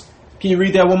commandments. Can you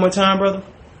read that one more time, brother?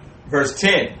 Verse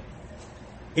 10.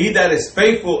 He that is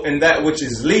faithful in that which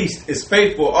is least is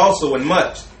faithful also in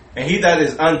much. And he that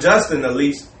is unjust in the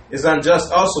least is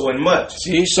unjust also in much.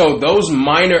 See, so those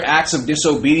minor acts of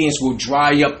disobedience will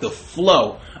dry up the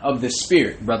flow of the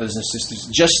Spirit, brothers and sisters,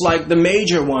 just like the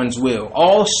major ones will.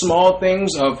 All small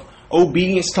things of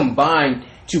obedience combined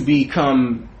to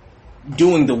become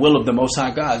doing the will of the Most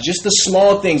High God. Just the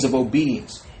small things of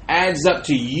obedience adds up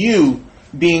to you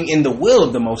being in the will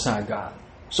of the Most High God.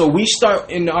 So we start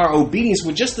in our obedience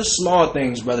with just the small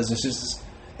things, brothers and sisters.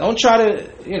 Don't try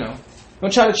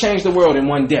to change the world in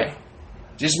one day.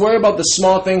 Just worry about the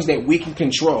small things that we can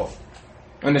control.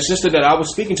 And the sister that I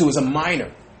was speaking to is a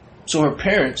minor. So her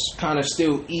parents kind of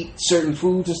still eat certain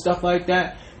foods and stuff like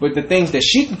that. But the things that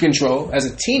she can control as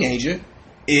a teenager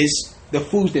is the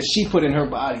foods that she put in her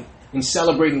body in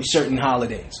celebrating certain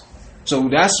holidays. So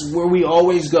that's where we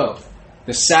always go.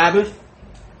 The Sabbath,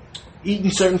 eating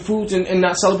certain foods and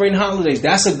not celebrating holidays.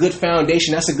 That's a good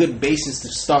foundation. That's a good basis to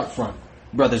start from,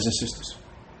 brothers and sisters.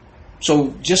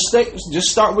 So just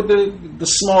start with the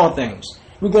small things.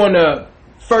 We're going to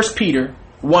 1 Peter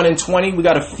 1 and 20. We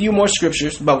got a few more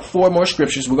scriptures, about 4 more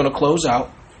scriptures. We're going to close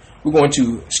out. We're going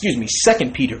to,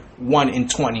 2 Peter 1 and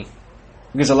 20.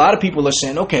 Because a lot of people are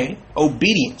saying, okay,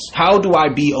 obedience. How do I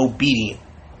be obedient?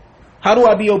 How do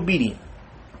I be obedient?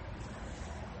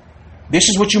 This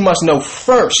is what you must know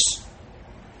first.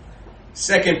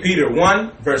 2 Peter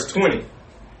 1 verse 20.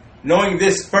 Knowing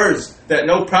this first, that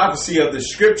no prophecy of the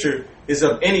scripture is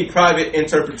of any private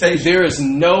interpretation. There is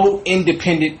no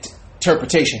independent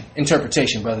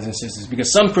interpretation, brothers and sisters.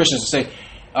 Because some Christians will say,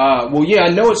 well, yeah, I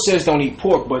know it says don't eat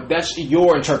pork, but that's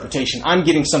your interpretation. I'm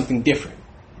getting something different.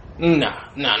 Nah.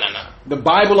 The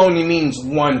Bible only means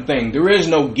one thing. There is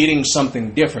no getting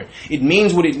something different. It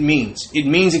means what it means. It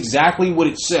means exactly what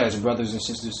it says, brothers and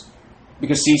sisters.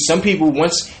 Because, see, some people,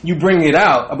 once you bring it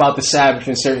out about the Sabbath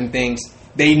and certain things,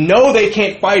 They know they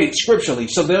can't fight it scripturally,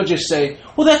 so they'll just say,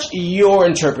 well, that's your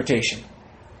interpretation.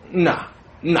 Nah.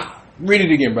 Read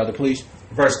it again, brother, please.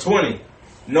 Verse 20.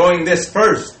 Knowing this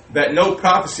first, that no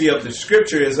prophecy of the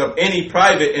scripture is of any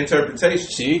private interpretation.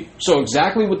 See? So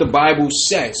exactly what the Bible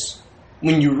says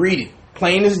when you read it,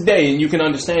 plain as day, and you can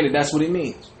understand it, that's what it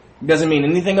means. It doesn't mean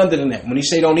anything other than that. When he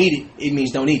say don't eat it, it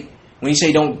means don't eat it. When he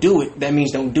say don't do it, that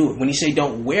means don't do it. When he say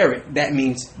don't wear it, that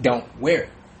means don't wear it.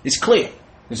 It's clear.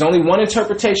 There's only one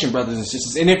interpretation, brothers and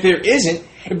sisters. And if there isn't,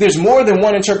 if there's more than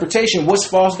one interpretation, what's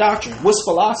false doctrine? What's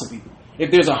philosophy?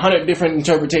 If there's 100 different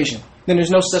interpretations, then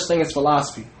there's no such thing as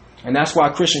philosophy. And that's why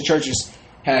Christian churches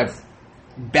have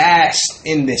basked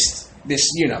in this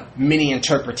many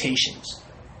interpretations.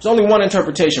 There's only one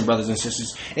interpretation, brothers and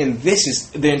sisters, and this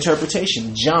is the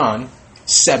interpretation, John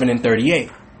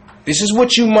 7:38. This is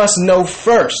what you must know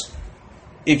first.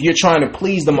 If you're trying to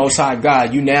please the Most High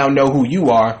God, you now know who you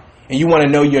are, and you want to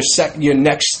know your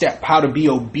next step, how to be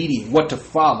obedient, what to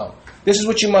follow. This is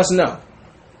what you must know.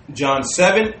 John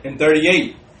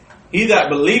 7:38. He that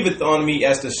believeth on me,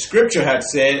 as the scripture hath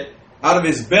said, out of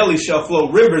his belly shall flow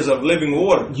rivers of living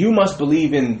water. You must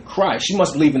believe in Christ. You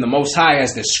must believe in the Most High,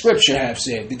 as the scripture have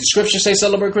said. Did the scripture say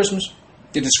celebrate Christmas?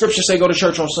 Did the scripture say go to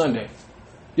church on Sunday?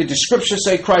 Did the scripture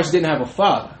say Christ didn't have a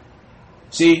father?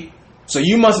 See? So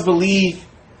you must believe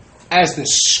as the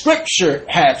scripture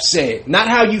have said, not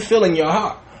how you feel in your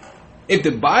heart. If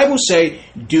the Bible say,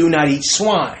 do not eat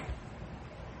swine,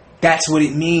 that's what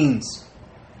it means.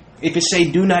 If it say,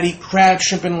 do not eat crab,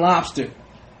 shrimp, and lobster,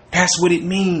 that's what it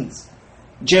means.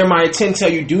 Jeremiah 10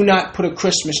 tell you, do not put a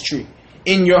Christmas tree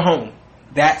in your home.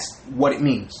 That's what it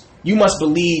means. You must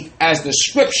believe as the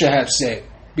scripture have said.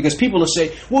 Because people will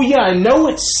say, well, yeah, I know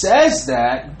it says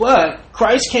that, but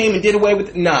Christ came and did away with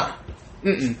it. Nah.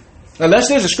 Unless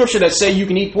there's a scripture that say you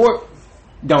can eat pork,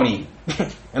 don't eat.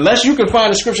 Unless you can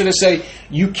find a scripture that say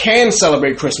you can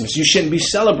celebrate Christmas, you shouldn't be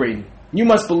celebrating. You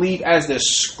must believe as the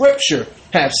scripture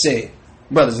have said,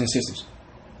 brothers and sisters.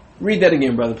 Read that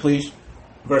again, brother, please.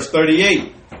 Verse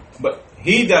 38. But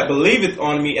he that believeth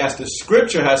on me, as the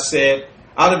scripture has said,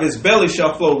 out of his belly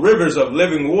shall flow rivers of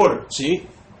living water. See?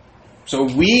 So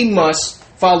we must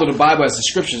follow the Bible as the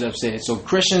scriptures have said. So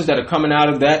Christians that are coming out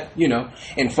of that,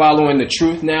 and following the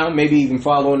truth now, maybe even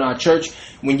following our church,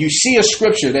 when you see a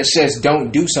scripture that says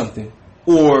don't do something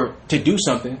or to do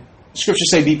something, scripture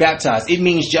say be baptized. It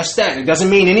means just that. It doesn't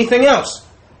mean anything else.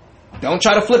 Don't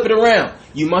try to flip it around.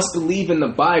 You must believe in the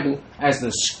Bible as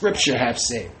the scripture have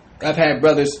said. I've had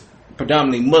brothers,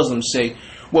 predominantly Muslims, say,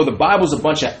 well, the Bible's a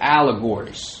bunch of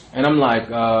allegories. And I'm like,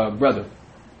 brother,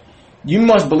 you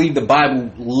must believe the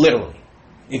Bible literally.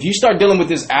 If you start dealing with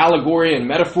this allegory and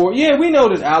metaphor, yeah, we know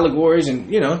there's allegories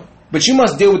but you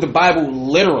must deal with the Bible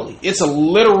literally. It's a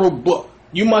literal book.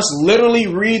 You must literally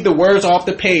read the words off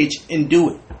the page and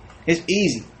do it. It's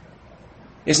easy.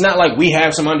 It's not like we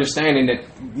have some understanding that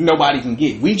nobody can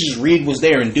get. We just read what's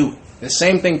there and do it. The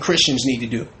same thing Christians need to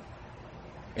do.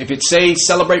 If it say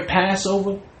celebrate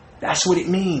Passover, that's what it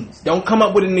means. Don't come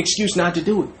up with an excuse not to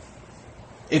do it.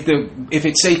 If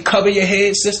it say cover your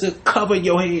head, sister, cover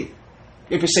your head.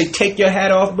 If it say take your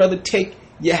hat off, brother, take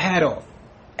your hat off.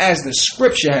 As the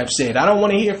scripture have said. I don't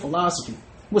want to hear philosophy.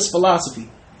 What's philosophy?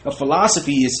 A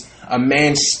philosophy is a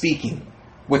man speaking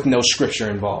with no scripture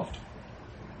involved.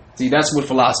 See, that's what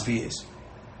philosophy is.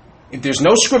 If there's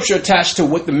no scripture attached to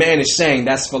what the man is saying,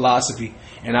 that's philosophy.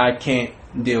 And I can't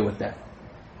deal with that.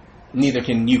 Neither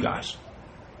can you guys.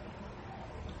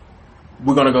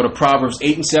 We're going to go to Proverbs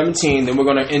 8 and 17. Then we're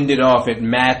going to end it off at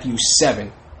Matthew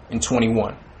 7 and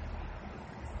 21.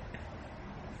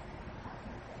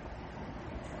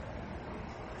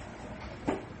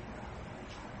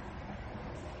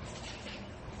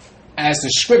 As the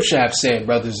scripture have said,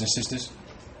 brothers and sisters.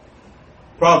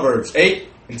 Proverbs 8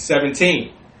 and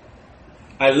 17.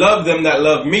 I love them that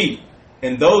love me,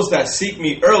 and those that seek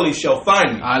me early shall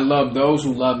find me. I love those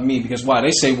who love me. Because why?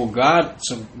 They say, well, God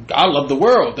loved the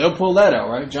world. They'll pull that out,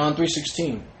 right? John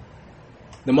 3:16.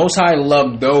 The Most High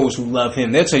loved those who love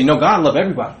him. They'll say, God love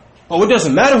everybody. Oh, it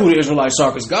doesn't matter who the Israelites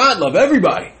are, because God love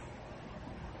everybody.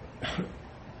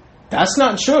 That's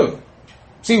not true.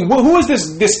 See, who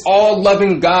is this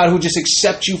all-loving God who just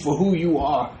accepts you for who you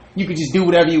are? You can just do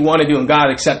whatever you want to do and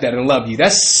God accept that and love you.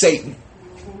 That's Satan.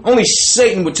 Only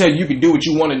Satan would tell you can do what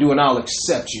you want to do and I'll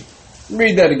accept you.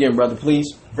 Read that again, brother,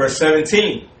 please. Verse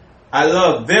 17. I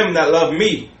love them that love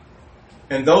me,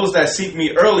 and those that seek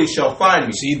me early shall find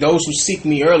me. See, those who seek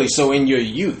me early. So in your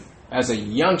youth, as a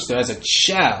youngster, as a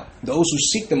child, those who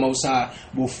seek the Most High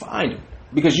will find him.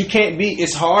 Because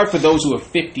it's hard for those who are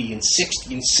 50 and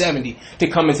 60 and 70 to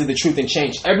come into the truth and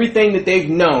change everything that they've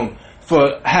known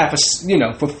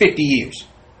for for 50 years.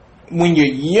 When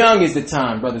you're young is the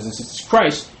time, brothers and sisters.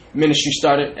 Christ's ministry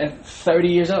started at 30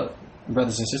 years old,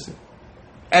 brothers and sisters.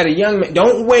 At a young man,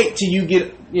 don't wait till you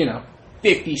get,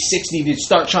 50, 60 to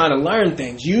start trying to learn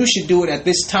things. You should do it at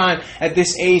this time, at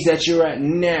this age that you're at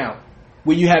now,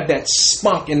 where you have that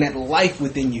spunk and that life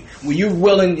within you, where you're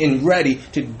willing and ready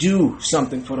to do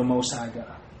something for the Most High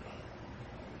God.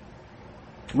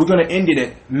 We're going to end it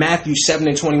at Matthew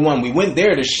 7:21. We went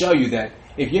there to show you that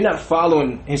if you're not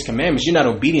following His commandments, you're not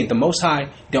obedient, the Most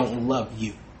High don't love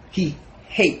you. He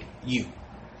hates you.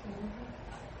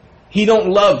 He don't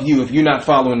love you if you're not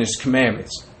following His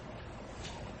commandments.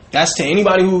 That's to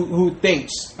anybody who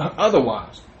thinks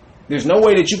otherwise. There's no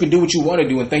way that you can do what you want to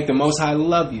do and think the Most High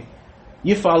love you.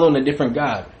 You're following a different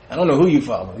God. I don't know who you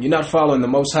follow. You're not following the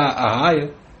Most High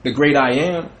Ahia, the great I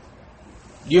am.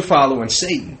 You're following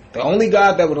Satan, the only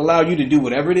God that would allow you to do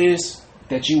whatever it is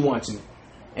that you want to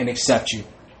and accept you.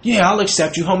 Yeah, I'll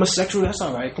accept you. Homosexual, that's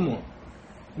all right. Come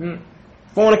on.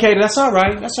 Fornicator, that's all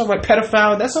right. That's all right.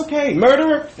 Pedophile, that's okay.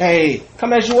 Murderer, hey,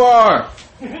 come as you are.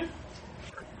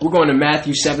 We're going to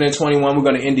Matthew 7:21. We're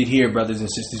going to end it here, brothers and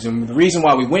sisters. And the reason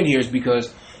why we went here is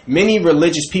because many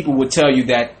religious people would tell you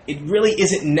that it really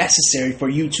isn't necessary for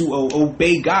you to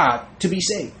obey God to be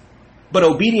saved. But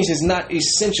obedience is not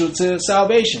essential to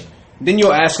salvation. Then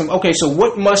you'll ask them, okay, so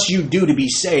what must you do to be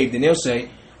saved? And they'll say,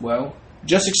 well,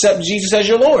 just accept Jesus as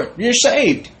your Lord. You're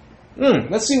saved.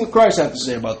 Let's see what Christ has to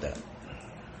say about that.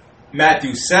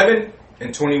 Matthew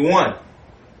 7:21.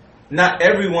 Not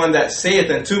everyone that saith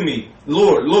unto me,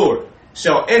 Lord, Lord,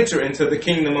 shall enter into the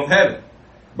kingdom of heaven,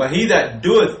 but he that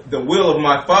doeth the will of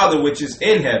my Father which is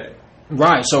in heaven.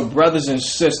 Right, so brothers and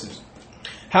sisters,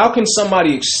 how can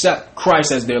somebody accept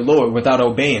Christ as their Lord without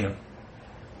obeying Him?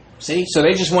 See, so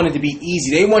they just want it to be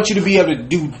easy. They want you to be able to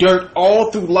do dirt all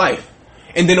through life,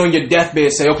 and then on your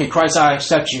deathbed say, okay, Christ, I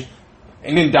accept you,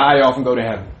 and then die off and go to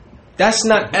heaven. That's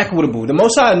not equitable. The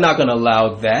Most High is not going to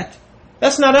allow that.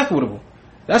 That's not equitable.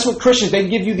 That's what Christians, they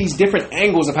give you these different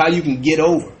angles of how you can get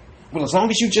over. Well, as long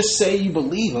as you just say you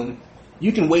believe Him,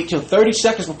 you can wait till 30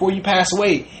 seconds before you pass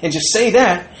away and just say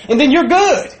that, and then you're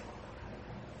good.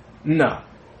 No.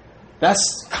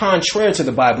 That's contrary to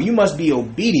the Bible. You must be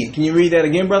obedient. Can you read that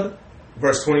again, brother?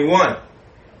 Verse 21.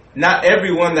 Not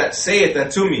everyone that saith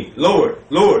unto me, Lord,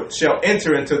 Lord, shall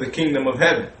enter into the kingdom of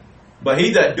heaven, but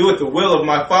he that doeth the will of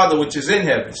my Father which is in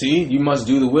heaven. See, you must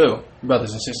do the will,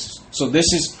 brothers and sisters. So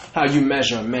this is how you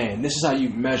measure a man. This is how you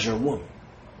measure a woman,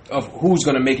 of who's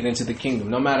going to make it into the kingdom.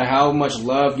 No matter how much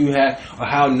love you have or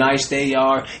how nice they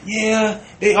are. Yeah,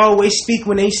 they always speak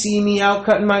when they see me out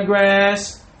cutting my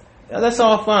grass. Now, that's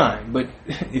all fine. But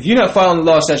if you're not following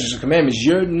the law, statutes, and commandments,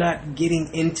 you're not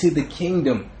getting into the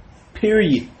kingdom.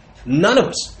 Period. None of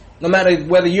us. No matter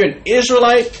whether you're an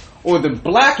Israelite or the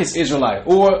blackest Israelite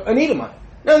or an Edomite.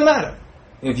 Doesn't matter.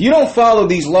 If you don't follow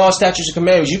these laws, statutes, and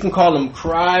commandments, you can call Him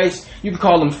Christ, you can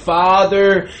call Him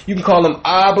Father, you can call Him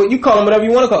Abba, you call Him whatever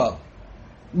you want to call Him.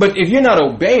 But if you're not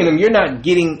obeying Him, you're not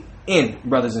getting in,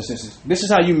 brothers and sisters. This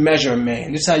is how you measure a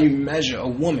man. This is how you measure a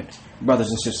woman, brothers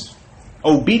and sisters.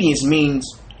 Obedience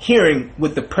means hearing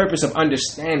with the purpose of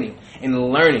understanding and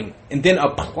learning, and then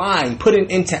applying, putting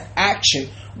into action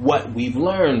what we've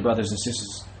learned, brothers and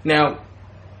sisters. Now,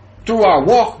 through our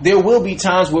walk, there will be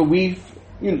times where we've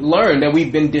learned that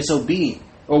we've been disobedient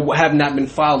or have not been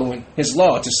following His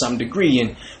law to some degree.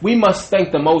 And we must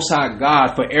thank the Most High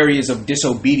God for areas of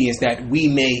disobedience that we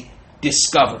may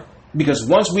discover. Because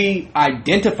once we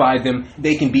identify them,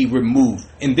 they can be removed.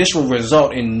 And this will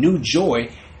result in new joy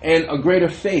and a greater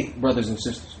faith, brothers and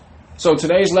sisters. So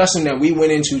today's lesson that we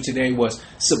went into today was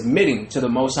submitting to the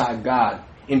Most High God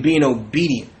and being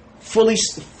obedient. Full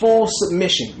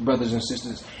submission, brothers and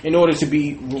sisters, in order to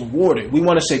be rewarded. We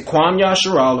want to say, Kwam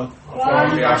Yasharala. Kwam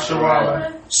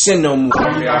Yasharala. Sin no more.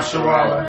 Kwam Yasharala.